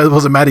Matty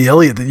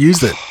Elliott that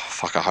used it?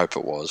 Fuck, I hope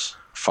it was.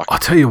 Fuck. I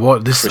tell you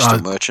what, this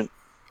Crystal Merchant.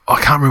 I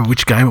can't remember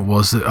which game it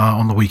was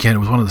on the weekend. It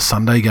was one of the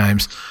Sunday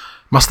games.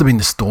 Must have been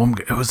the Storm.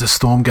 It was the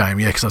Storm game,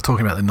 yeah, because I was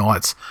talking about the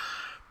Knights.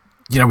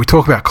 You know, we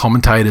talk about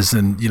commentators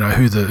and, you know,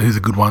 who the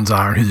good ones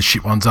are and who the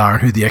shit ones are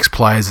and who the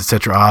ex-players,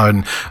 etc. are,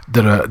 and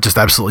that are just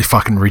absolutely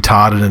fucking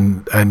retarded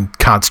and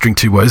can't string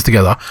two words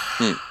together.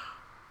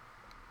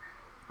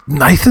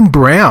 Nathan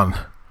Brown.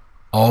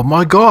 Oh,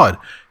 my God.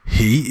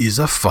 He is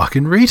a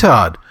fucking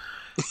retard.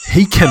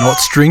 He cannot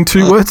string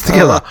two words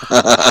together.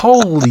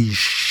 Holy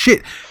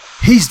shit.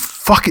 He's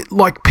fucking,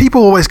 like,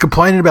 people always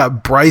complaining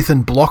about Braith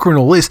and Blocker and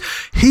all this.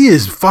 He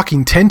is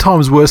fucking 10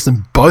 times worse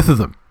than both of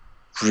them.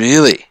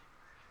 Really?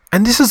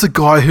 And this is a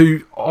guy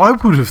who I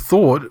would have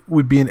thought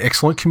would be an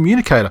excellent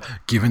communicator,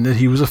 given that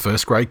he was a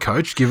first grade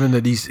coach, given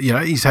that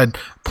he's had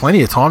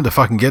plenty of time to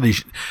fucking get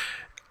his.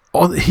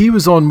 He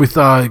was on with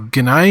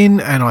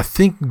Ganane and I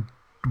think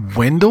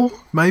Wendell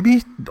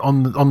maybe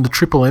on the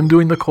Triple M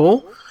doing the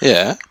call.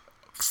 Yeah.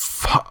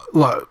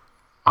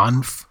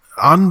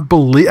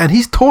 Unbelievable, and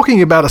he's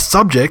talking about a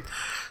subject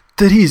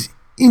that he's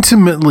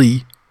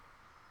intimately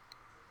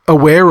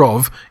aware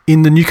of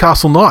in the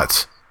Newcastle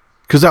Knights,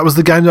 because that was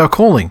the game they were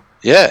calling.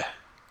 Yeah.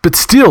 But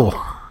still,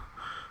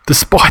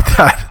 despite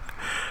that,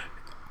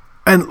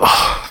 and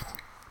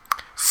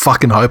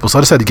fucking hopeless.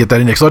 I just had to get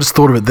that in there because I just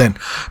thought of it then.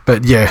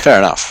 But yeah. Fair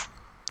enough.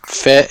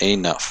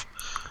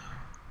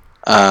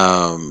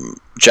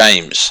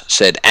 James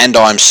said, and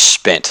I'm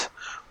spent.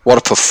 What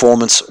a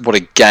performance, what a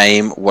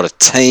game, what a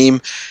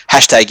team.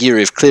 Hashtag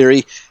Eerie of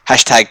Cleary.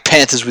 Hashtag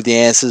Panthers with the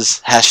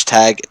answers.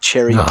 Hashtag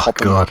Cherry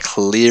Poppin'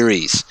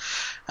 Clearys.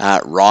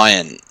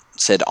 Ryan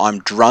said, I'm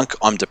drunk,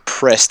 I'm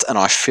depressed, and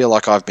I feel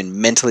like I've been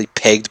mentally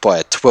pegged by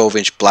a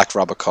 12-inch black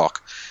rubber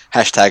cock.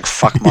 Hashtag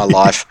fuck my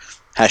life.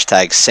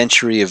 Hashtag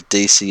century of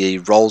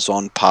DCE rolls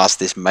on past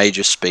this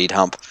major speed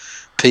hump.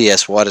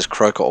 P.S. Why does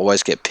Croker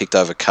always get picked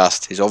over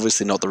Cust? He's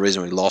obviously not the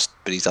reason we lost,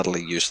 but he's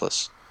utterly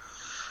useless.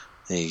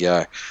 There you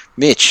go.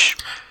 Mitch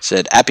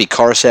said, Appy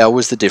Coruscant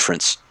was the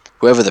difference.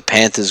 Whoever the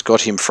Panthers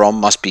got him from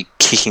must be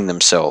kicking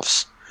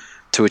themselves.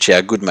 To which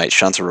our good mate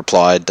Shunter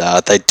replied,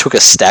 they took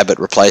a stab at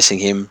replacing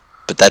him,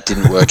 but that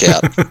didn't work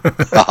out.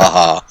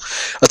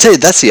 I'll tell you,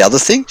 that's the other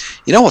thing.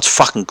 You know what's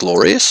fucking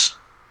glorious?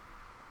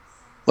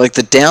 Like,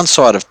 the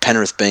downside of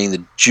Penrith being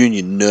the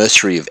junior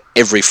nursery of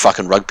every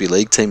fucking rugby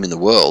league team in the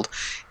world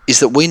is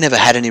that we never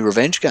had any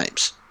revenge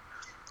games.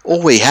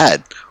 All we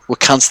had were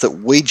cunts that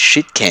we'd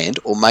shit-canned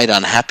or made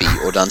unhappy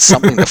or done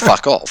something to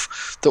fuck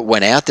off that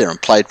went out there and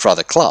played for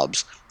other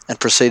clubs and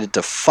proceeded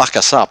to fuck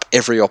us up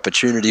every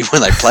opportunity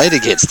when they played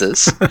against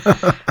us.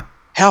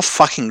 How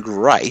fucking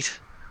great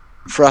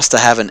for us to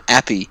have an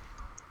Appy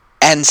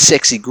and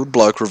sexy good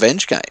bloke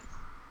revenge game.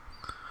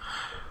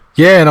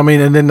 Yeah, and I mean,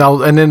 and then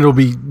it'll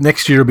be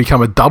next year. It'll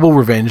become a double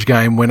revenge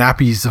game when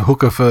Appy's a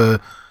hooker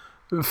for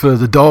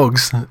the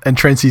Dogs and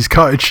Trent's his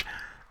coach,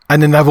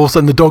 and then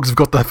the Dogs have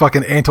got the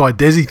fucking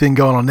anti-Desi thing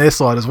going on their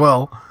side as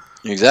well.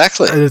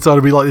 Exactly. And it's going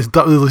to be like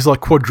this like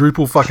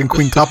quadruple fucking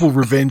quintuple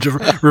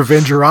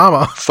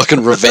revengerama. Fucking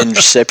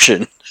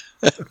revengeception.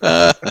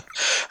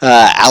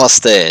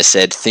 Alistair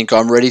said, think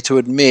I'm ready to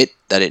admit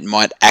that it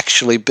might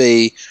actually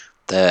be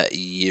the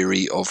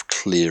Eerie of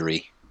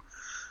Cleary.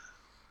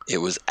 It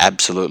was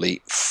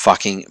absolutely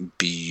fucking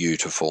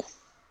beautiful.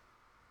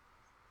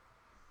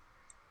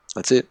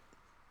 That's it.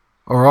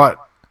 All right.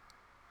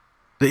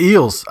 The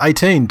Eels,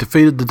 18,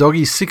 defeated the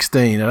Doggies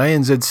 16 at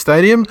ANZ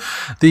Stadium.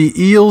 The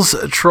Eels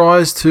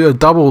tries to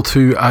double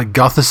to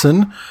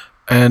Gutherson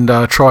and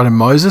try to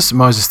Moses.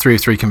 Moses 3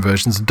 of 3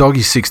 conversions. The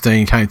Doggies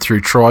 16 came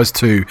through, tries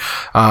to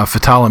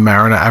Fatala,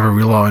 Mariner,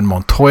 Averillo and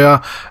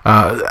Montoya.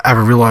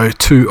 Averillo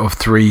 2 of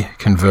 3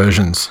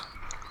 conversions.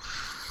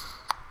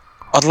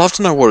 I'd love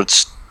to know what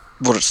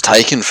it's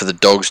taken for the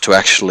Dogs to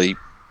actually,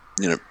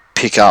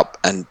 pick up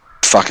and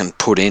fucking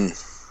put in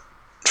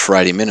for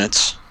 80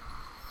 minutes.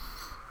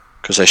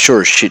 Because they sure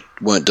as shit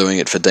weren't doing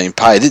it for Dean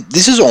Pay.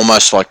 This is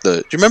almost like do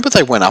you remember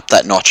they went up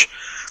that notch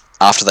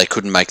after they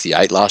couldn't make the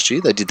 8 last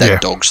year? They did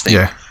that Dogs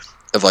thing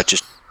of like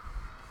just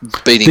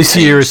beating this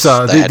teams. Year it's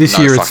this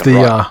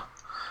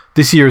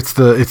year it's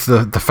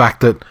the fact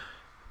that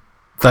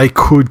they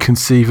could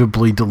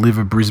conceivably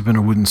deliver Brisbane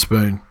a wooden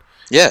spoon.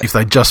 Yeah. If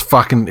they just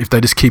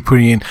keep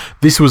putting in.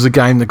 This was a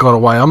game that got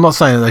away. I'm not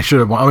saying that they should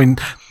have won. I mean,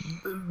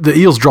 the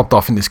Eels dropped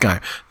off in this game.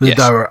 Yes.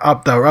 They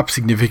were up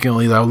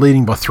significantly. They were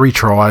leading by 3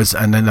 tries,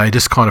 and then they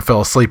just kind of fell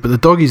asleep. But the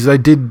Doggies, they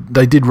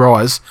did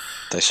rise.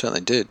 They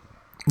certainly did.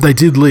 They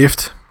did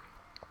lift,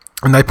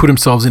 and they put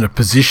themselves in a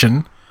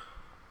position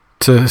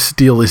to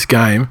steal this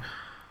game.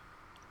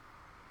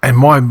 And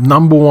my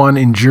number one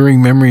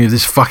enduring memory of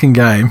this fucking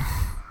game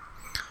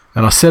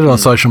And I said it on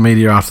social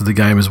media after the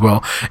game as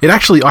well. It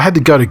actually, I had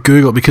to go to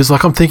Google because,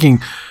 like, I'm thinking,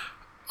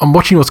 I'm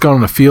watching what's going on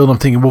in the field. I'm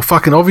thinking, well,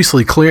 fucking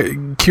obviously,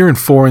 Kieran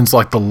Foran's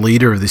like the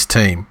leader of this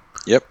team.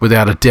 Yep.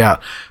 Without a doubt.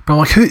 But I'm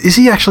like, who is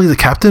he actually the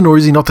captain or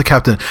is he not the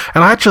captain?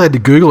 And I actually had to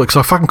Google it because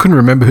I fucking couldn't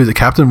remember who the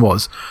captain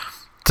was.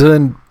 So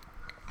then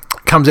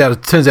it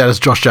turns out it's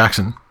Josh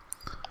Jackson.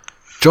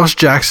 Josh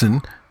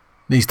Jackson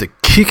needs to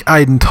kick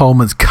Aiden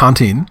Tolman's cunt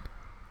in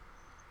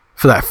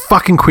for that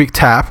fucking quick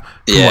tap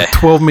from like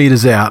 12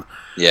 metres out.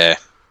 Yeah.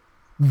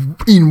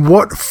 In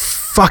what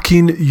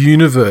fucking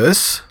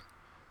universe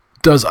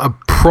does a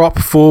prop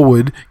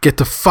forward get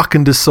to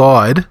fucking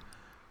decide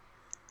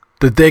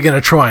that they're going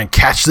to try and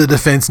catch the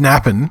defence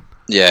napping?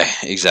 Yeah,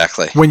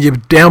 exactly. When you're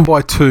down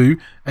by 2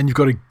 and you've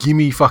got to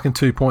gimme fucking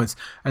 2 points.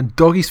 And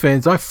Doggies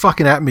fans, don't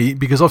fucking at me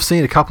because I've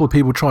seen a couple of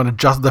people trying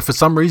to that for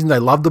some reason they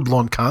love the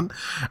blonde cunt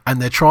and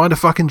they're trying to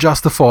fucking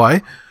justify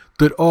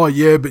that, oh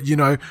yeah, but you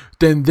know,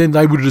 then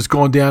they would have just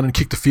gone down and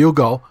kicked a field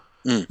goal.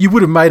 You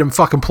would have made them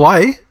fucking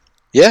play.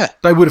 Yeah.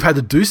 They would have had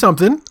to do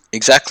something.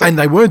 Exactly. And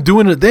they weren't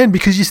doing it then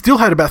because you still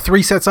had about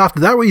 3 sets after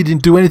that where you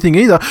didn't do anything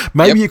either.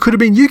 Maybe it could have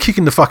been you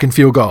kicking the fucking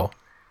field goal.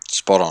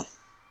 Spot on.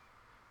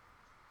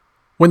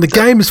 When the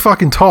game is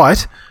fucking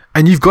tight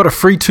and you've got a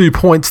free 2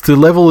 points to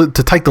level it,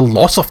 to take the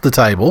loss off the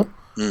table,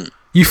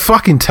 you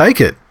fucking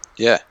take it.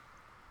 Yeah.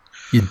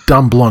 You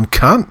dumb blonde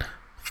cunt.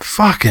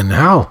 Fucking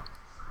hell.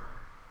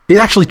 It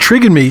actually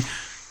triggered me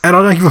and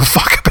I don't give a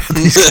fuck about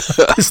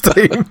this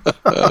team.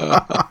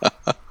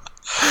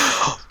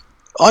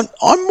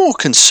 I'm more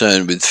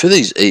concerned with, for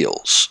these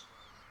Eels,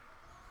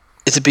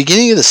 at the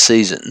beginning of the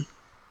season,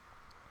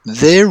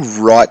 their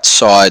right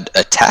side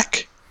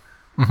attack,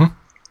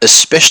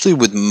 especially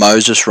with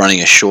Moses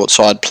running a short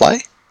side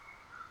play,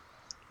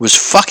 was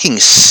fucking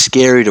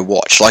scary to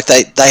watch. Like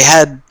they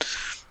had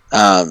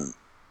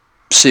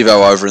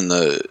Sivo over in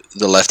the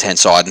left hand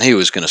side, and he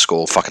was going to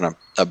score fucking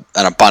an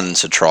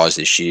abundance of tries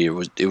this year.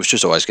 It was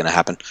just always going to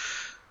happen.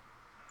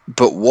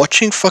 But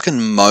watching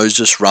fucking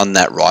Moses run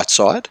that right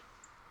side,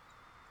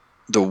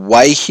 the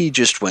way he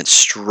just went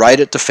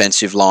straight at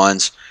defensive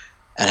lines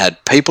and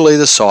had people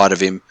either side of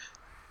him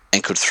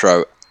and could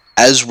throw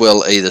as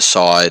well either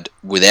side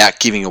without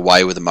giving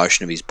away with the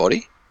motion of his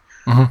body.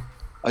 I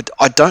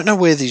don't know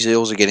where these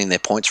Eels are getting their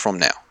points from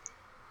now.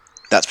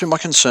 That's been my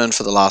concern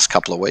for the last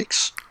couple of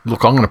weeks.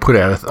 Look, I'm going to put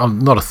out,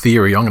 not a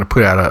theory, I'm going to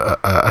put out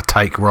a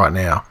take right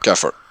now. Go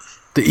for it.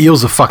 The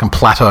Eels are fucking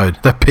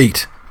plateaued. They're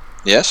peaked.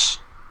 Yes?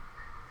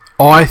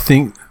 I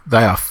think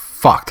they are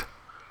fucked.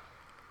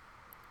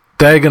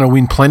 They're going to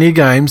win plenty of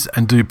games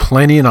and do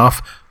plenty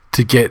enough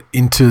to get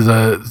into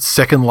the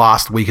second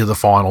last week of the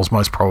finals,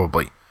 most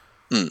probably.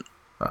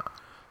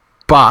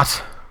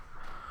 But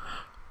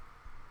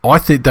I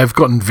think they've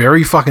gotten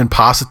very fucking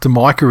pass it to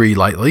Mikery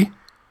lately.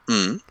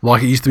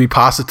 Like it used to be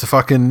pass it to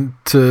fucking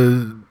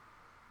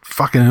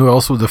who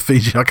else was the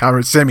Fiji? I can't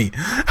remember. Semi.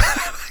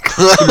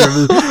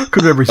 couldn't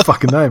remember his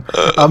fucking name.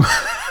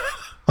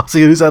 I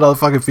see who's that other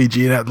fucking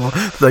Fijian out there.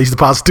 They used to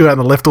pass it to out on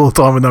the left all the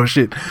time and no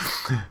shit.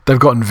 They've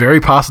gotten very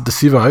past it to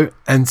Sivo,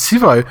 and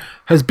Sivo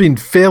has been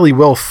fairly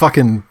well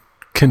fucking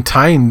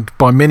contained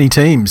by many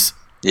teams.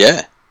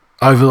 Yeah.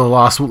 Over the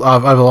last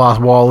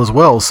while as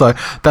well. So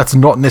that's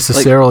not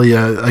necessarily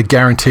a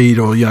guaranteed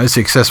or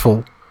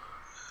successful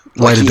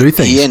way to do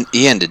things.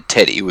 He ended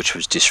Teddy, which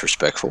was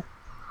disrespectful.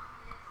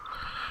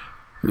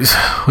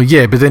 Well,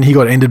 yeah, but then he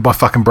got ended by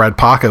fucking Brad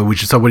Parker,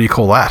 which is, so what do you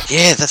call that?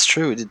 Yeah, that's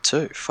true. He did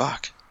too.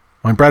 Fuck.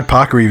 I mean, Brad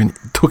Parker even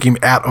took him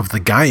out of the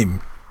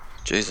game.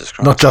 Jesus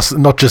Christ.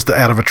 Not just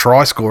out of a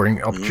try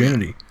scoring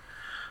opportunity.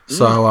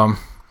 So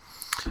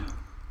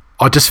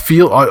I just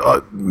feel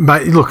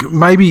look,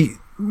 maybe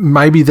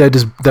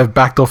they've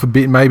backed off a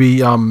bit.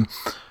 Maybe Arthur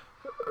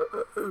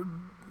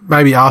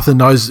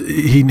knows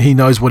he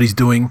knows what he's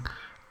doing,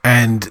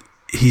 and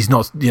he's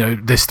not.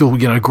 They're still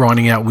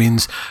grinding out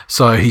wins,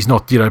 so he's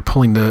not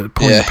pulling the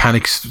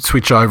panic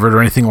switch over it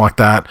or anything like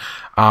that.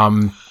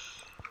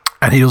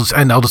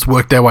 And they'll just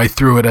work their way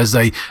through it as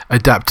they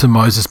adapt to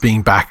Moses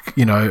being back,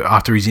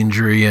 after his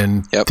injury,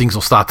 and things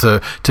will start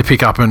to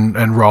pick up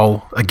and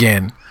roll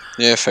again.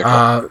 Yeah,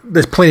 fair.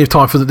 There's plenty of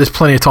time for him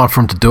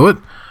to do it.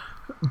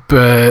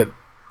 But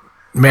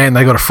man,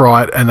 they got to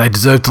fry it, and they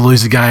deserve to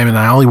lose the game, and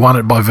they only won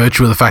it by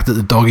virtue of the fact that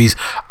the Doggies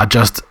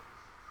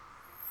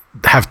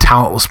have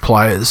talentless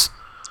players.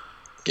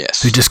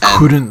 Yes. Who just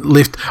couldn't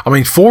lift. I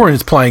mean, Foran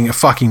is playing a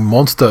fucking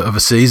monster of a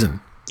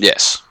season.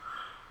 Yes.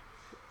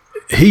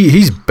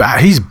 He's back.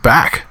 He's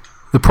back.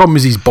 The problem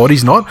is his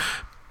body's not,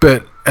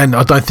 and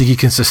I don't think he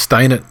can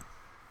sustain it.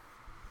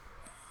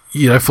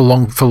 For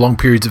long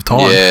periods of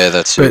time. Yeah,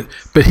 that's it.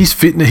 But his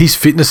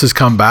fitness has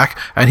come back,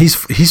 and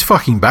he's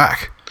fucking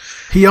back.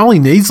 He only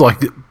needs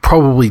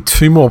probably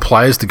 2 more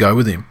players to go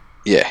with him.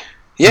 Yeah,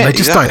 and they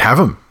just don't have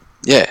him.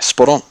 Yeah,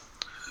 spot on.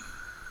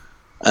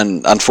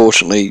 And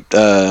unfortunately,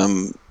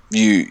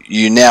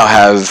 you now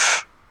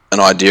have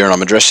an idea, and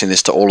I'm addressing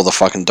this to all of the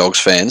fucking Dogs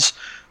fans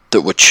that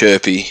were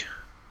chirpy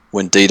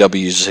when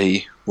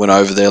DWZ went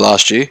over there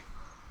last year.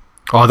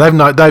 Oh, they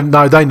know.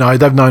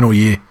 They've known all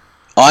year.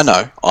 I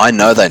know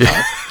they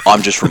know.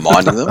 I'm just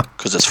reminding them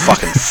because it's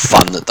fucking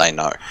fun that they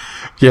know.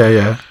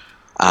 Yeah.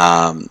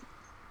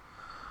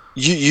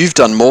 You've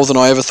done more than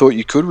I ever thought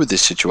you could with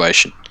this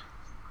situation.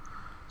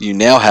 You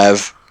now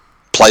have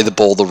play the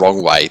ball the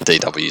wrong way,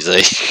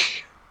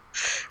 DWZ,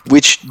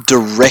 which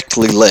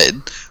directly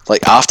led,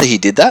 like after he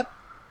did that,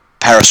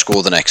 Para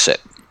scored the next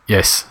set.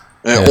 Yes.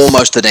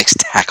 Almost the next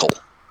tackle.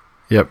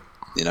 Yep.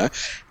 You know?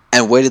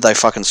 And where did they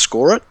fucking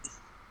score it?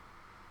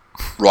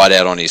 Right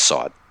out on his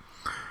side.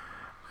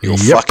 You're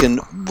fucking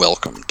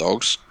welcome,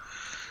 dogs.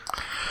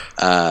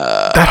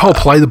 That whole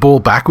play the ball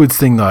backwards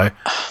thing, though,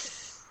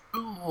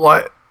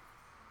 like,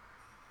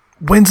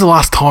 when's the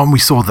last time we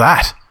saw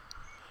that?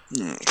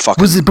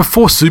 Was it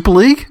before Super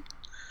League?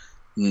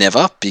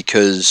 Never,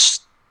 because,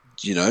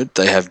 you know,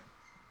 they have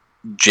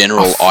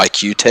general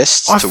IQ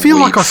tests. I feel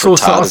like I saw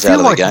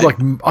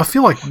something. I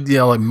feel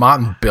like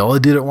Martin Bella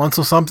did it once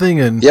or something,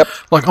 and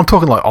like I'm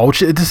talking like old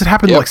shit. Does it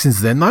happen like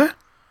since then though?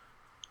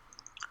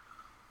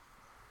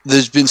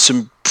 There's been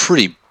some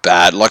pretty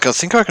bad. Like I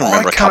think I can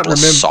remember a couple of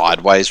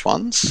sideways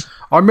ones.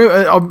 I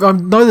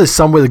know there's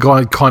some where the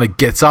guy kind of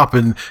gets up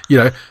and, you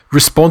know,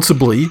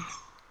 responsibly,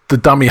 the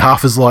dummy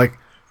half is like,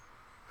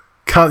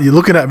 "Can't you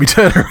looking at me?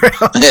 Turn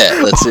around."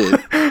 Yeah, that's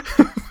it.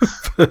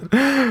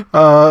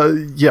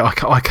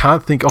 I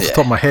can't think off the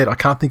top of my head. I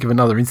can't think of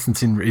another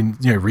instance in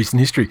recent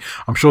history.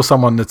 I'm sure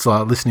someone that's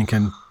listening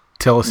can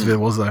tell us if there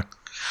was though.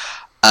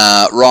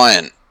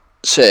 Ryan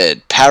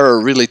said, Para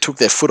really took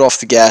their foot off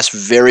the gas.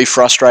 Very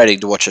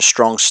frustrating to watch a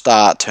strong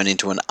start turn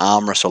into an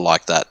arm wrestle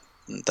like that.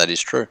 That is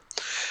true.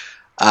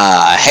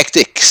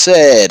 Hectic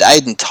said,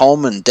 Aiden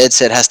Tolman, dead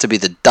set, has to be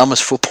the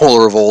dumbest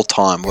footballer of all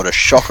time. What a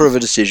shocker of a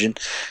decision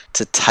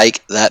to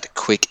take that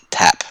quick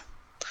tap.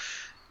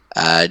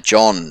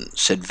 John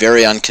said,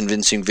 very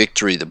unconvincing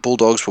victory. The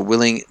Bulldogs were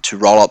willing to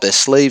roll up their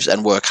sleeves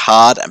and work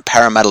hard, and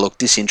Parramatta looked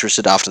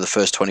disinterested after the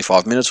first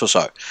 25 minutes or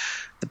so.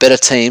 The better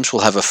teams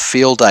will have a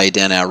field day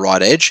down our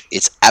right edge.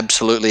 It's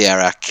absolutely our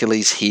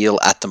Achilles heel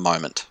at the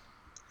moment.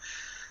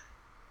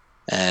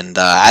 And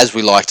as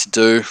we like to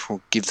do,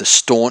 we'll give the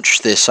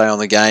staunch their say on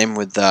the game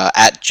with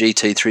at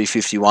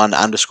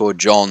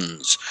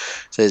GT351_Johns.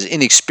 Says,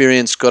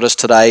 inexperience got us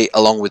today,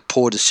 along with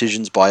poor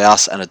decisions by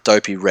us and a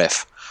dopey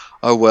ref.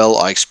 Oh well,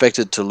 I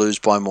expected to lose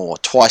by more.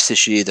 Twice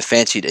this year, the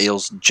fancied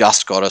Eels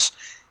just got us.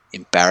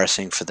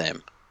 Embarrassing for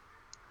them.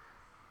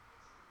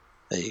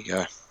 There you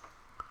go.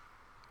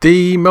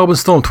 The Melbourne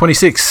Storm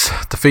 26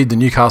 defeated the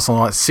Newcastle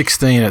Knights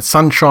 16 at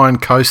Sunshine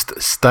Coast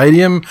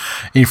Stadium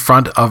in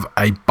front of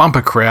a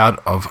bumper crowd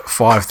of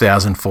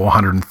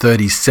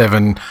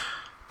 5,437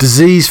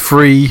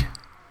 disease-free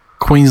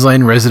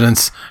Queensland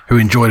residents who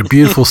enjoyed a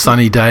beautiful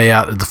sunny day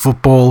out at the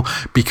football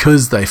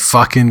because they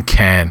fucking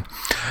can.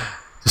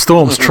 The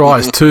Storm's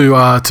tries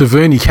to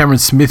Vernie, Cameron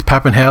Smith,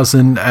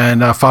 Pappenhausen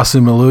and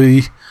Fasu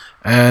Malui,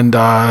 and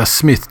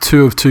Smith,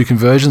 2 of 2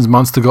 conversions.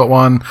 Munster got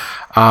one.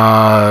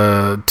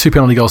 2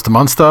 penalty goals to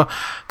Munster.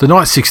 The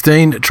Knights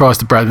 16 tries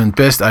to Bradman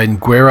Best, Aiden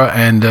Guerra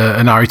and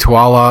Anari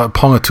Tuala.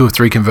 Ponga, 2 of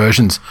 3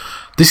 conversions.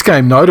 This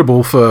game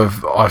notable for,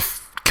 I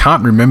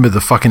can't remember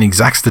the fucking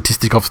exact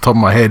statistic off the top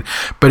of my head,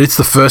 but it's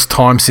the first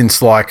time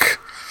since like,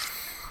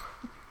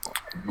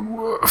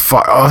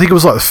 I think it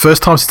was like the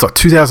first time since like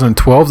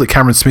 2012 that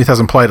Cameron Smith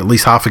hasn't played at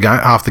least half the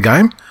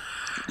game.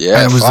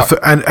 Yeah, and it was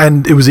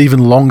and it was even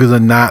longer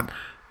than that.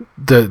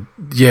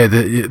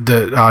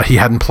 He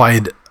hadn't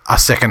played a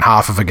second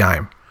half of a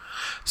game,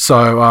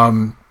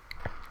 so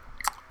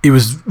it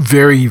was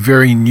very,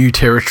 very new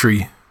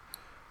territory,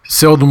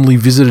 seldomly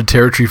visited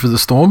territory for the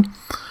Storm,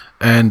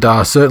 and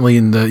certainly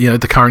in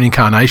the current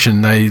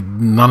incarnation,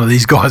 none of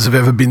these guys have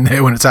ever been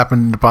there when it's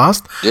happened in the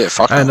past. Yeah,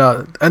 fuck.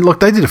 And look,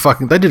 they did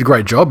a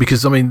great job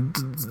because I mean,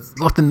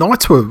 like the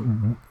Knights were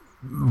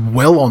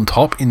well on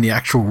top in the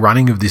actual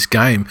running of this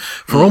game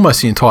for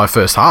almost the entire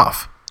first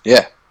half.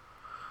 Yeah.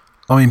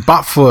 I mean,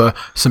 but for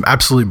some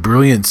absolute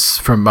brilliance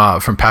from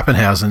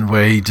Pappenhausen,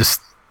 where he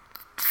just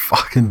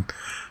fucking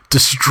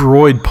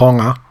destroyed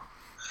Ponga,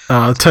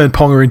 turned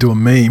Ponga into a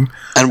meme.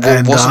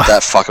 And wasn't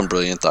that fucking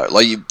brilliant, though?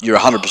 Like, you're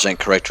 100%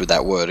 correct with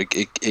that word.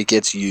 It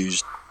gets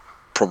used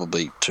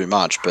probably too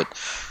much, but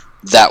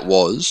that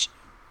was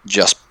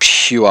just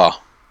pure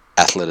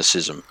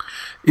athleticism.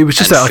 It was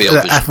just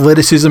that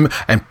athleticism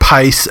and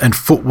pace and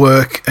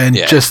footwork and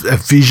just a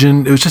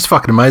vision. It was just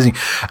fucking amazing.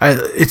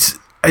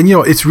 And you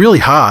know, it's really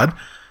hard.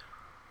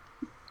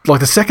 Like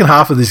the second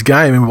half of this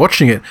game and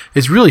watching it,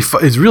 it's really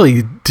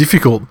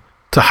difficult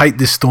to hate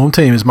this Storm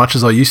team as much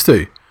as I used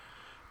to.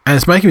 And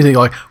it's making me think,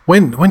 like,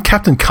 when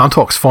Captain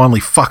Cuntox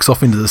finally fucks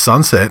off into the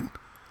sunset,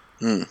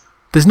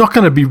 there's not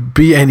going to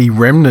be any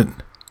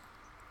remnant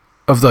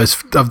of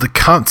the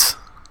cunts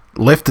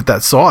left at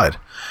that side.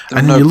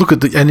 And then you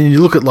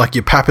look at like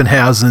your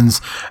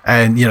Pappenhausens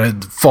and, you know,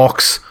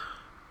 Fox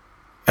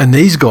and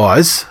these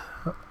guys.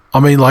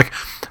 I mean, like,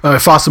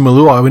 Fasa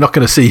Malui, we're not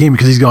going to see him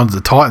because he's gone to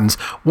the Titans.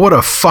 What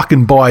a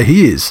fucking buy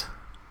he is.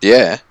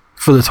 Yeah.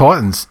 For the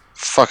Titans.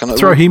 Fucking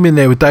Throw him in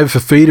there with David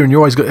Fafita, and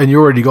you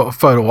already got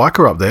Foto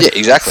Waika up there. Yeah,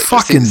 exactly.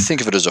 Fucking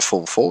Think of it as a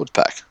full forward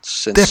pack.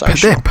 It's their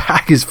sensational.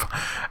 pack is,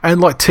 and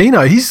like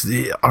Tino,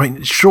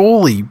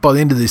 surely by the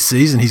end of this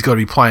season he's got to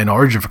be playing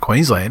Origin for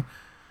Queensland.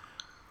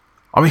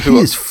 I mean, he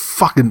is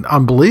fucking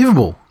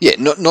unbelievable. Yeah,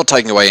 not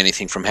taking away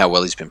anything from how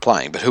well he's been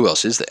playing, but who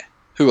else is there?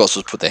 Who else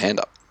has put their hand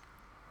up?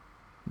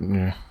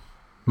 Yeah,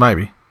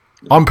 maybe.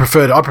 I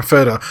prefer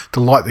to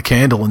light the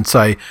candle and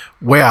say,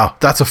 wow,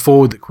 that's a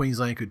forward that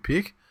Queensland could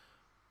pick.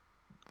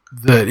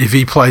 That if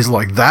he plays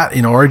like that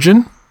in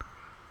Origin,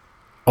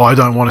 I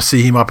don't want to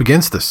see him up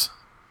against us.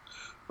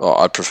 Oh,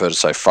 I'd prefer to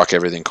say fuck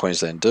everything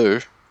Queensland do.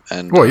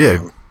 And well,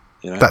 yeah,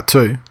 that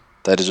too.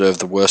 They deserve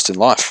the worst in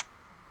life.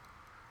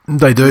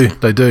 They do.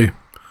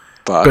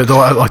 But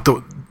like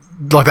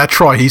that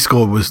try he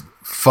scored was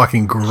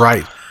fucking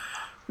great.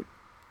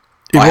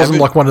 It wasn't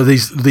like one of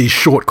these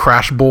short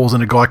crash balls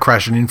and a guy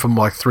crashing in from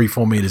like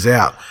 3-4 meters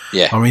out.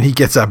 Yeah. I mean, he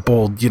gets that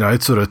ball,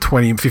 it's sort of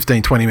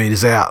 15, 20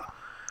 meters out.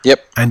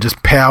 Yep. And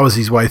just powers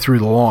his way through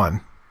the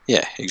line.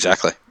 Yeah,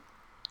 exactly.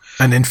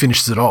 And then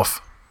finishes it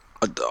off.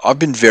 I've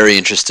been very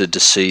interested to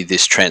see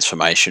this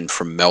transformation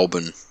from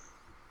Melbourne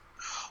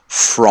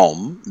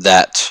from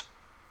that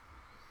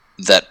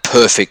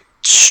perfect,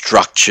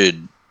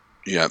 structured,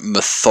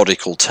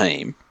 methodical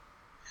team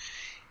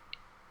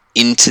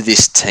into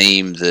this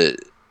team that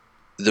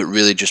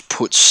really just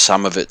puts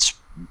some of its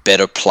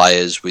better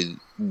players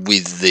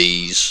with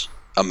these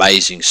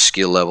amazing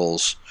skill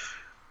levels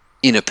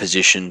in a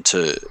position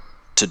to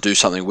do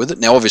something with it.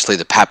 Now, obviously,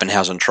 the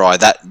Pappenhausen try,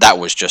 that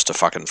was just a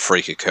fucking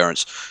freak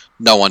occurrence.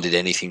 No one did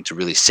anything to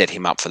really set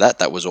him up for that.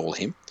 That was all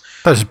him.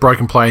 That was just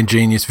broken play and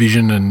genius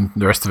vision and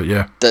the rest of it,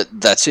 yeah.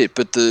 That's it.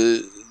 But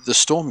the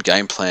Storm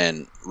game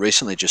plan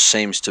recently just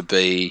seems to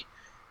be,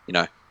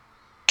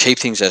 keep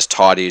things as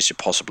tidy as you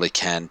possibly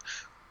can,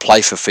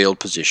 play for field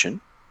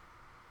position,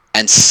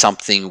 and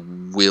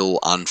something will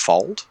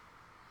unfold.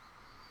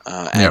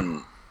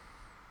 And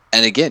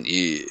again,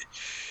 you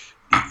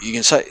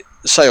can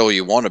say all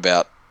you want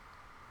about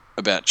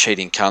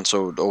cheating cunts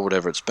or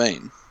whatever it's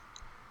been,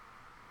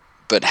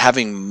 but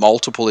having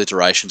multiple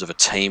iterations of a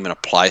team and a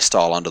play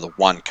style under the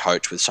one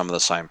coach with some of the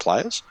same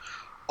players,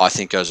 I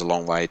think goes a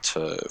long way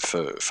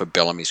for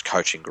Bellamy's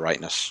coaching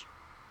greatness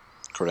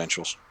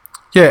credentials.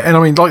 Yeah, and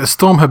I mean, like the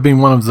Storm have been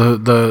one of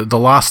the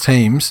last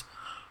teams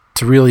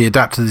to really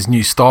adapt to this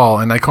new style,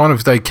 and they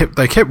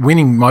kept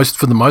winning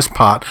for the most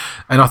part,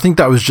 and I think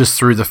that was just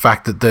through the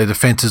fact that their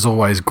defense is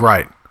always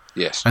great.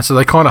 Yes. And so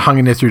they kind of hung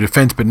in there through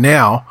defense, but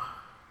now,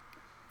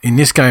 in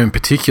this game in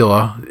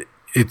particular,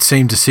 it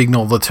seemed to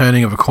signal the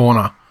turning of a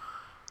corner,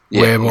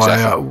 where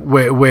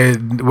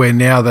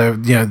now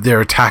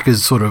their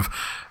attackers sort of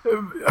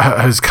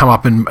has come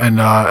up and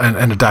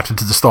adapted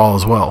to the style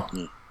as well.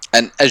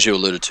 And as you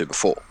alluded to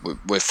before,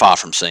 we're far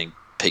from seeing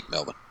peak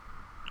Melbourne.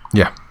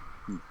 Yeah.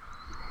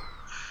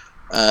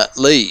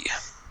 Lee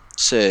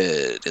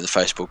said in the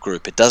Facebook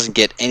group, it doesn't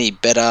get any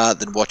better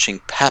than watching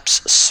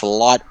Paps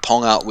slight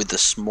Ponga with the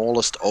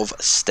smallest of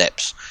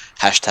steps.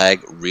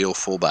 # real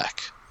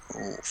fullback.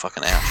 Oh,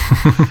 fucking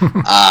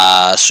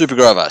ouch. Super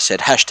Grover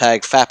said,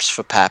 # Faps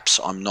for Paps.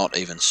 I'm not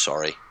even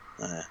sorry.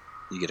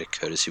 You get a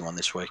courtesy one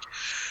this week.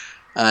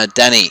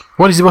 Danny.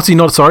 What's he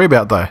not sorry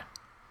about, though?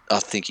 I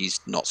think he's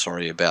not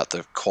sorry about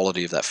the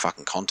quality of that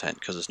fucking content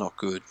because it's not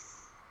good.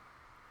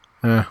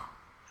 Yeah.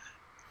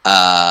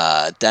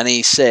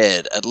 Danny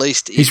said, at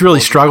least he's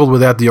really struggled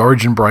without the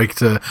Origin break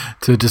to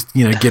just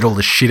get all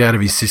the shit out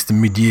of his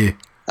system mid-year,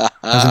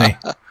 hasn't he?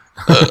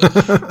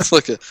 It's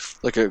like a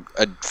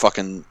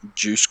fucking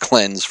juice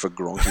cleanse for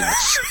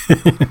gronkiness.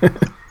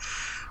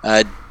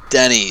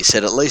 Danny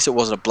said, at least it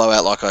wasn't a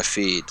blowout like I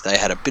feared. They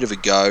had a bit of a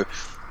go,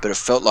 but it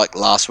felt like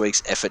last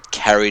week's effort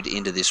carried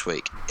into this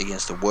week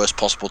against the worst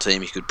possible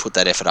team you could put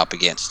that effort up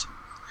against.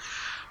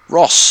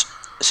 Ross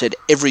said,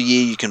 every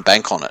year you can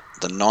bank on it.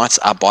 The Knights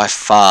are by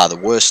far the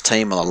worst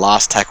team on the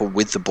last tackle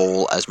with the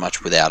ball as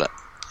much without it.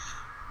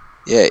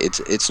 Yeah,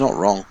 it's not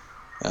wrong.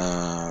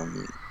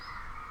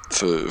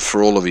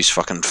 For all of his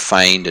fucking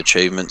feigned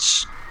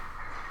achievements,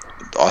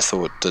 I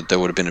thought that there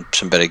would have been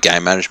some better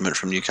game management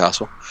from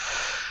Newcastle.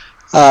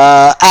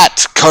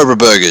 At Cobra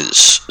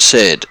Burgers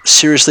said,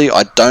 seriously,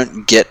 I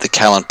don't get the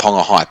Kalen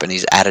Ponga hype, and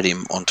he's added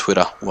him on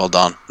Twitter. Well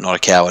done, not a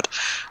coward.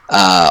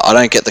 I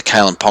don't get the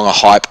Kalen Ponga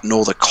hype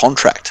nor the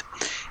contract.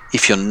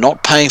 If you're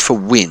not paying for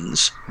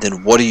wins,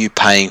 then what are you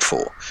paying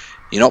for?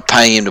 You're not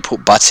paying him to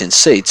put butts in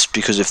seats,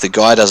 because if the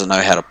guy doesn't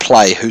know how to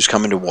play, who's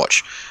coming to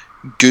watch?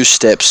 Goose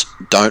steps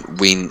don't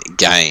win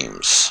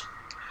games.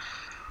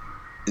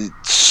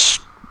 It's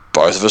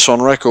both of us on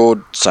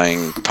record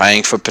saying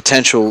paying for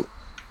potential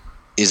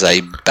is a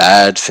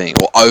bad thing,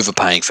 or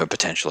overpaying for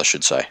potential, I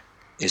should say,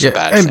 is a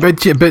bad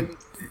thing. But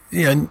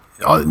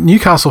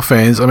Newcastle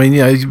fans, I mean,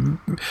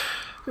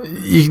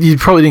 you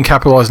probably didn't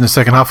capitalise in the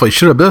second half like you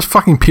should have, but there's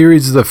fucking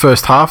periods of the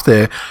first half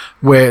there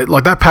where,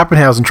 like, that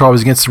Pappenhausen try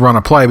was against the run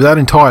of play, but that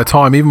entire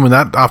time, even when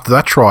after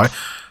that try,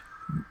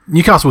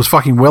 Newcastle was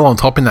fucking well on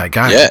top in that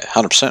game. Yeah,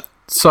 100%.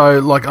 So,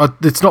 like,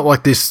 it's not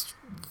like this.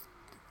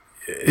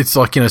 it's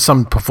like,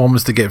 some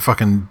performance to get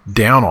fucking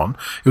down on.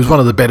 It was one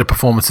of the better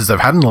performances they've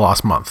had in the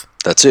last month.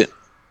 That's it.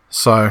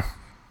 So,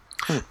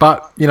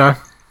 but,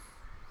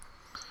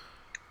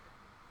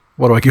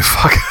 what do I give a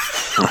fuck?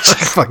 I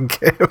don't fucking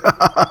care.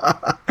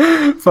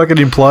 Fucking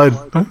implode.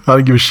 I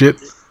don't give a shit.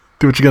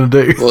 Do what you're going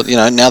to do.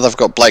 Well, now they've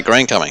got Blake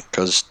Green coming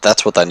because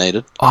that's what they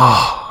needed.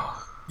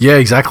 Oh, yeah,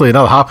 exactly.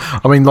 Another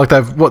half. I mean, like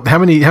how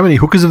many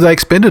hookers have they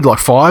expended? Like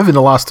 5 in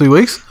the last 2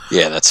 weeks?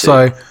 Yeah, that's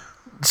it.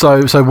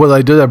 So what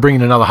they do, they bring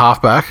in another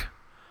halfback,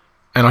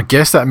 and I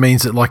guess that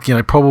means that, like,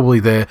 probably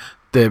their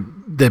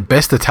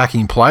best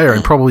attacking player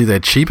and probably their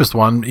cheapest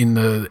one in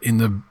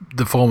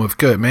the form of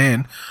Kurt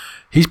Mann,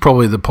 he's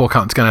probably the poor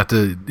cunt's going to have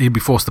to, he'll be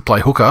forced to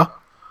play hooker,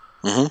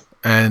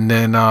 and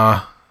then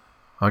I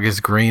guess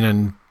Green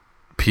and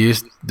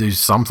Pearce do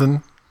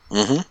something.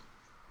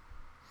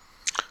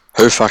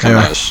 Who fucking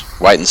knows?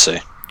 Wait and see.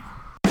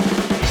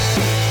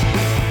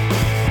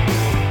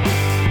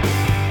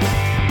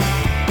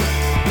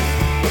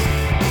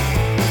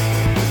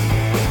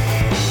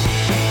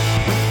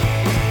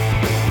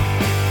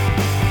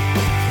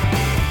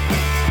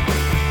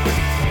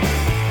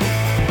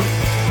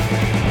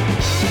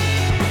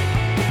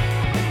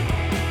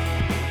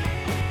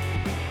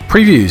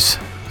 Previews.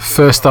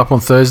 First up on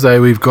Thursday,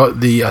 we've got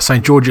the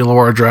St. George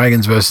Illawarra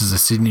Dragons versus the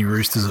Sydney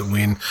Roosters that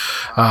win.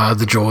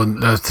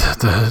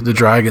 The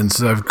Dragons.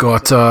 They've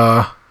got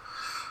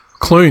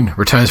Clune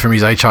returns from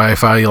his HIA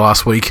failure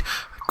last week.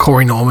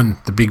 Corey Norman,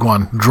 the big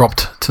one,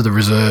 dropped to the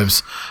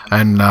reserves.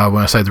 And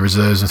when I say the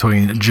reserves, I'm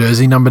talking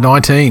jersey number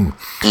 19.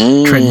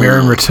 Trent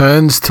Merrin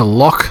returns to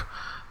lock.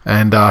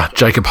 And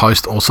Jacob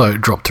Host also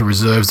dropped to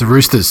reserves. The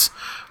Roosters,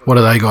 what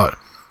do they got?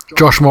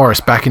 Josh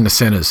Morris back in the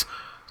centres.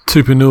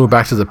 Tupanua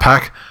back to the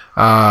pack.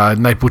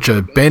 Nate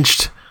Butcher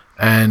benched,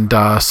 and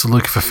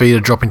Saluka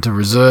Fafita dropping to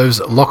reserves.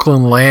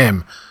 Lachlan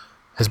Lamb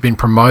has been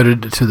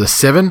promoted to the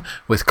 7,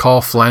 with Kyle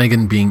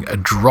Flanagan being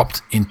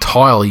dropped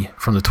entirely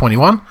from the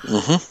 21,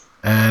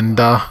 and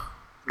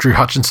Drew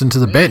Hutchinson to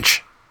the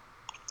bench.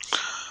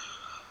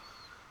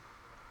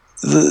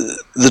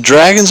 The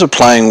Dragons are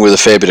playing with a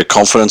fair bit of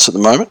confidence at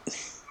the moment,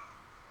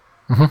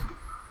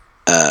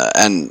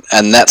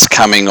 and that's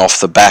coming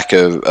off the back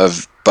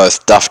of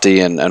both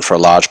Dufty and for a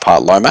large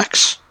part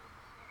Lomax.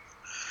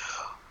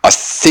 I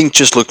think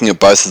just looking at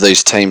both of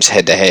these teams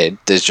head to head,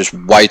 there's just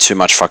way too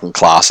much fucking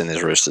class in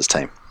this Roosters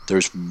team.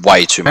 There's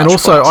way too much. And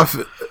also,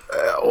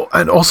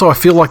 I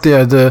feel like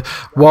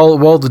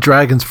while the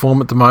Dragons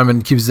form at the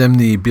moment gives them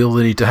the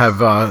ability to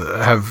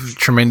have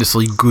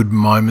tremendously good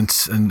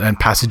moments and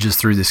passages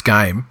through this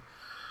game,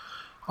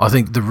 I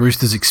think the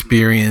Roosters'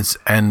 experience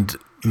and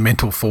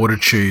mental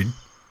fortitude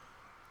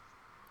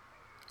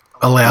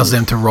allows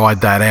them to ride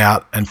that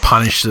out and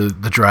punish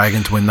the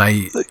Dragons when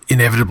they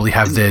inevitably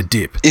have their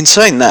dip. In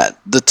saying that,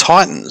 the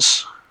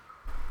Titans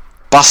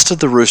busted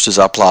the Roosters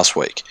up last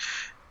week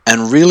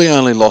and really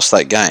only lost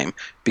that game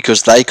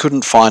because they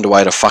couldn't find a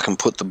way to fucking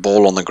put the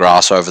ball on the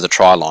grass over the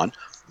try line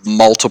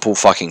multiple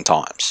fucking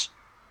times.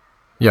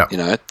 Yeah.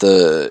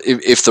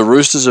 If the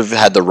Roosters have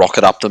had the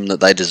rocket up them that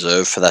they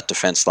deserve for that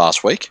defence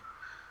last week,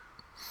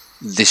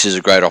 this is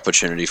a great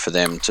opportunity for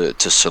them to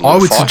solidify. I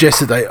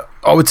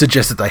would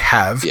suggest that they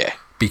have. Yeah.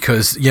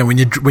 Because when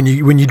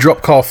you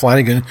drop Kyle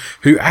Flanagan,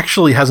 who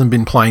actually hasn't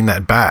been playing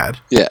that bad.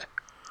 Yeah.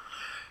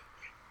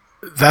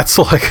 That's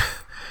like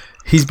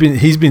he's been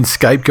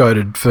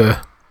scapegoated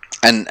for.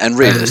 And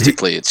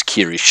realistically, it's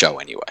Kiri's show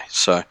anyway.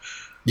 So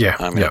yeah,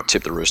 I'm going to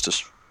tip the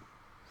Roosters.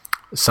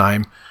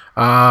 Same.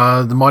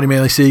 The Mighty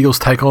Manly Seagulls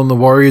take on the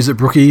Warriors at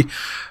Brookie.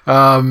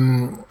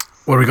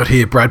 What do we got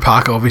here? Brad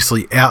Parker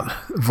obviously out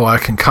via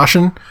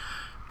concussion.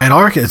 And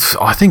I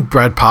think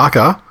Brad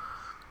Parker,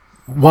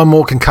 one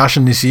more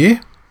concussion this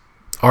year,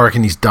 I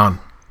reckon he's done.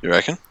 You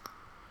reckon?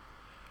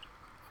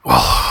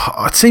 Well,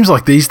 it seems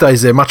like these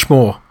days they're much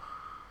more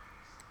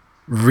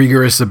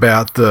rigorous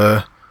about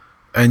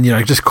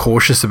just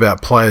cautious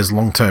about players'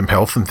 long-term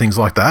health and things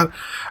like that.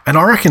 And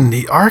I reckon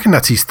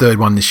that's his third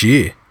one this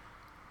year.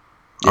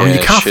 I mean,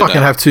 you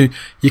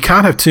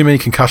can't have too many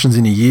concussions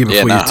in a year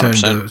before you turn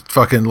 100%. To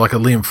fucking like a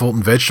Liam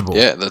Fulton vegetable.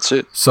 Yeah, that's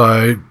it.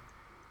 So,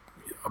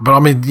 but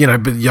I mean,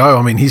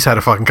 he's had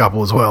a fucking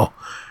couple as well,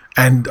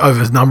 and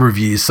over a number of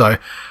years. So,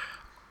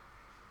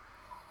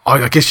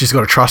 I guess you just got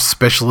to trust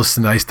specialists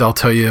and they'll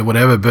tell you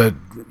whatever. But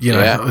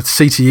it's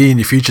CTE in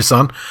your future,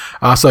 son.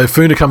 So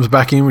Funa comes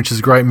back in, which is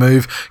a great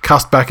move.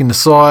 Cust back in the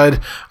side.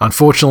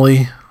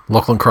 Unfortunately,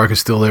 Lachlan Croker's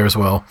still there as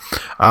well,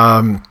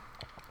 and.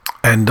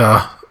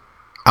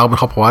 Albert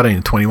Hopewadi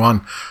in 21.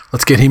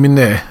 Let's get him in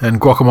there.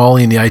 And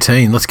Guacamole in the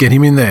 18. Let's get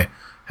him in there.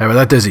 How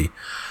about that, Desi?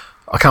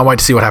 I can't wait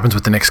to see what happens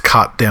with the next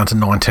cut down to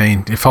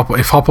 19. If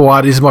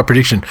Hopewadi, this is my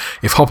prediction.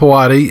 If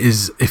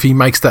he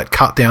makes that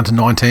cut down to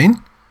 19,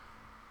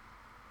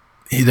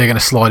 they're going to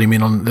slide him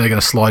in and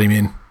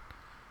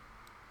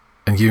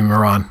give him a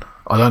run.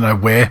 I don't know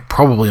where.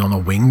 Probably on the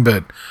wing,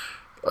 but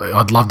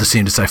I'd love to see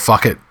him to say,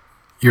 "Fuck it,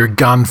 you're a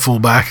gun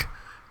fullback.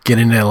 Get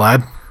in there,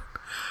 lad."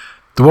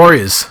 The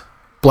Warriors.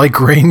 Blake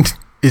Green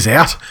is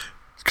out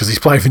because he's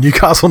playing for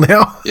Newcastle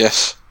now.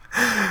 Yes.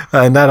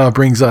 And that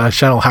brings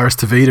Chanel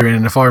Harris-Tavita in.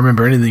 And if I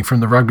remember anything from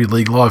the Rugby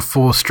League Live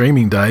 4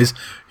 streaming days,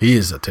 he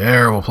is a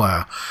terrible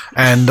player.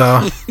 And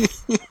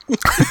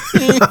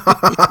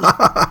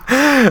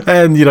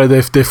and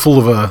they're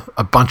full of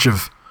a bunch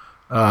of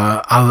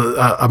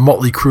a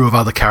motley crew of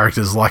other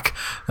characters like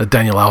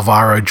Daniel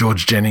Alvaro,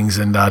 George Jennings,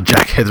 and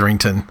Jack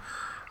Hetherington,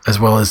 as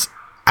well as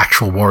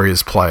actual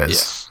Warriors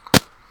players. Yeah.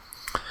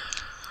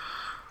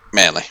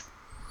 Manly.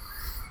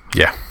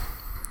 Yeah.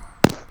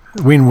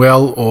 Win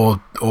well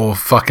or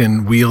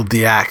fucking wield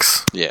the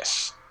axe.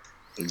 Yes,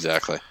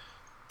 exactly.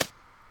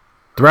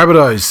 The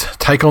Rabbitohs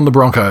take on the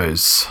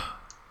Broncos.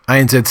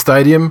 ANZ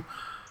Stadium.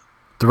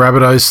 The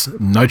Rabbitohs,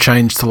 no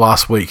change to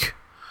last week.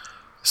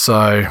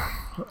 So,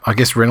 I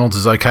guess Reynolds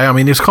is okay. I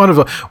mean, it was kind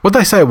of what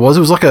they say it was.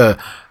 It was like a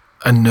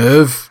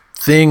nerve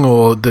thing,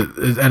 and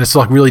it's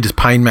like really just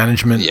pain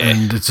management,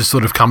 and it just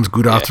sort of comes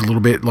good after a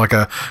little bit.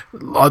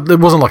 It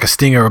wasn't like a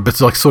stinger, but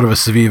it's like sort of a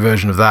severe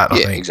version of that. I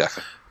think.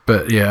 Exactly.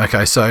 But yeah,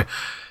 okay. So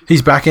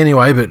he's back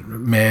anyway, but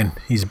man,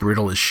 he's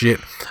brittle as shit.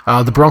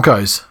 The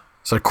Broncos.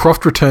 So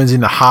Croft returns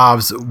in the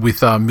halves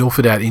with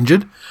Milford out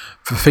injured.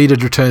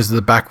 Fafita returns to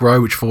the back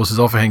row, which forces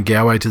Offahan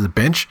Gower to the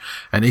bench,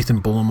 and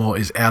Ethan Bullimore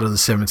is out of the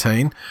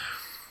 17.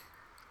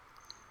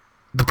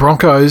 The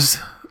Broncos,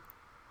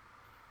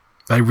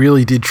 they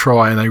really did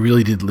try and they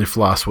really did lift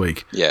last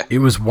week. Yeah. It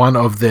was one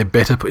of their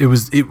better... It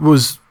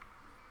was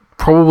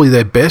probably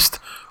their best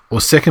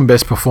or second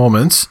best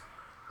performance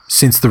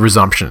since the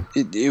resumption.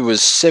 It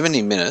was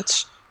 70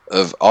 minutes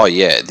of,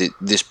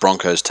 this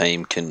Broncos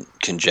team can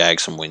jag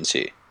some wins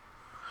here.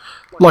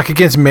 Like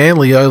against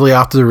Manly early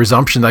after the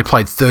resumption, they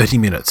played 30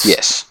 minutes.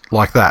 Yes.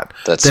 Like that.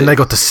 Then they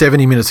got to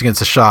 70 minutes against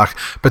the Shark,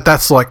 but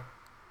that's like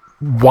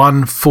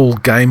one full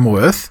game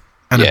worth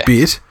and a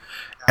bit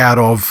out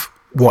of,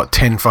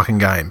 10 fucking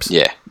games?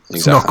 Yeah, exactly.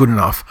 It's not good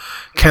enough.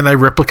 Can they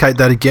replicate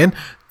that again?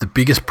 The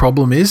biggest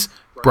problem is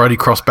Brodie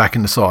Cross back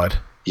in the side.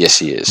 Yes,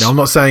 he is. Now, I'm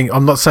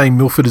not saying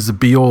Milford is the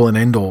be-all and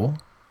end-all.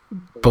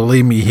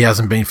 Believe me, he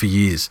hasn't been for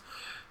years.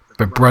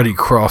 But Brodie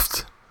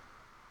Croft,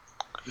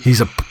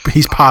 he's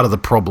part of the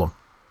problem.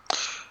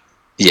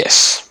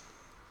 Yes.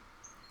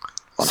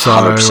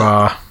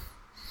 100%.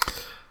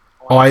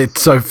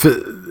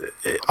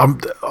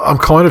 I'm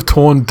kind of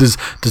torn. Does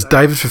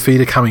David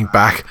Fafita coming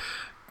back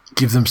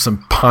give them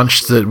some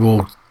punch that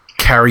will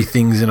carry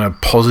things in a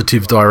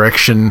positive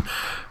direction?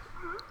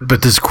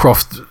 But does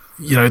Croft,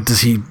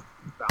 does he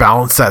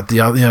balance that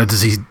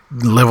does he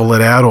level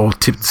it out or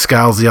tip the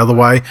scales the other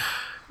way?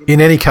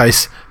 In any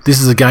case, this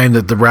is a game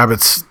that the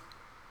Rabbits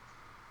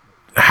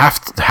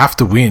have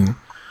to win.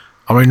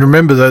 I mean,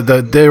 remember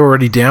that they're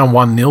already down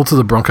 1-0 to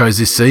the Broncos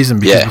this season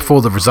because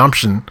before the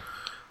resumption,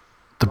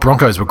 the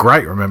Broncos were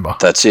great, remember?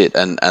 That's it,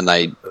 and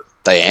they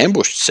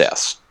ambushed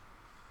Souths.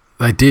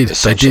 They did.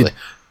 They did.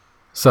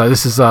 So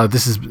this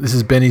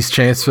is Benny's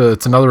chance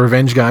it's another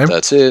revenge game.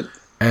 That's it.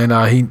 And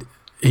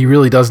he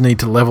really does need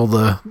to level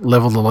the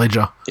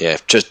ledger. Yeah,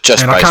 just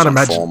based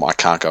on form, I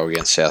can't go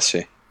against Souths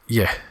here.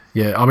 Yeah,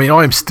 yeah. I mean,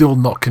 I am still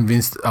not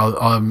convinced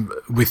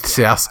with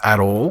Souths at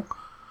all.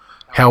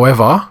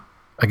 However,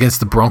 against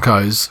the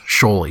Broncos,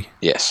 surely.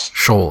 Yes.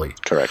 Surely.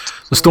 Correct.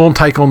 The Storm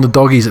take on the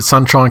Doggies at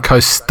Sunshine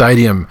Coast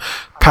Stadium.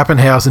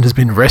 Pappenhausen has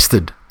been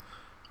rested.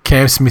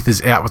 Cam Smith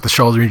is out with the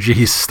shoulder injury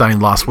he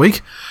sustained last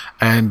week.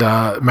 And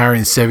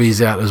Marion Seve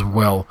is out as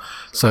well.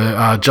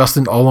 So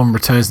Justin Olam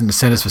returns in the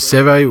centres for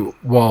Seve,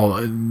 while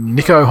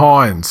Nico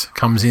Hines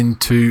comes in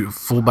to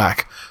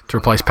fullback to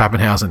replace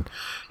Pappenhausen.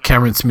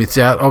 Cameron Smith's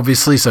out,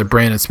 obviously, so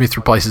Brandon Smith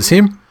replaces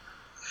him.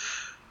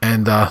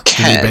 And the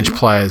new bench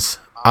players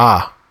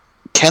are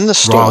Can the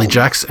Storm, Riley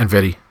Jacks and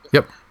Vetti.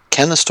 Yep.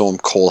 Can the Storm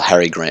call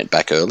Harry Grant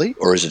back early,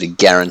 or is it a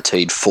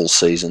guaranteed full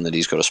season that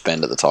he's got to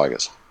spend at the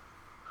Tigers?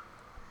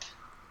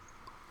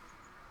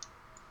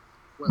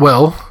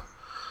 Well,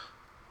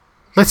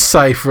 let's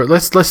say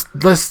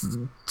let's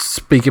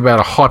speak about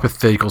a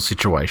hypothetical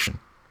situation.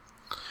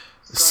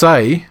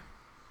 Say,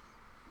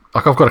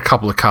 like I've got a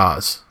couple of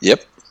cars.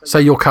 Yep.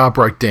 Say your car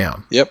broke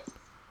down. Yep.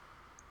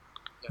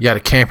 You had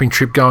a camping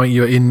trip going.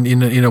 You're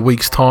in a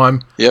week's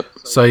time. Yep.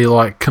 So you're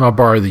like, can I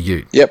borrow the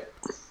ute? Yep.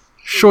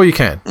 Sure, you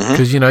can,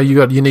 because you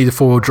need a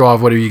 4-wheel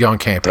drive. Whatever you're going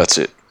camping. That's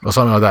it. Or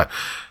something like that.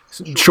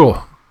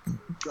 Sure,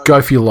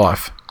 go for your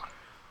life.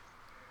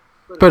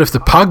 But if the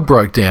pug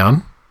broke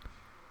down,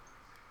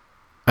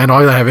 and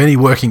I don't have any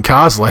working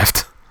cars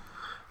left,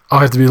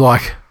 I have to be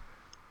like,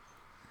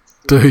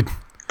 dude,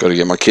 got to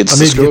get my kids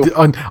to school.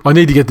 I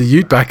need to get the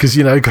ute back because,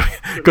 got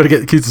to get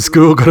the kids to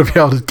school, got to be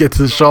able to get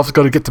to the shops,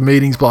 got to get to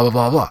meetings, blah, blah,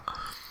 blah, blah.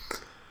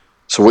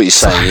 So what you're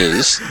saying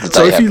is that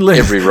they have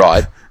every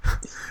right.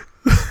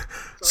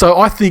 So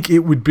I think it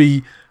would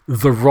be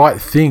the right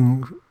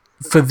thing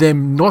for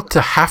them not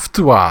to have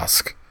to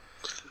ask.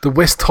 The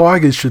West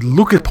Tigers should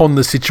look upon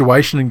the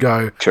situation and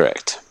go,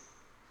 correct.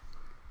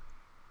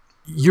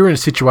 You're in a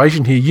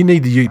situation here, you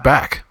need the ute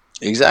back.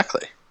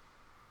 Exactly.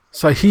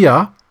 So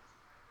here,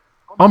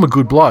 I'm a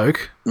good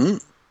bloke.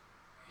 Mm.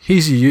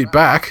 Here's your ute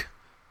back.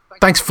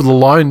 Thanks for the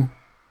loan.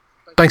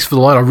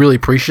 I really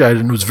appreciate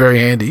it and it was very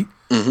handy.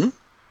 Mm-hmm.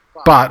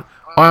 But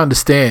I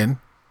understand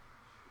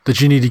that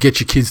you need to get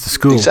your kids to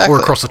school Exactly. or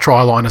across the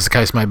try line, as the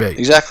case may be.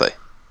 Exactly.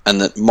 And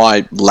that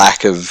my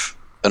lack of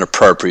an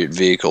appropriate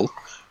vehicle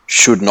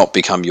should not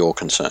become your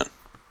concern.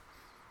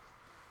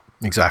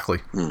 Exactly.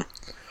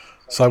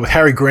 So with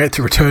Harry Grant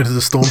to return to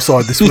the Storm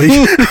side this week,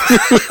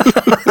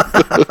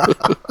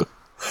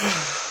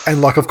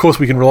 and like, of course,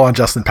 we can rely on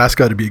Justin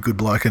Pascoe to be a good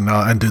bloke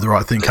and do the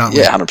right thing, can't we?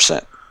 Yeah,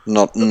 100%.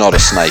 Not a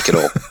snake at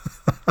all.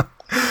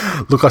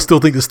 Look, I still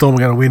think the Storm are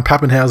going to win.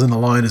 Pappenhausen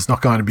alone is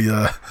not going to be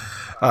the.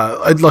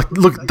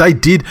 Look, they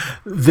did.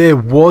 There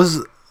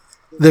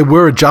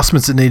were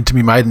adjustments that needed to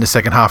be made in the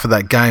second half of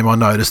that game. I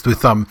noticed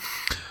with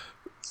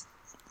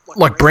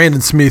like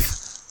Brandon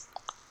Smith,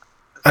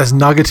 as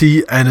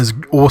nuggety and as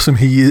awesome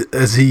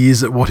as he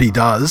is at what he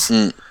does,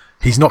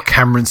 he's not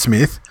Cameron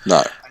Smith.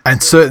 No.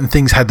 And certain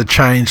things had to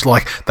change,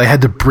 like they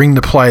had to bring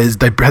the players,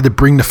 they had to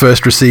bring the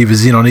first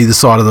receivers in on either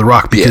side of the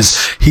ruck because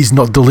he's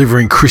not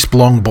delivering crisp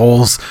long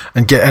balls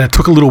and it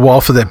took a little while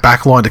for their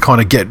back line to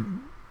kind of get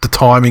the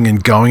timing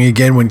and going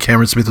again when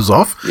Cameron Smith was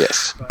off.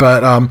 Yes.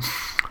 But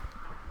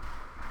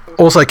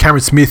also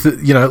Cameron Smith,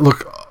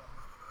 look,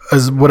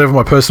 as whatever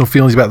my personal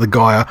feelings about the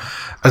guy are,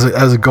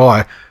 as a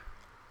guy,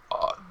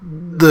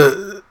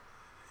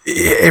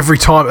 every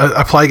time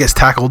a player gets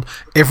tackled,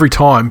 every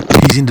time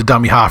he's into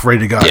dummy half, ready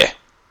to go. Yeah.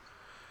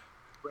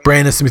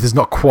 Brandon Smith is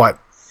not quite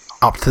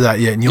up to that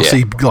yet, and you'll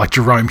see like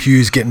Jerome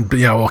Hughes getting,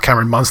 or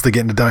Cameron Munster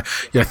getting to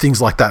do, things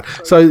like that.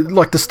 So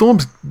like the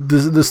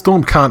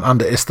Storm can't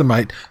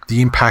underestimate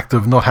the impact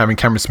of not having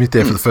Cameron Smith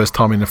there for the first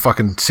time in a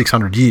fucking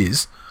 600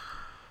 years.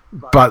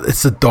 But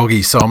it's a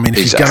doggy, so I mean,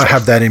 if you're going to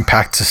have that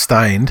impact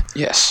sustained,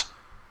 yes.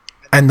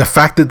 And the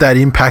fact that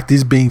impact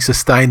is being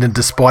sustained, and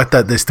despite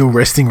that, they're still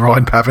resting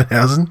Ryan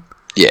Pappenhausen.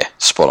 Yeah,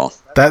 spot on.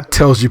 That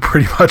tells you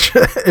pretty much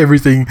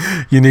everything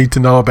you need to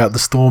know about the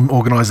Storm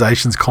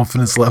organisation's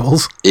confidence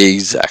levels.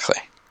 Exactly.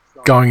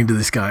 Going into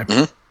this game.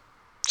 Mm-hmm.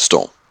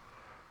 Storm.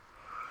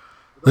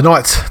 The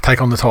Knights take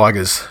on the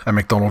Tigers at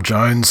McDonald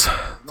Jones.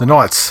 The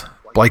Knights,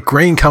 Blake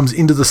Green comes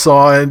into the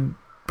side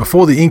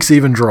before the ink's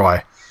even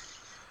dry.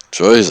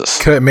 Jesus.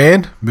 Kurt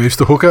Mann moves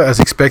to hooker as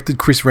expected.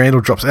 Chris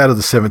Randall drops out of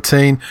the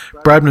 17.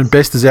 Bradman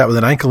Best is out with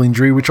an ankle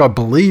injury, which I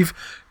believe,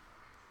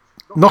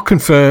 not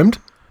confirmed,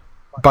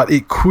 but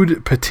it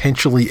could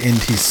potentially end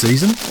his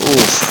season.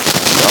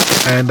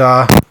 Oof. And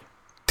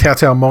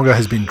Tautau Monga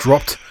has been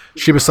dropped.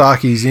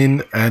 Shibasaki's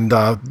in, and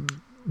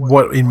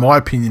what, in my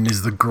opinion,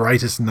 is the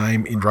greatest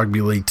name in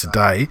rugby league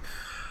today,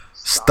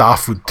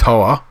 Starford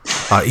Toa,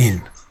 are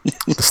in.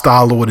 The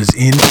Star Lord is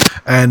in,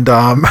 and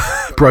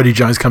Brodie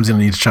Jones comes in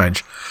on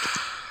interchange.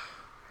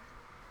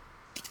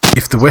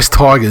 If the West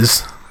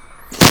Tigers...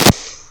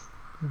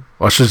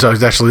 I should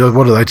actually...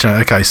 What do they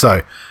change? Okay,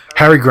 so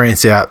Harry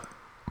Grant's out.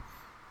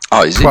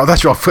 Oh, is he? Well,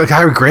 that's right.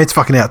 Harry Grant's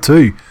fucking out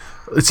too.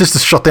 It's just to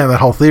shut down that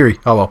whole theory.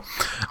 Oh,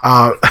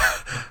 well.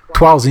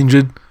 Twal's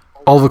injured.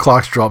 Oliver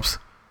Clark's drops.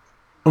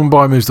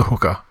 Umbai moves to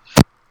hooker.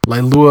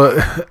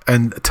 Leilua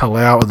and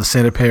Talau are the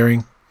centre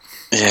pairing.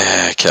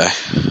 Yeah, okay.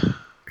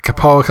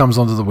 Kapoa comes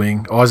onto the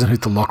wing.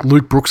 Eisenhuth the lock.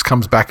 Luke Brooks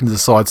comes back into the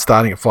side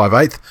starting at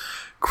 5'8".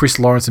 Chris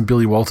Lawrence and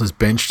Billy Walters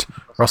benched.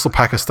 Russell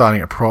Packer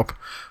starting at prop.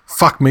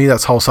 Fuck me,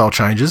 that's wholesale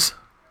changes.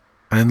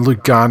 And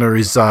Luke Garner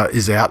is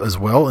out as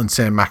well, and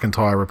Sam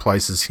McIntyre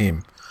replaces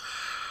him.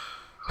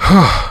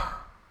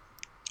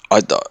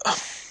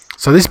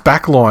 So this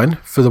back line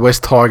for the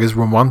West Tigers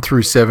from 1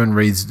 through 7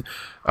 reads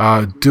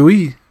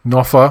Dewey,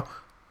 Noffa,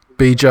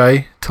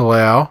 BJ,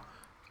 Talau,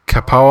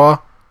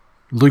 Kapoa,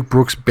 Luke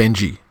Brooks,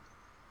 Benji.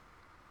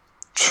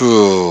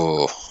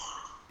 Ooh.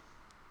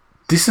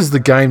 This is the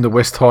game the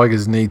West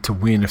Tigers need to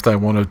win if they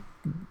want to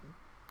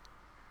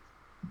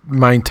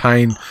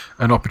maintain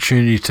an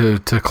opportunity to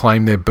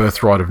claim their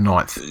birthright of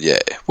ninth. Yeah.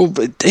 Well,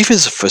 but even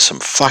for some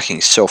fucking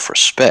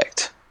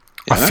self-respect.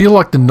 I feel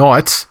like the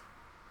Knights,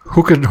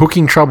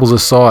 hooking troubles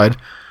aside,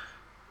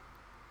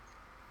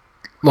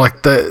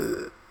 like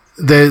they're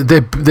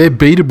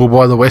beatable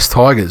by the West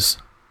Tigers.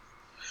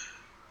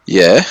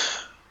 Yeah.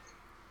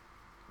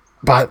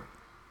 But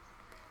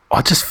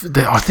I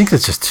think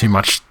there's just too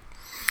much.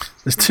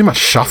 There's too much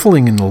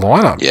shuffling in the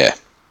lineup. Yeah.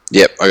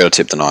 Yep, I got to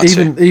tip the Knights.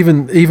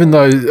 Even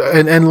though,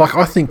 and like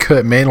I think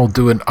Kurt Mann will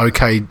do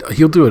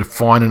he'll do a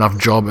fine enough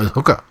job as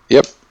hooker.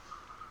 Yep.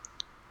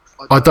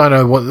 I don't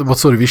know what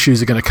sort of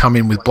issues are going to come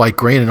in with Blake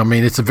Green, and I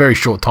mean it's a very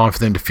short time for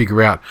them to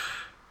figure out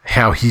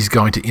how he's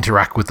going to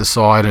interact with the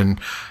side, and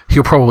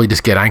he'll probably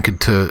just get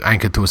anchored to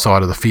a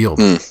side of the field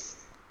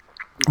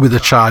with a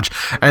charge.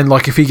 And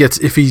like if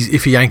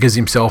he anchors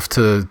himself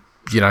to,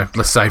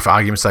 let's say for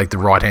argument's sake the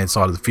right hand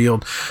side of the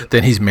field,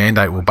 then his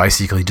mandate will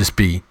basically just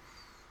be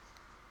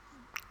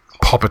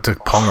pop it to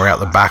Ponga out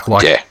the back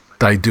like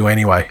they do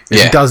anyway.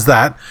 If he does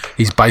that,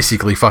 he's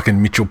basically fucking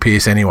Mitchell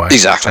Pearce anyway.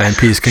 Exactly. And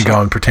Pearce can go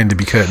and pretend to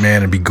be Kurt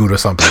Mann and be good or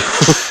something.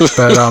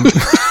 But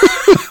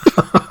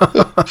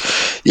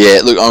yeah,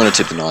 look, I'm going to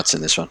tip the Knights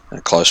in this one,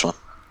 a close one.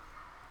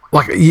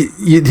 Like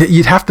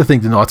you'd have to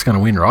think the Knights going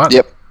to win, right?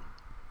 Yep.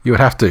 You would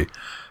have to.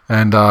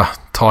 And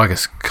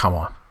Tigers, come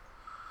on.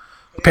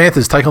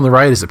 Panthers take on the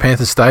Raiders at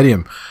Panthers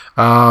Stadium.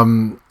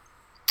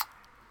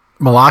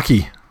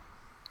 Malaki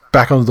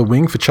back onto the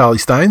wing for Charlie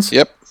Staines.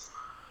 Yep.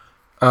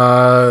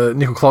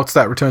 Nickel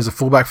Klokstad returns the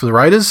fullback for the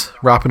Raiders.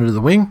 Rapin to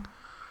the wing.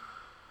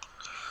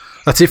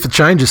 That's it for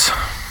changes.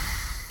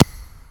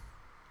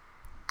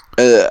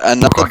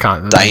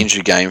 Another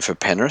danger game for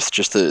Penrith.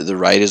 Just the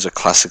Raiders are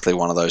classically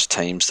one of those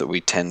teams that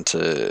we tend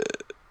to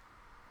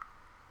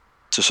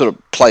sort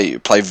of play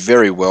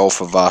very well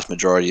for vast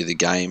majority of the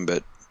game,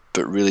 but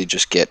really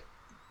just get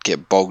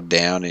bogged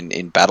down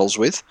in battles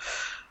with.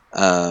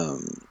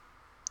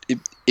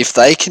 If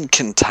they can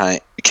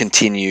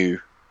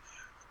continue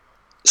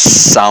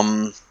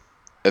some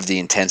of the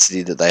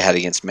intensity that they had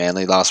against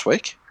Manly last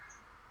week,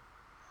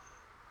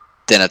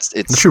 then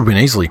it should win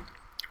easily.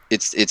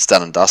 It's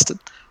done and dusted.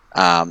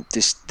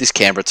 This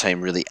Canberra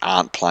team really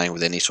aren't playing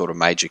with any sort of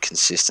major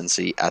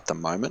consistency at the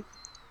moment,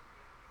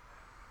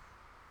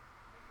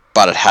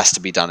 but it has to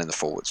be done in the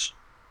forwards.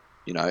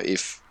 You know,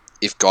 if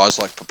guys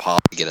like Papali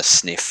get a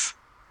sniff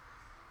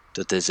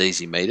that there's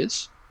easy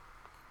meters,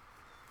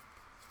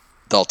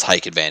 they'll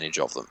take advantage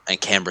of them. And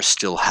Canberra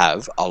still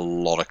have a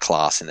lot of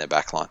class in their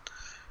backline.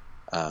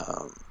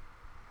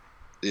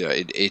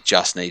 It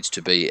just needs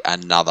to be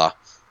another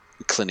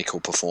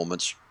clinical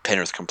performance.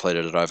 Penrith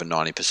completed it over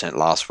 90%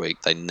 last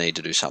week. They need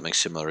to do something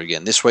similar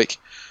again this week,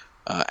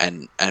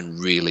 and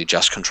really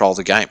just control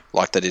the game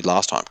like they did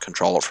last time.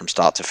 Control it from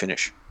start to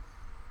finish.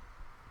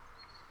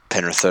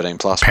 Penrith 13+.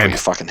 Put your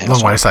fucking hands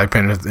long way to say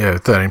Penrith,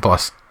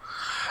 13+.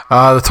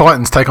 The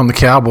Titans take on the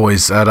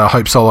Cowboys at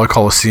Hope Solo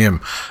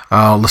Coliseum.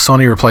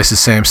 Lasoni replaces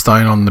Sam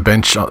Stone on the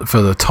bench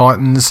for the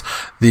Titans.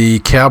 The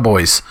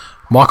Cowboys,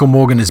 Michael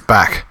Morgan is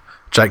back.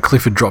 Jake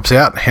Clifford drops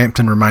out.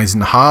 Hampton remains in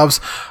the halves.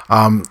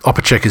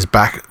 Opacek is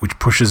back, which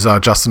pushes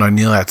Justin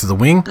O'Neill out to the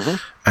wing.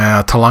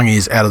 Talangi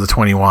is out of the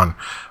 21.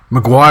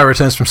 Maguire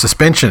returns from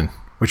suspension,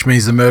 which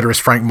means the murderous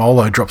Frank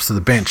Molo drops to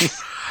the bench.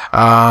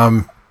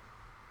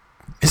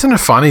 Isn't it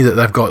funny that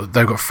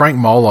they've got Frank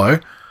Molo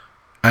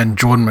and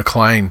Jordan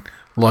McLean,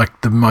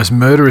 like the most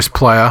murderous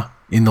player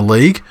in the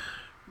league,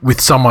 with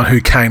someone who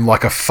came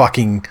like a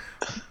fucking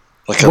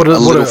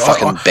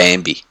fucking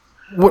Bambi.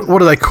 What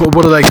do they call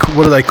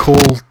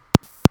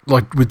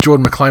like with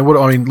Jordan McLean?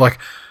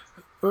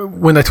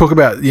 When they talk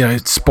about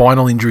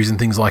spinal injuries and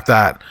things like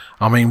that,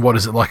 I mean, what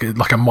is it like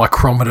a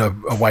micrometer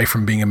away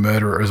from being a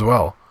murderer as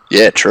well?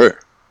 Yeah, true.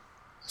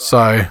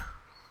 So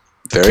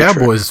the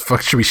Cowboys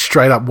should be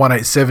straight up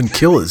 187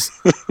 killers.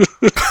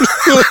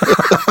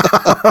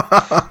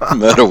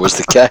 Murder was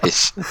the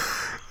case.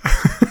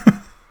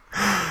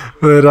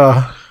 But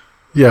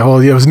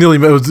it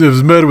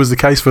was murder was the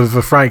case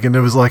for Frank, and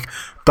it was like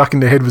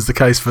ducking the head was the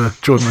case for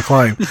Jordan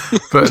McLean.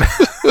 But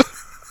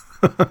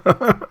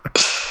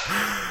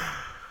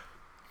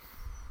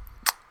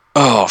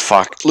oh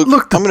fuck!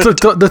 Look,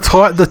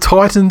 the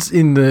Titans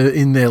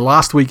in their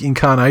last week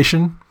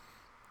incarnation,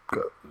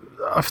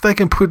 if they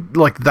can put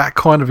like that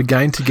kind of a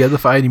game together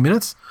for 80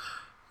 minutes,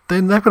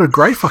 then they've got a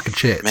great fucking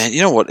chance. Man,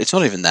 you know what? It's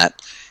not even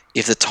that.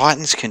 If the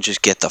Titans can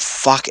just get the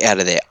fuck out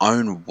of their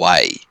own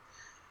way,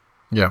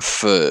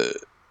 for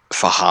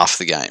half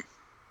the game,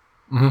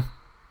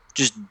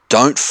 just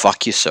don't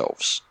fuck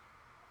yourselves.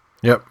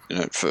 Yep.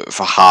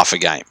 For half a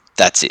game,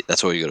 that's it.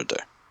 That's all you got to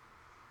do.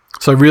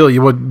 So really,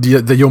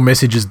 your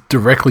message is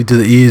directly to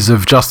the ears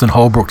of Justin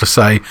Holbrook to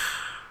say,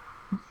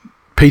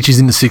 Peachy's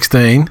in the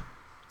 16,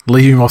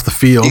 leave him off the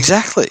field.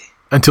 Exactly.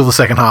 Until the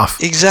second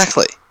half.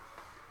 Exactly.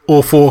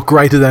 Or for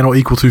greater than or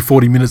equal to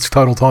 40 minutes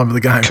total time of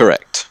the game.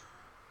 Correct.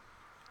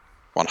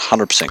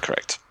 100%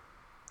 correct.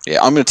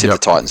 Yeah, I'm going to tip the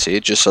Titans here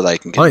just so they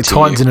can continue. I think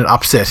Titans in an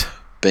upset.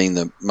 Being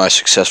the most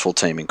successful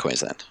team in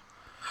Queensland.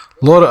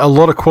 A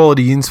lot of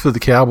quality ins for the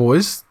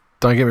Cowboys,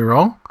 don't get me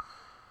wrong.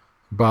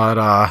 But,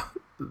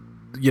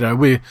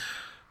 we're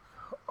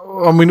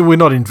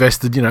not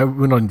invested,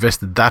 we're not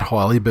invested that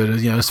highly, but,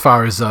 as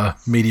far as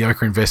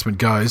mediocre investment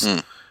goes,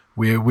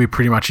 we're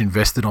pretty much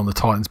invested on the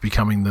Titans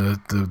becoming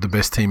the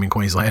best team in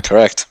Queensland.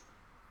 Correct.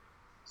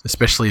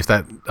 Especially if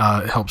that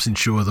helps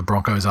ensure the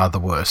Broncos are the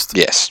worst.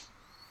 Yes.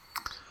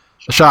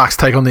 The Sharks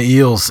take on the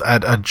Eels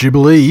at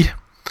Jubilee.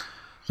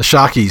 The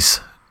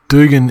Sharkies.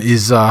 Dugan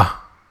is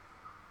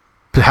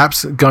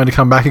perhaps going to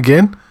come back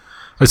again.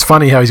 It's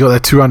funny how he's got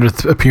that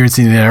 200th appearance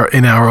in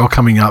NRL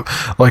coming up.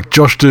 Like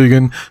Josh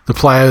Dugan, the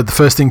player, the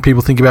first thing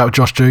people think about with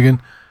Josh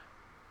Dugan,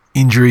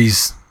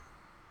 injuries,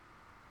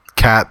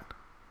 cat,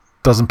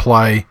 doesn't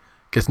play,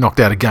 gets knocked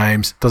out of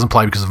games, doesn't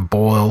play because of a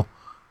boil,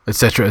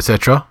 etc.,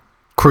 etc.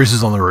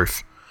 Cruises on the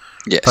roof.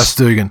 Yes. That's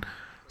Dugan.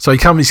 So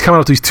he's coming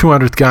up to his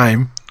 200th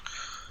game.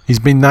 He's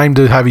been named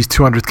to have his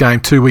 200th game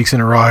 2 weeks in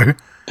a row.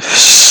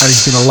 And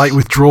he's been a late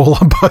withdrawal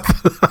on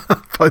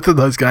both of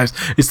those games.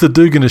 It's the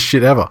Duganest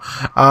shit ever.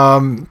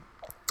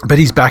 But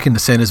he's back in the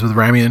centres with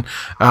Ramian.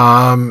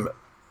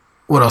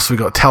 What else we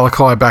got?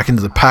 Talakai back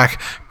into the pack.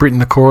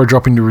 Britton Nakora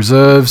dropping to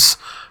reserves.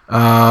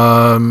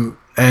 And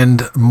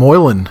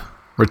Moylan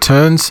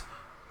returns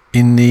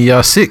in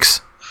the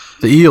 6.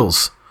 The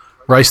Eels.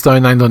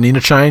 Raystone named on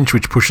interchange,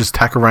 which pushes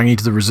Takarangi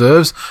to the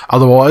reserves.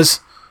 Otherwise,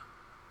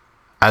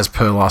 as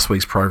per last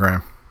week's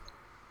program.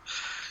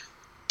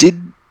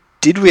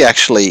 Did we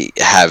actually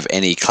have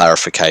any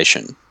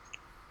clarification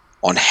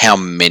on how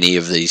many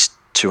of these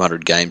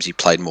 200 games he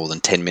played more than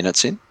 10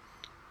 minutes in?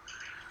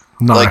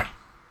 No. Like,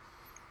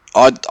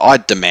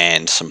 I'd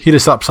demand some... Hit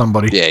us up,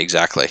 somebody. Yeah,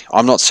 exactly.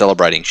 I'm not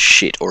celebrating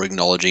shit or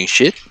acknowledging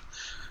shit.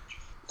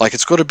 Like,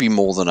 it's got to be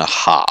more than a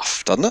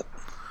half, doesn't it?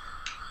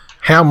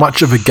 How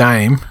much of a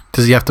game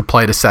does he have to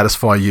play to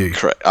satisfy you?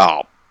 Correct.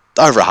 Oh,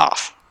 over a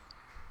half.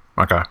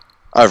 Okay.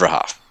 Over a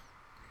half.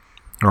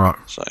 All right.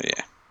 So,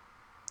 yeah.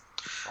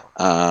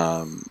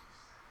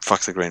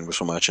 Fuck the Green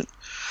Whistle Merchant.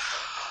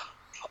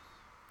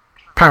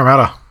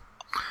 Parramatta.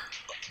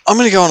 I'm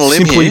going to go on a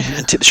limb here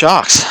and tip the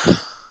Sharks.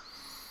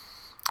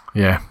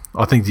 Yeah,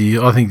 I think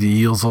the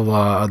Eels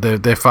are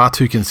they're far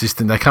too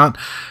consistent. They can't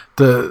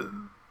the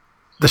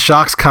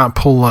Sharks can't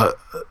pull out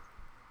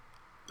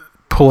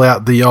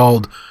the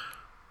old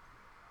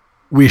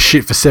we're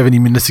shit for 70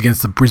 minutes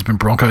against the Brisbane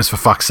Broncos for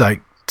fuck's sake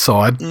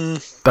side.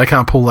 They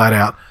can't pull that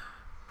out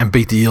and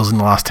beat the Eels in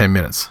the last 10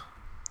 minutes.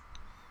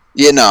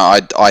 Yeah, no,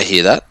 I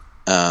hear that.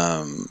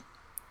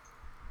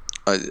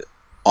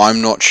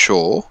 I'm not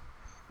sure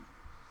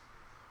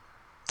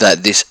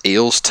that this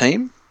Eels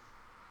team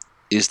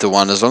is the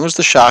one. As long as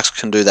the Sharks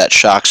can do that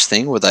Sharks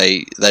thing where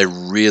they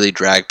really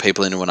drag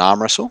people into an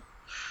arm wrestle,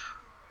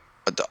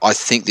 I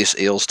think this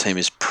Eels team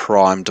is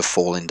primed to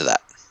fall into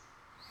that.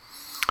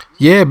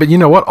 Yeah, but you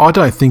know what? I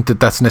don't think that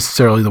that's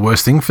necessarily the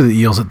worst thing for the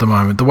Eels at the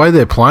moment. The way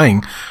they're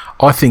playing,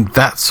 I think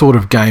that sort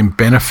of game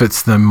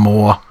benefits them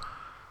more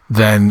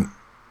than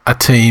a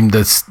team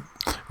that's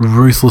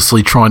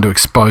ruthlessly trying to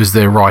expose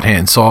their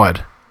right-hand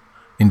side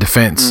in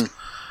defence.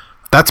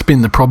 That's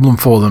been the problem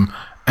for them.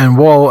 And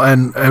while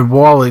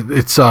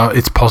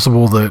it's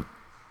possible that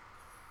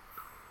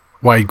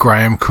Wade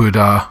Graham could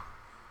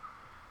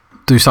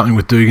do something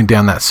with Dugan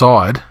down that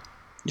side,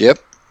 yep.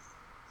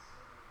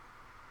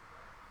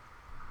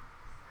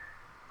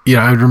 You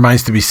know, it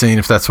remains to be seen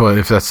if that's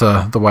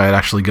the way it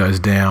actually goes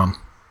down.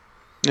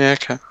 Yeah.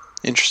 Okay.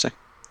 Interesting.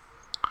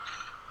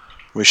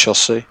 We shall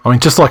see. I mean,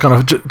 just like on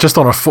a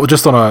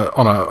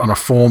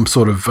form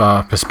sort of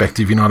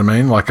perspective, you know what I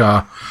mean? Like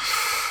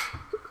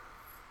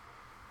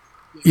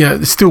yeah,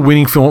 it's still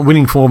winning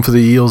form for the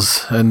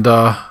Eels, and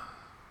I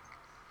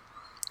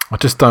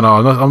just don't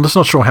know. I'm just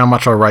not sure how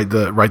much I rate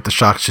the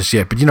Sharks just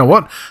yet. But you know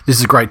what? This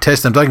is a great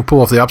test, and if they can pull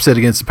off the upset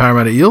against the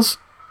Parramatta Eels,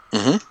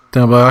 then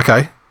I'll be like,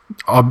 okay,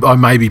 I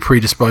may be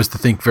predisposed to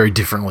think very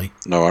differently.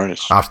 No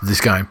worries. After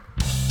this game.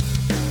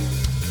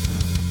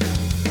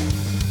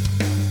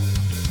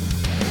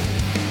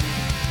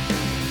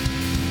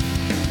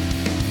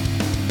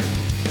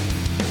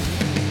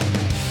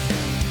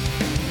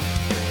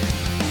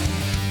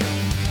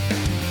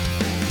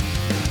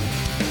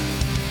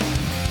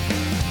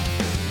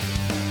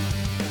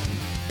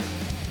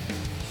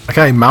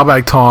 Okay,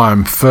 mailbag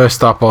time.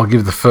 First up, I'll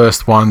give the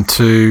first one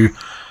to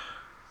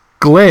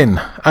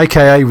Glenn,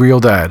 a.k.a. Real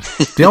Dad.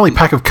 The only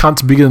pack of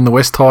cunts bigger than the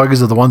West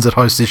Tigers are the ones that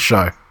host this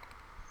show.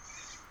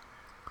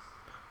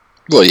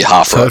 Well, you're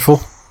half right.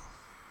 Hurtful.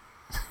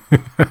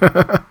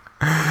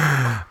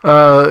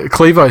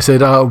 Clevo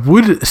said,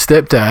 would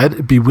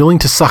stepdad be willing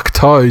to suck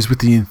toes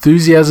with the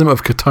enthusiasm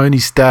of Katoni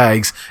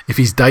Stags if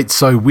his date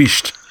so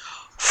wished?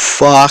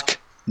 Fuck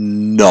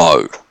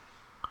no.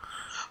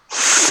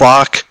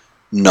 Fuck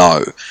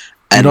no.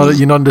 And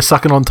you're not into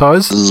sucking on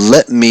toes?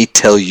 Let me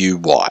tell you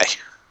why.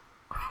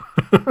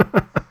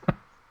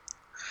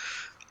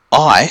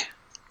 I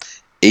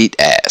eat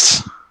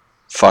ass.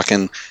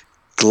 Fucking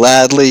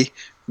gladly,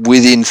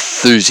 with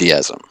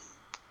enthusiasm.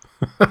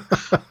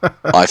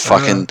 I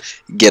fucking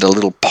get a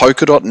little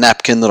polka dot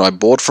napkin that I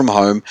bought from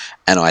home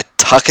and I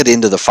tuck it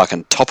into the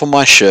fucking top of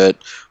my shirt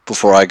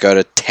before I go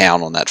to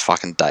town on that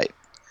fucking date.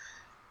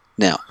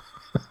 Now,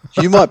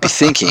 you might be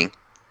thinking,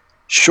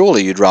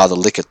 surely you'd rather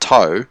lick a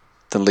toe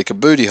than lick a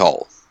booty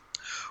hole.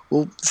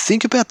 Well,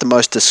 think about the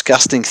most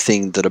disgusting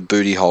thing that a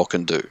booty hole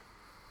can do,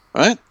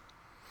 right?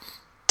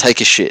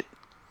 Take a shit.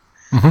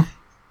 Mm-hmm.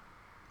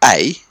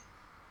 A,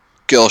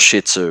 girl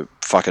shits are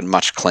fucking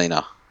much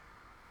cleaner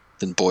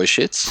than boy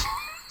shits,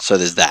 so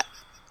there's that.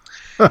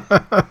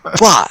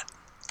 But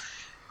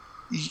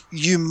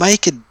you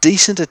make a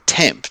decent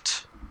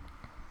attempt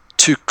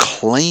to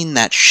clean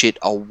that shit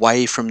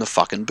away from the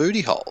fucking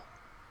booty hole.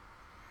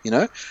 You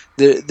know,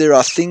 there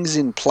are things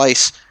in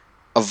place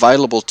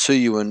available to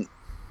you, and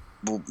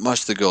well,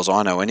 most of the girls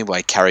I know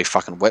anyway carry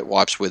fucking wet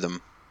wipes with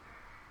them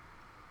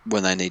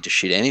when they need to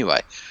shit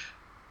anyway.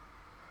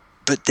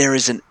 But there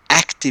is an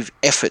active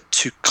effort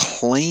to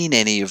clean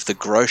any of the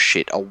gross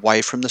shit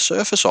away from the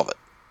surface of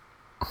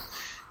it.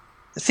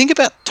 Think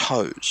about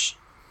toes.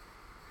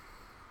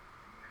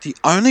 The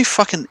only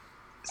fucking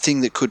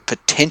thing that could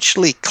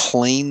potentially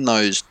clean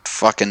those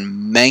fucking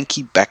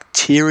manky,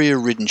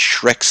 bacteria-ridden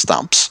Shrek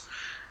stumps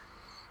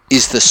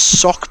is the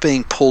sock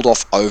being pulled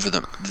off over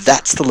them.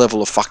 That's the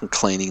level of fucking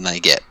cleaning they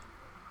get.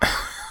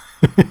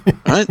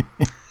 Right?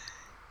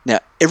 Now,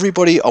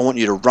 everybody, I want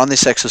you to run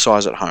this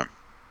exercise at home.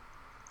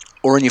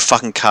 Or in your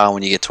fucking car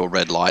when you get to a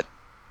red light.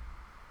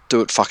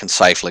 Do it fucking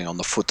safely on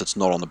the foot that's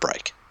not on the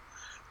brake.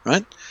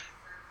 Right?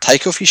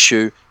 Take off your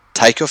shoe,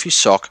 take off your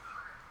sock,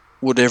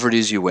 whatever it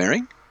is you're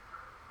wearing.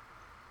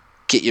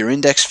 get your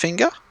index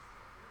finger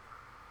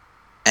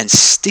and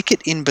stick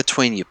it in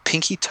between your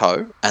pinky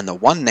toe and the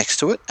one next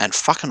to it and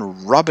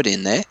fucking rub it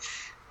in there.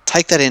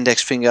 Take that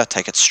index finger,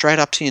 take it straight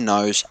up to your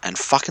nose and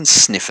fucking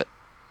sniff it.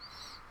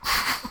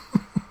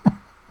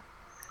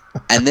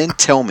 And then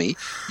tell me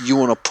you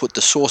want to put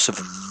the source of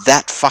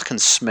that fucking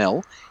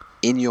smell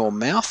in your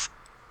mouth?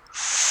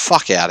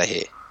 Fuck out of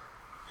here.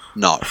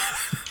 No.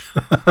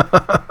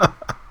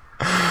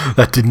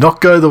 That did not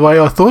go the way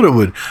I thought it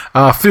would.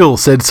 Phil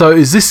said, so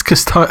is this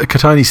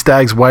Kotoni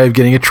Staggs' way of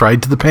getting a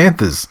trade to the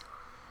Panthers?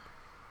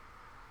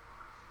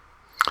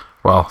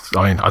 Well,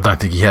 I mean, I don't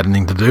think he had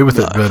anything to do with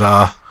it,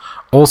 but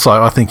also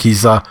I think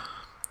his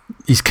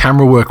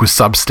camera work was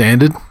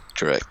substandard.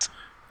 Correct.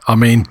 I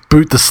mean,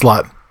 boot the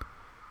slut.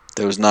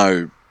 There was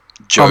no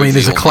jovial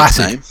there's a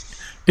classic. nickname.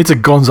 It's a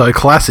gonzo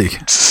classic.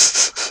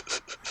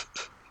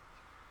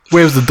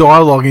 Where's the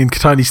dialogue in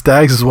Kotoni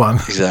Staggs' one?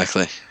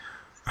 Exactly.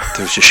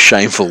 There was just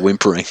shameful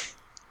whimpering.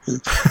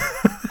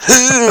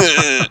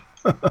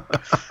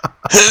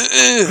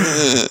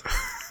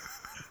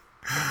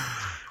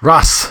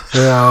 Russ,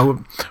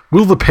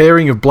 will the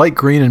pairing of Blake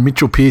Green and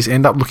Mitchell Pearce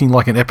end up looking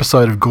like an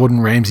episode of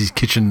Gordon Ramsay's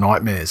Kitchen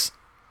Nightmares?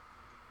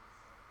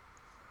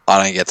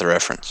 I don't get the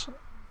reference.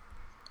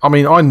 I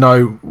mean, I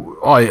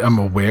am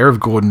aware of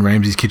Gordon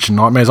Ramsay's Kitchen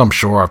Nightmares. I'm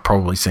sure I've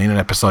probably seen an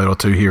episode or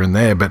two here and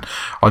there, but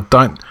I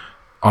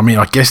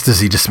guess does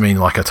he just mean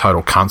like a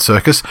total cunt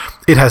circus?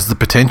 It has the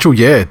potential,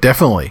 yeah,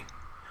 definitely.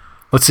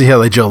 Let's see how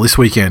they gel this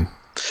weekend.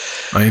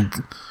 I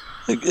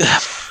mean,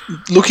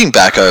 looking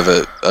back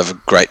over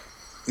great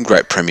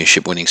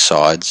premiership winning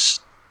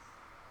sides,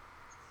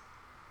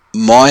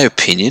 my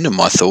opinion and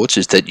my thoughts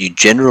is that you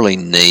generally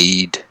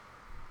need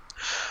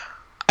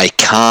a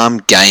calm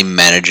game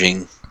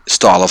managing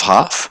style of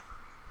half,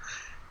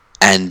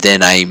 and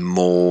then a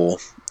more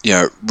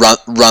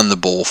run the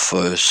ball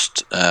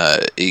first,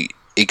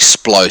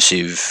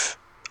 explosive,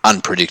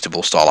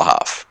 unpredictable style of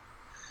half.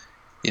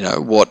 You know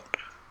what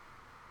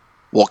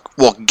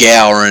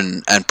Gower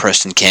and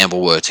Preston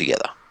Campbell were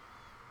together.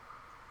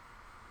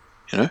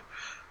 You know,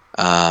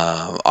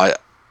 I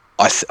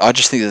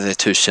just think that they're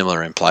too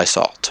similar in play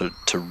style to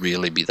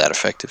really be that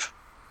effective.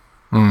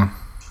 I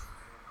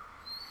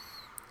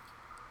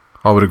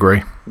would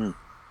agree.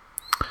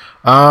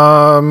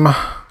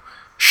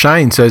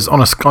 Shane says,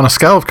 on a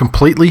scale of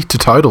completely to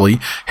totally,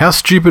 how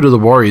stupid are the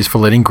Warriors for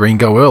letting Green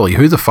go early?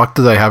 Who the fuck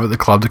do they have at the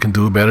club that can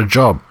do a better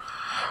job?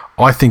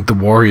 I think the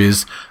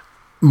Warriors,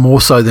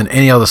 more so than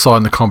any other side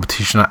in the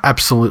competition, are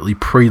absolutely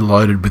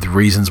preloaded with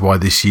reasons why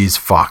this year's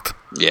fucked.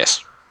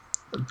 Yes.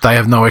 They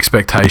have no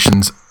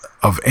expectations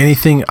of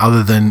anything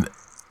other than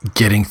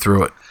getting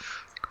through it.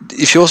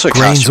 If you also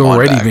Green's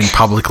already been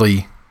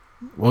publicly...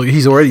 Well,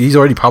 he's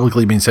already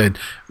publicly been said,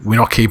 we're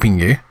not keeping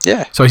you.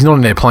 Yeah. So he's not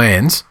in their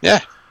plans. Yeah.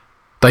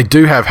 They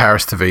do have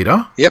Harris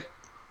Tavita. Yep.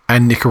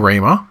 And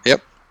Nikorima.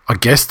 Yep. I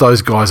guess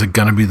those guys are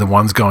going to be the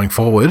ones going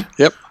forward.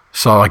 Yep.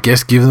 So I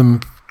guess give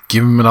them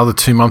another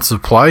 2 months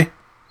of play.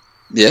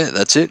 Yeah,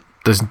 that's it.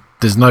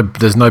 There's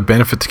no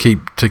benefit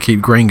to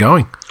keep Green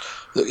going.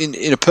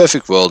 In a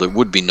perfect world, it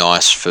would be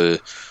nice for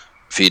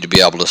you to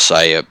be able to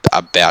say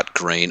about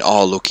Green,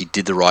 oh look, he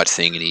did the right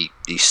thing and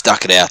he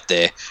stuck it out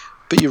there.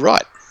 But you're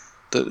right.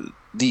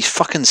 The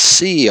fucking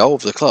CEO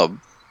of the club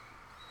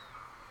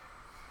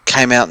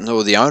came out,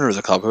 or the owner of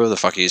the club, whoever the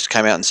fuck he is,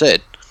 came out and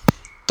said,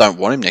 don't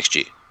want him next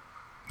year.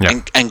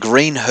 Yeah. And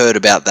Green heard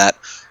about that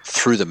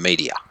through the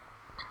media.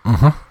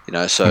 Mm-hmm. You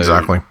know, so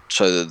exactly.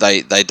 So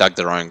they dug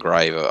their own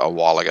grave a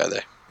while ago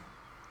there.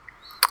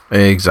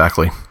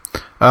 Exactly.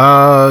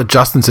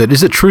 Justin said,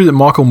 is it true that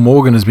Michael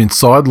Morgan has been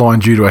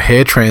sidelined due to a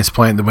hair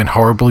transplant that went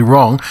horribly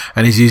wrong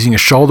and he's using a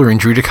shoulder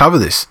injury to cover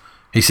this?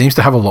 He seems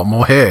to have a lot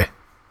more hair.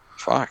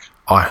 Fuck.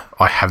 I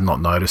have not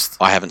noticed.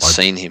 I haven't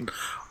seen him.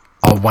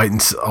 I'll wait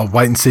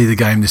and see the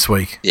game this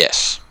week.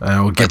 Yes.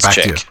 And we'll get Let's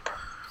back check.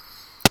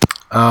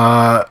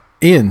 to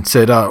you. Ian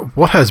said,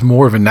 what has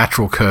more of a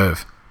natural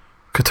curve?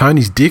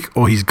 Kotoni's dick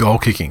or his goal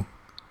kicking?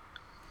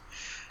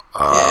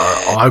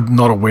 I'm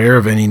not aware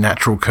of any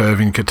natural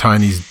curve in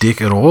Kotoni's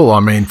dick at all. I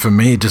mean, for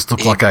me, it just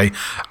looked like a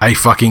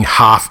fucking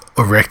half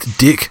erect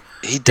dick.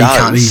 He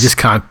does. He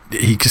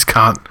just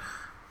can't.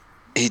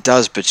 He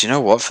does, but you know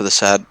what? For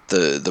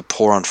the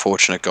poor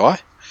unfortunate guy,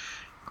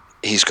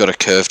 he's got a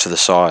curve to the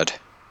side,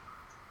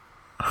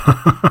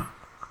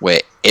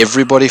 where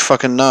everybody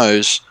fucking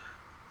knows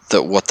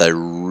that what they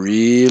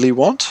really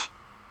want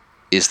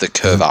is the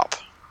curve up.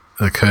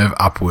 The curve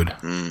upward.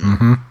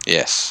 Mm-hmm.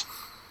 Yes.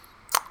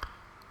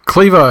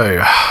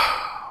 Clevo,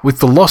 with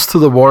the loss to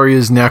the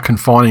Warriors now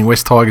confining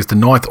West Tigers to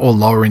 9th or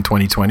lower in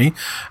 2020,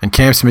 and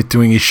Cam Smith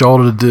doing his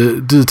shoulder,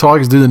 do the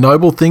Tigers do the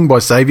noble thing by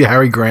saviour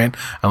Harry Grant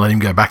and let him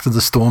go back to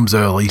the Storms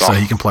early so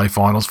he can play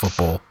finals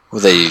football?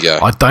 Well, there you go.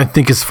 I don't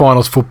think it's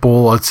finals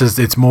football.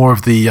 It's more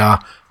of the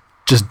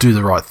just do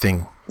the right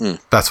thing.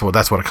 That's what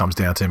it comes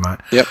down to, mate.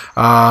 Yep.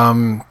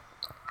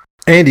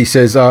 Andy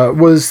says,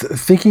 was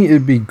thinking it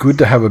would be good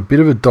to have a bit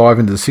of a dive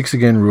into the 6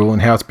 again rule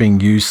and how it's being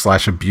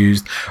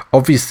used/abused.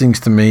 Obvious things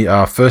to me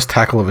are first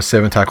tackle of a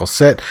 7-tackle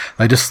set.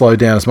 They just slow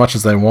down as much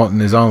as they want and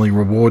there's only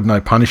reward,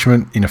 no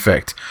punishment in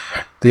effect.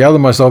 The other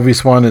most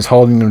obvious one is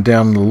holding them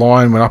down the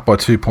line when up by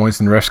 2 points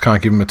and the refs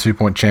can't give them a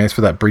 2-point chance for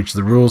that breach of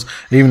the rules,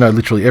 even though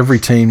literally every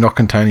team not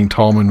containing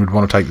Tolman would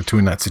want to take the 2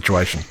 in that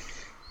situation.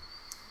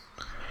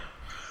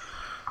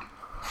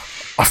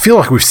 I feel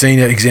like we've seen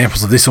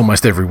examples of this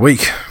almost every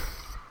week.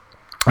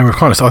 And we've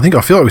I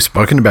feel like we've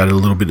spoken about it a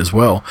little bit as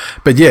well.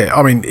 But yeah,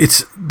 I mean,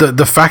 it's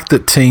the fact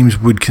that teams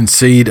would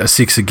concede a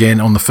 6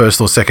 again on the first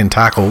or second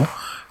tackle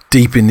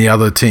deep in the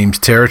other team's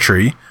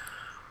territory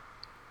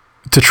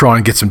to try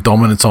and get some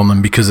dominance on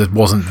them because it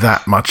wasn't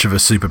that much of a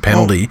super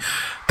penalty.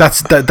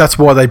 That's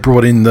why they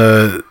brought in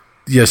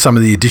some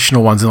of the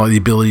additional ones and like the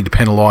ability to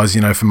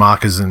penalise, for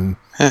markers and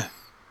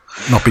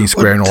not being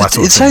square and all that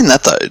sort of thing. In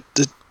saying that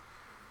though,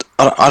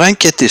 I don't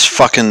get this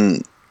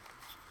fucking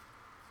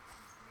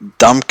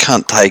dumb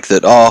cunt take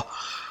that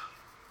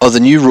the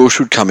new rule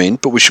should come in,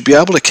 but we should be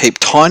able to keep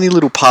tiny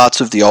little parts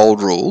of the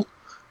old rule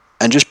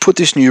and just put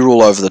this new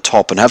rule over the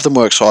top and have them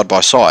work side by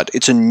side.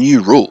 It's a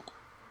new rule.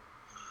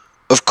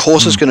 Of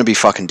course it's going to be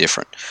fucking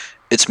different.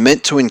 It's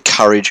meant to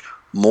encourage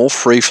more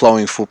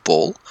free-flowing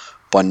football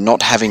by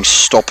not having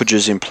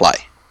stoppages in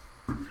play.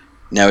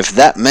 Now, if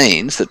that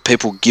means that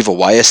people give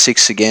away a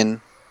 6 again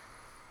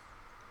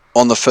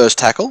on the first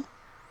tackle,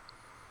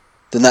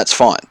 then that's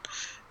fine.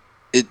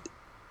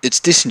 It's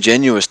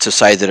disingenuous to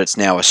say that it's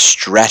now a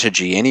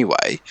strategy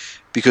anyway,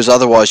 because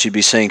otherwise you'd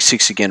be seeing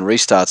 6 again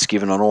restarts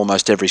given on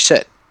almost every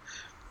set.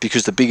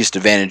 Because the biggest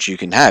advantage you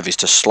can have is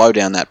to slow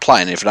down that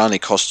play, and if it only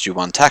costs you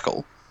 1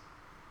 tackle,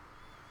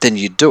 then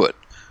you'd do it.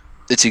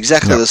 It's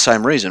exactly the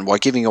same reason why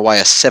giving away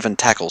a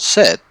 7-tackle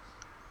set,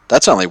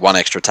 that's only 1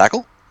 extra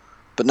tackle,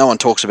 but no one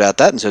talks about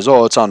that and says,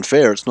 it's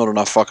unfair, it's not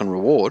enough fucking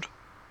reward.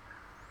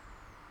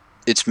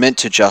 It's meant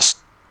to just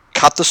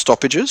cut the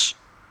stoppages,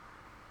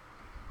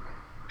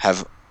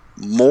 have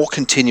more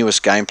continuous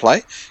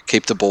gameplay,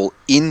 keep the ball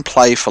in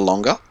play for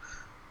longer,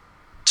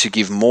 to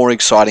give more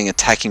exciting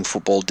attacking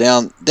football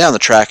down the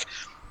track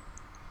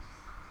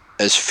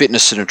as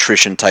fitness and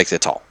attrition take their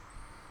toll.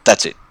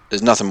 That's it.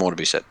 There's nothing more to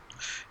be said.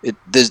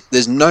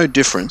 There's no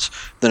difference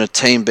than a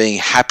team being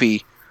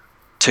happy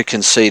to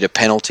concede a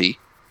penalty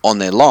on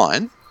their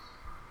line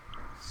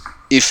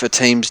if a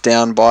team's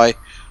down by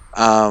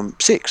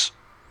 6.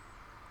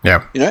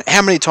 Yeah.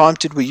 How many times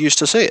did we used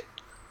to see it?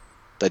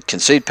 They'd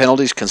concede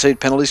penalties,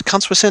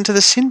 cunts were sent to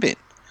the sin bin.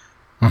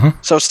 Mm-hmm.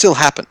 So it still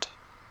happened.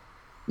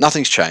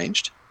 Nothing's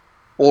changed.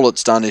 All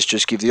it's done is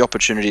just give the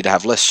opportunity to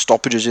have less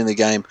stoppages in the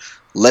game,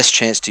 less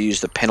chance to use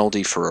the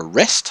penalty for a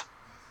rest.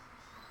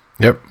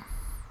 Yep.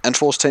 And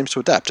force teams to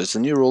adapt. It's the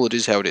new rule, it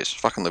is how it is.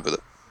 Fucking live with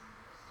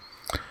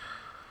it.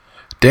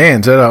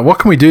 Dan said, what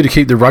can we do to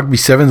keep the Rugby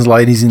Sevens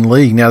ladies in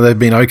league now they've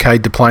been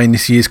okayed to play in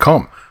this year's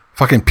comp?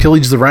 Fucking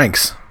pillage the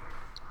ranks.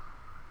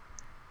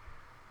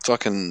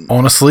 Fucking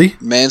honestly,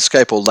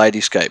 Manscape or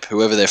Ladyscape,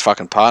 whoever their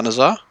fucking partners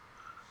are,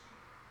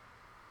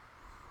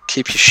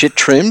 keep your shit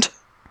trimmed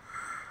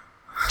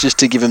just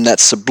to give them that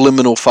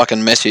subliminal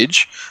fucking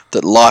message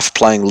that life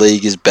playing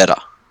league is better.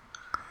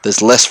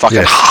 There's less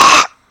fucking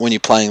when you're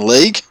playing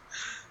league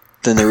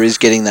than there is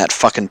getting that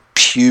fucking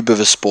pube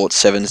of a sport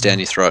 7s down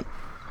your throat.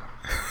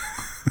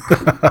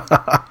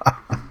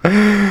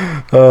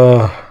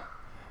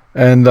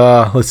 And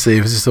let's see,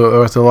 is this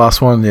the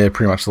last one? Yeah,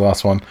 pretty much the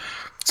last one.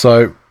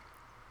 So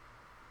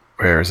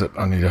where is it?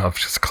 I've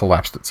just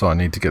collapsed it, so I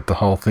need to get the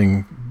whole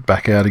thing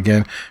back out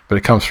again. But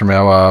it comes from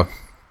our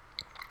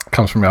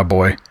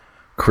boy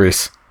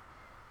Chris,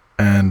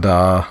 and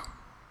I've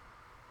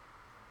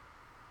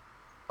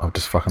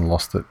just fucking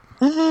lost it.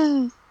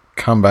 Mm-hmm.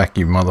 Come back,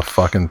 you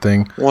motherfucking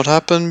thing! What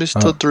happened,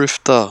 Mr.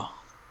 Drifter?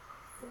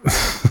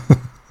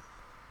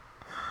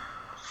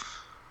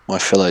 My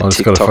fellow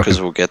TikTokers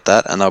will get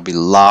that, and they'll be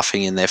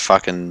laughing in their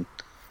fucking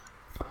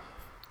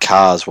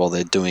cars while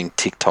they're doing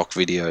TikTok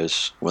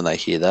videos when they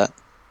hear that.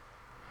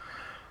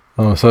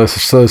 Oh, so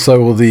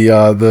will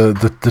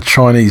the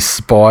Chinese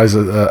spies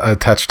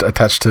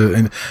attached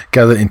to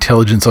gather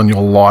intelligence on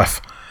your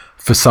life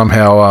for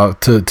somehow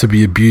to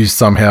be abused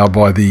somehow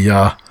by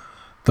the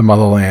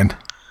motherland.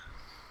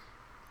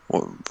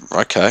 Well,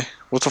 okay,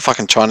 what's the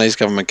fucking Chinese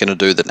government going to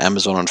do that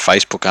Amazon and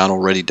Facebook aren't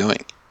already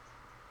doing?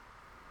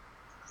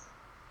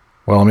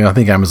 Well, I mean, I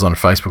think Amazon and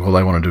Facebook, all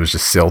they want to do is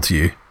just sell to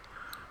you.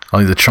 I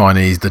think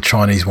the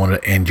Chinese want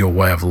to end your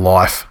way of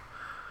life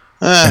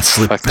and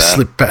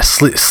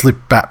slip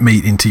bat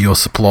meat into your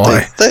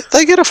supply.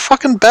 They get a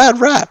fucking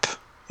bad rap.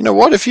 You know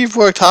what? If you've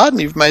worked hard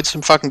and you've made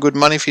some fucking good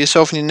money for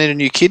yourself and you need a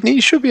new kidney,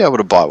 you should be able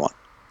to buy one.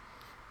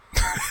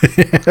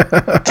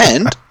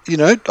 And,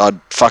 I'd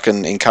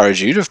fucking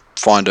encourage you to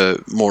find a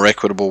more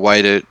equitable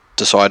way to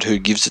decide who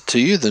gives it to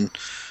you than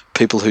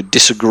people who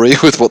disagree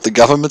with what the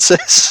government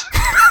says.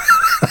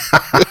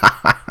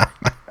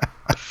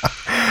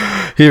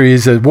 Here he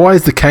is. Why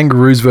is the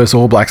Kangaroos versus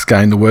All Blacks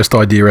game the worst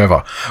idea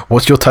ever?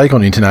 What's your take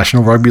on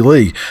International Rugby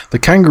League? The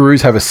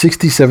Kangaroos have a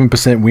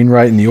 67% win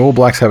rate and the All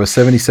Blacks have a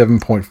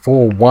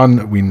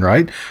 77.41 win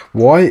rate.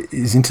 Why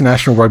is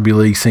International Rugby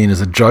League seen as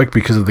a joke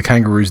because of the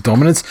Kangaroos'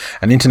 dominance,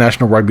 and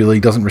International Rugby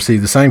League doesn't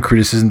receive the same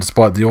criticism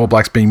despite the All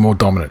Blacks being more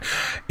dominant?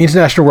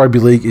 International Rugby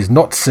League is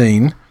not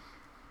seen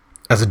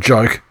as a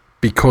joke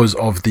because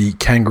of the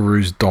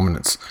Kangaroos'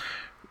 dominance.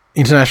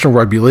 International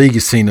Rugby League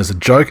is seen as a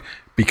joke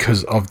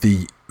because of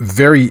the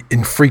very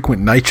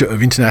infrequent nature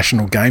of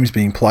international games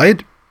being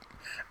played,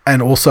 and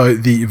also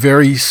the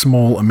very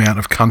small amount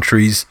of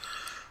countries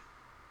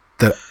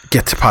that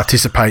get to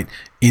participate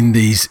in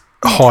these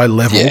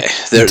high-level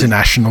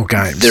international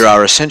games. There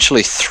are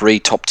essentially 3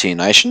 top-tier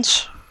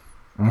nations.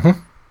 Mm-hmm.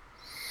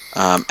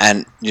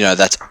 And,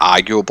 that's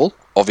arguable.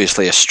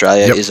 Obviously,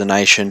 Australia is a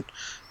nation.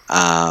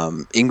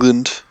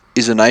 England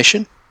is a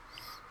nation.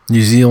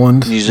 New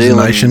Zealand is a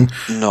nation.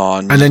 No.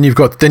 And then you've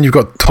got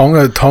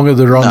Tonga that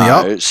are on the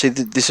up. See,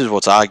 this is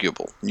what's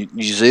arguable.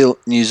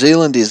 New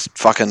Zealand is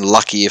fucking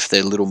lucky if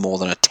they're little more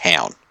than a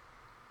town.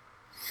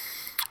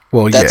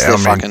 Well, that's their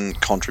fucking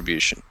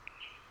contribution.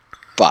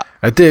 But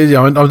I'm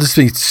just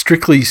being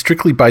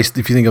strictly based.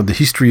 If you think of the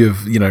history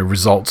of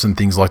results and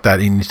things like that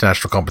in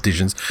international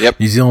competitions,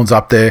 New Zealand's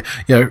up there.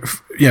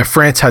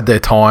 France had their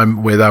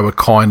time where they were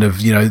kind of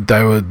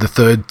they were the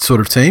third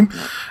sort of team.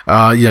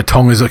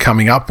 Tonga's are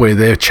coming up where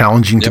they're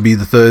challenging to be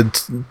the third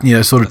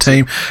sort of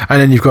team, and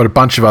then you've got a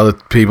bunch of other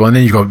people, and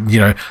then you've got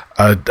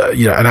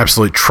an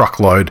absolute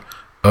truckload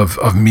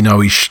of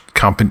minnow-ish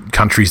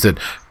countries that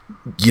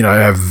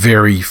have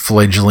very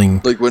fledgling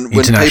when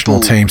international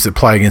teams that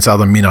play against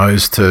other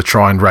minnows to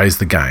try and raise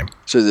the game.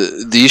 So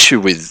the issue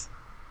with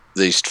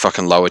these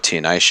fucking lower tier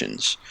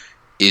nations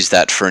is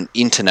that for an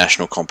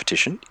international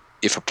competition,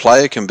 if a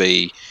player can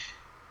be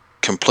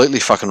completely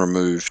fucking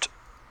removed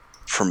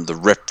from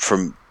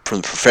the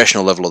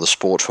professional level of the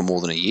sport for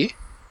more than a year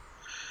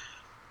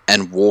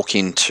and walk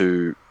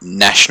into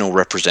national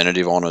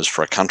representative honours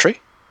for a country,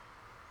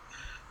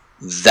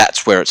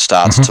 that's where it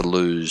starts to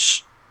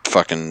lose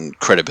fucking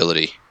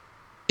credibility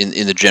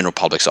in the general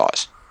public's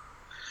eyes.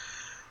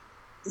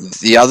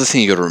 The other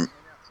thing you got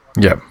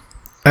to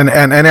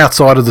and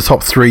outside of the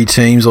top 3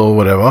 teams or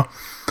whatever,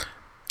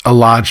 a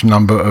large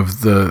number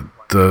of the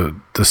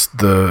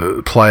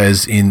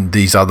players in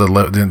these other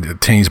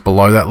teams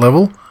below that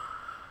level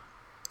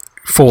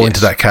fall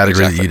into that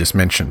category that you just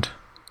mentioned.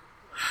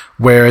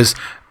 Whereas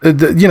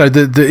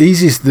the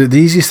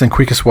easiest and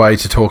quickest way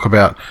to talk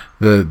about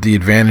the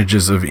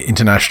advantages of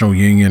international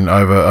union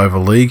over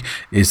league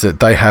is that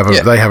they have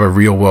a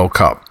real World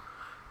Cup,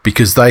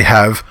 because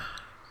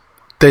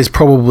there's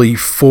probably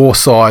 4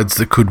 sides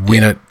that could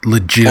win it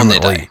legitimately.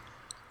 On their day.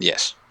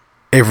 Yes.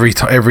 Every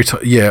time,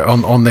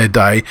 on their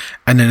day,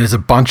 and then there's a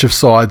bunch of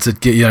sides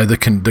that get that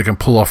can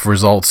pull off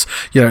results.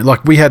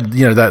 Like we had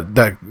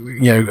that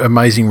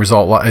amazing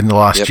result in the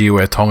last year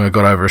where Tonga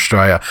got over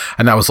Australia,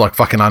 and that was like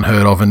fucking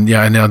unheard of. And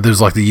and now there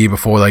was like the year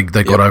before they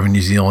got over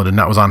New Zealand, and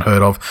that was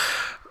unheard of.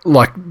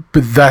 Like,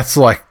 but that's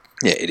like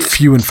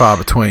few and far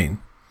between.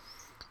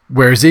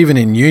 Whereas even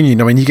in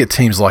union, I mean, you get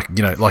teams like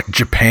like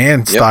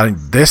Japan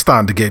they're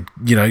starting to get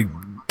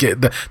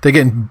they're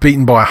getting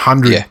beaten by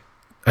 100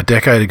 a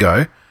decade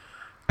ago.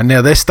 And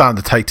now they're starting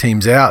to take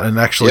teams out, and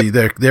actually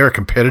they're a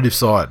competitive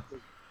side.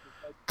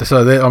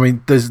 So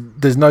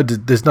there's no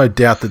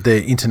doubt that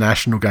their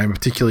international game,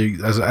 particularly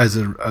as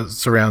it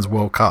surrounds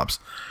World Cups,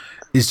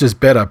 is just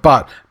better.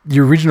 But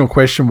your original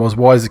question was,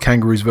 why is the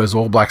Kangaroos versus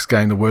All Blacks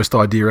game the worst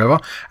idea ever?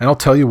 And I'll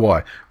tell you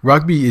why.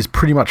 Rugby is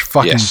pretty much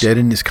fucking dead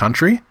in this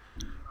country,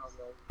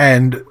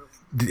 and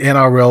the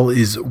NRL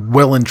is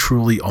well and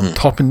truly on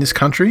top in this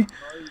country,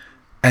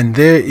 and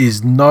there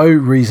is no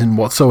reason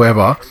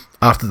whatsoever,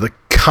 after the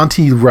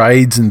cunty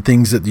raids and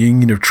things that the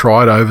union have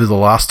tried over the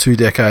last 2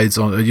 decades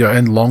on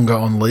and longer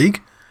on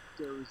league,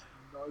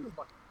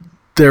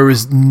 there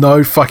is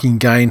no fucking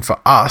gain for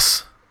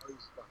us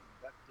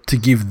to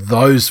give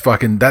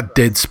that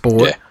dead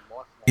sport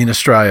in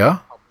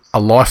Australia a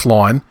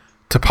lifeline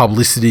to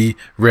publicity,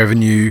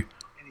 revenue,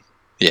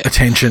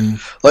 attention,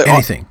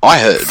 anything. I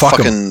heard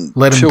fucking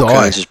let Phil him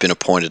die. Kearns has been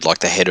appointed like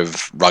the head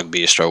of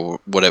Rugby Australia,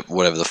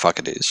 whatever the fuck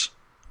it is.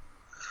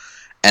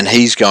 And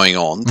he's going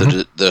on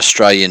that the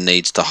Australia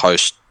needs to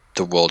host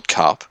the World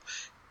Cup,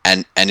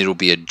 and it'll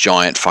be a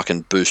giant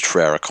fucking boost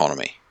for our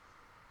economy.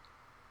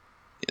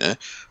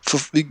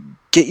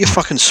 Get your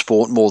fucking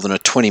sport more than a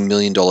 $20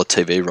 million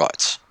TV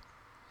rights.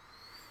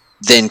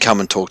 Then come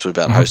and talk to us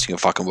about hosting a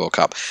fucking World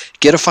Cup.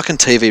 Get a fucking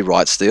TV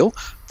rights deal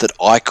that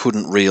I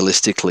couldn't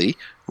realistically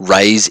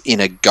raise in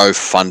a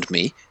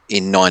GoFundMe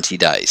in 90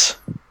 days.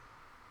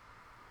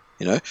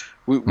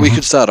 We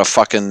could start a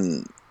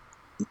fucking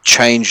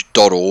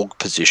change.org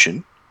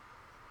position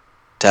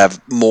to have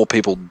more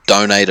people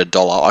donate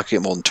 $1. I could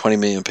get more than 20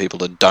 million people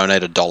to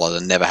donate $1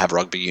 and never have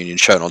rugby union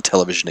shown on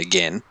television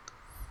again,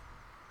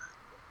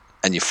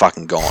 and you're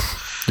fucking gone.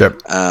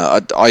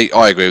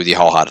 I agree with you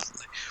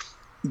wholeheartedly.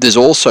 There's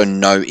also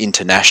no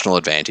international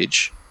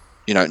advantage.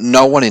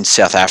 No one in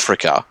South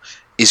Africa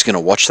is going to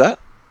watch that.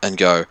 and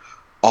go,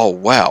 oh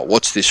wow,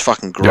 what's this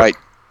fucking great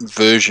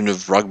version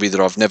of rugby that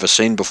I've never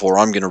seen before?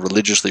 I'm going to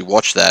religiously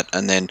watch that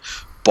and then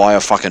buy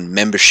a fucking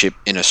membership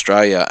in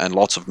Australia and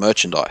lots of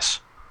merchandise.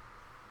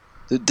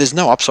 There's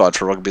no upside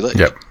for rugby league.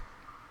 Yep.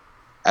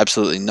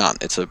 Absolutely none.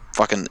 It's a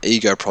fucking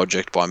ego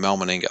project by Mal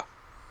Meninga.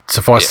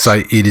 Suffice to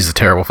say, it is a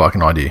terrible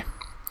fucking idea.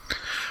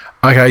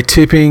 Okay,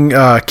 tipping.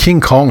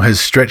 King Kong has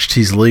stretched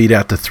his lead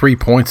out to 3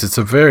 points. It's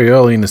a very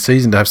early in the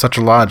season to have such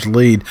a large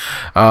lead.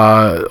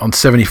 On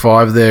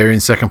 75 there in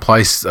second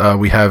place,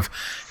 we have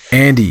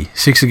Andy,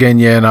 6 again,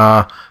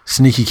 Yanar,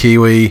 Sneaky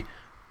Kiwi,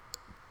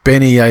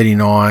 Benny,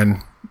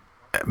 89,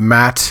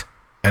 Matt,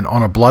 and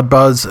On a Blood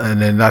Buzz,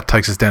 and then that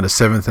takes us down to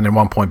 7th, and then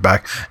 1 point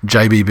back,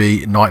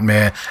 JBB,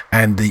 Nightmare,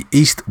 and the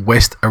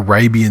East-West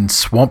Arabian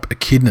Swamp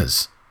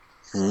Echidnas.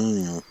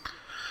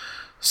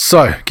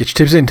 So, get your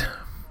tips in.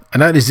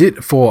 And that is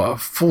it for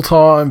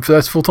full-time for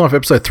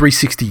episode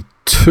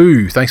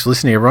 362. Thanks for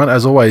listening, everyone.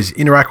 As always,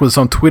 interact with us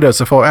on Twitter,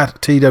 so follow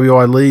at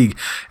TWI League.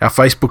 Our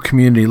Facebook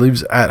community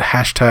lives at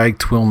hashtag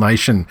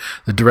TwillNation.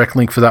 The direct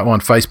link for that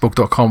one,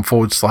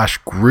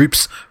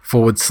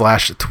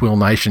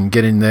 facebook.com/groups/TwillNation.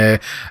 Get in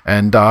there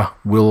and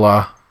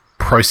we'll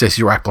process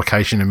your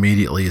application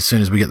immediately as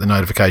soon as we get the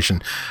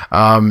notification.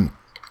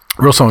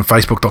 We're also on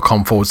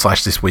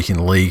facebook.com/This Week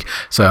in League.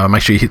 So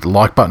make sure you hit the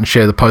like button,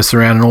 share the posts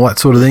around and all that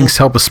sort of things.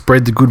 Help us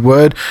spread the good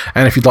word.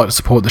 And if you'd like to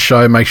support the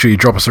show, make sure you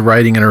drop us a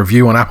rating and a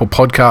review on Apple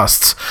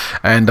Podcasts.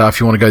 And if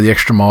you want to go the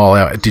extra mile,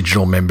 our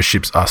digital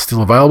memberships are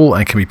still available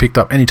and can be picked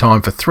up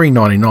anytime for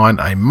 $3.99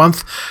 a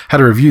month.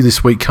 Had a review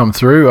this week come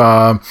through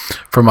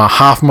from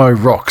Half Mo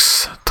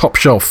Rocks, top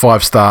shelf,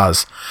 5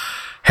 stars.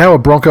 How a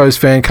Broncos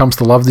fan comes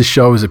to love this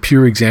show is a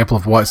pure example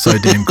of why it's so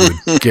damn good.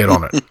 Get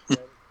on it.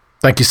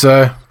 Thank you,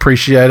 sir.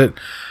 Appreciate it.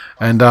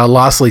 And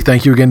lastly,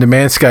 thank you again to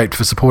Manscaped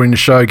for supporting the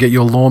show. Get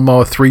your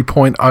Lawnmower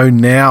 3.0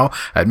 now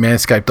at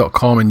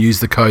manscaped.com and use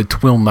the code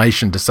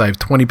TwillNation to save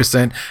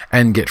 20%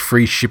 and get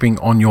free shipping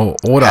on your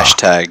order.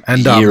 Hashtag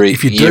and, Yeary,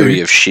 if you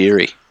Yeary of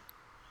Sheary.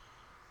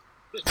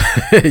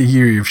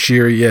 Yeary of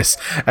Sheary, yes.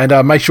 And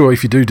make sure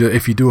if you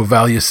do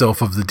avail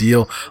yourself of the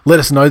deal, let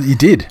us know that you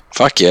did.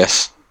 Fuck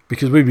yes.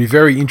 Because we'd be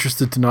very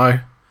interested to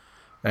know.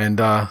 And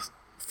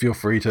feel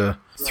free to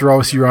throw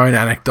us your own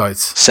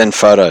anecdotes. Send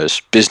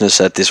photos.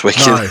 Business at This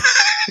Weekend. No.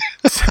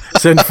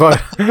 Send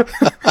photos.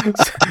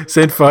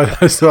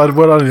 So I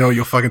don't know what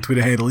your fucking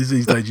Twitter handle is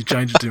these days. You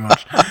change it too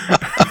much.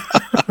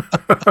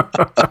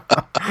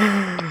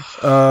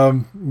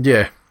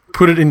 Yeah.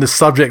 Put it in the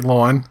subject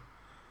line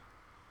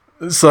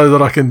so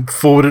that I can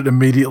forward it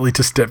immediately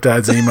to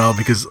Stepdad's email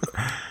because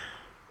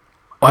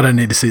I don't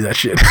need to see that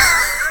shit.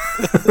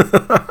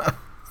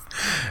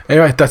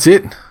 Anyway, that's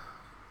it.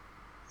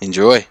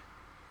 Enjoy.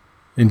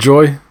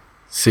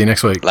 See you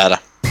next week. Later.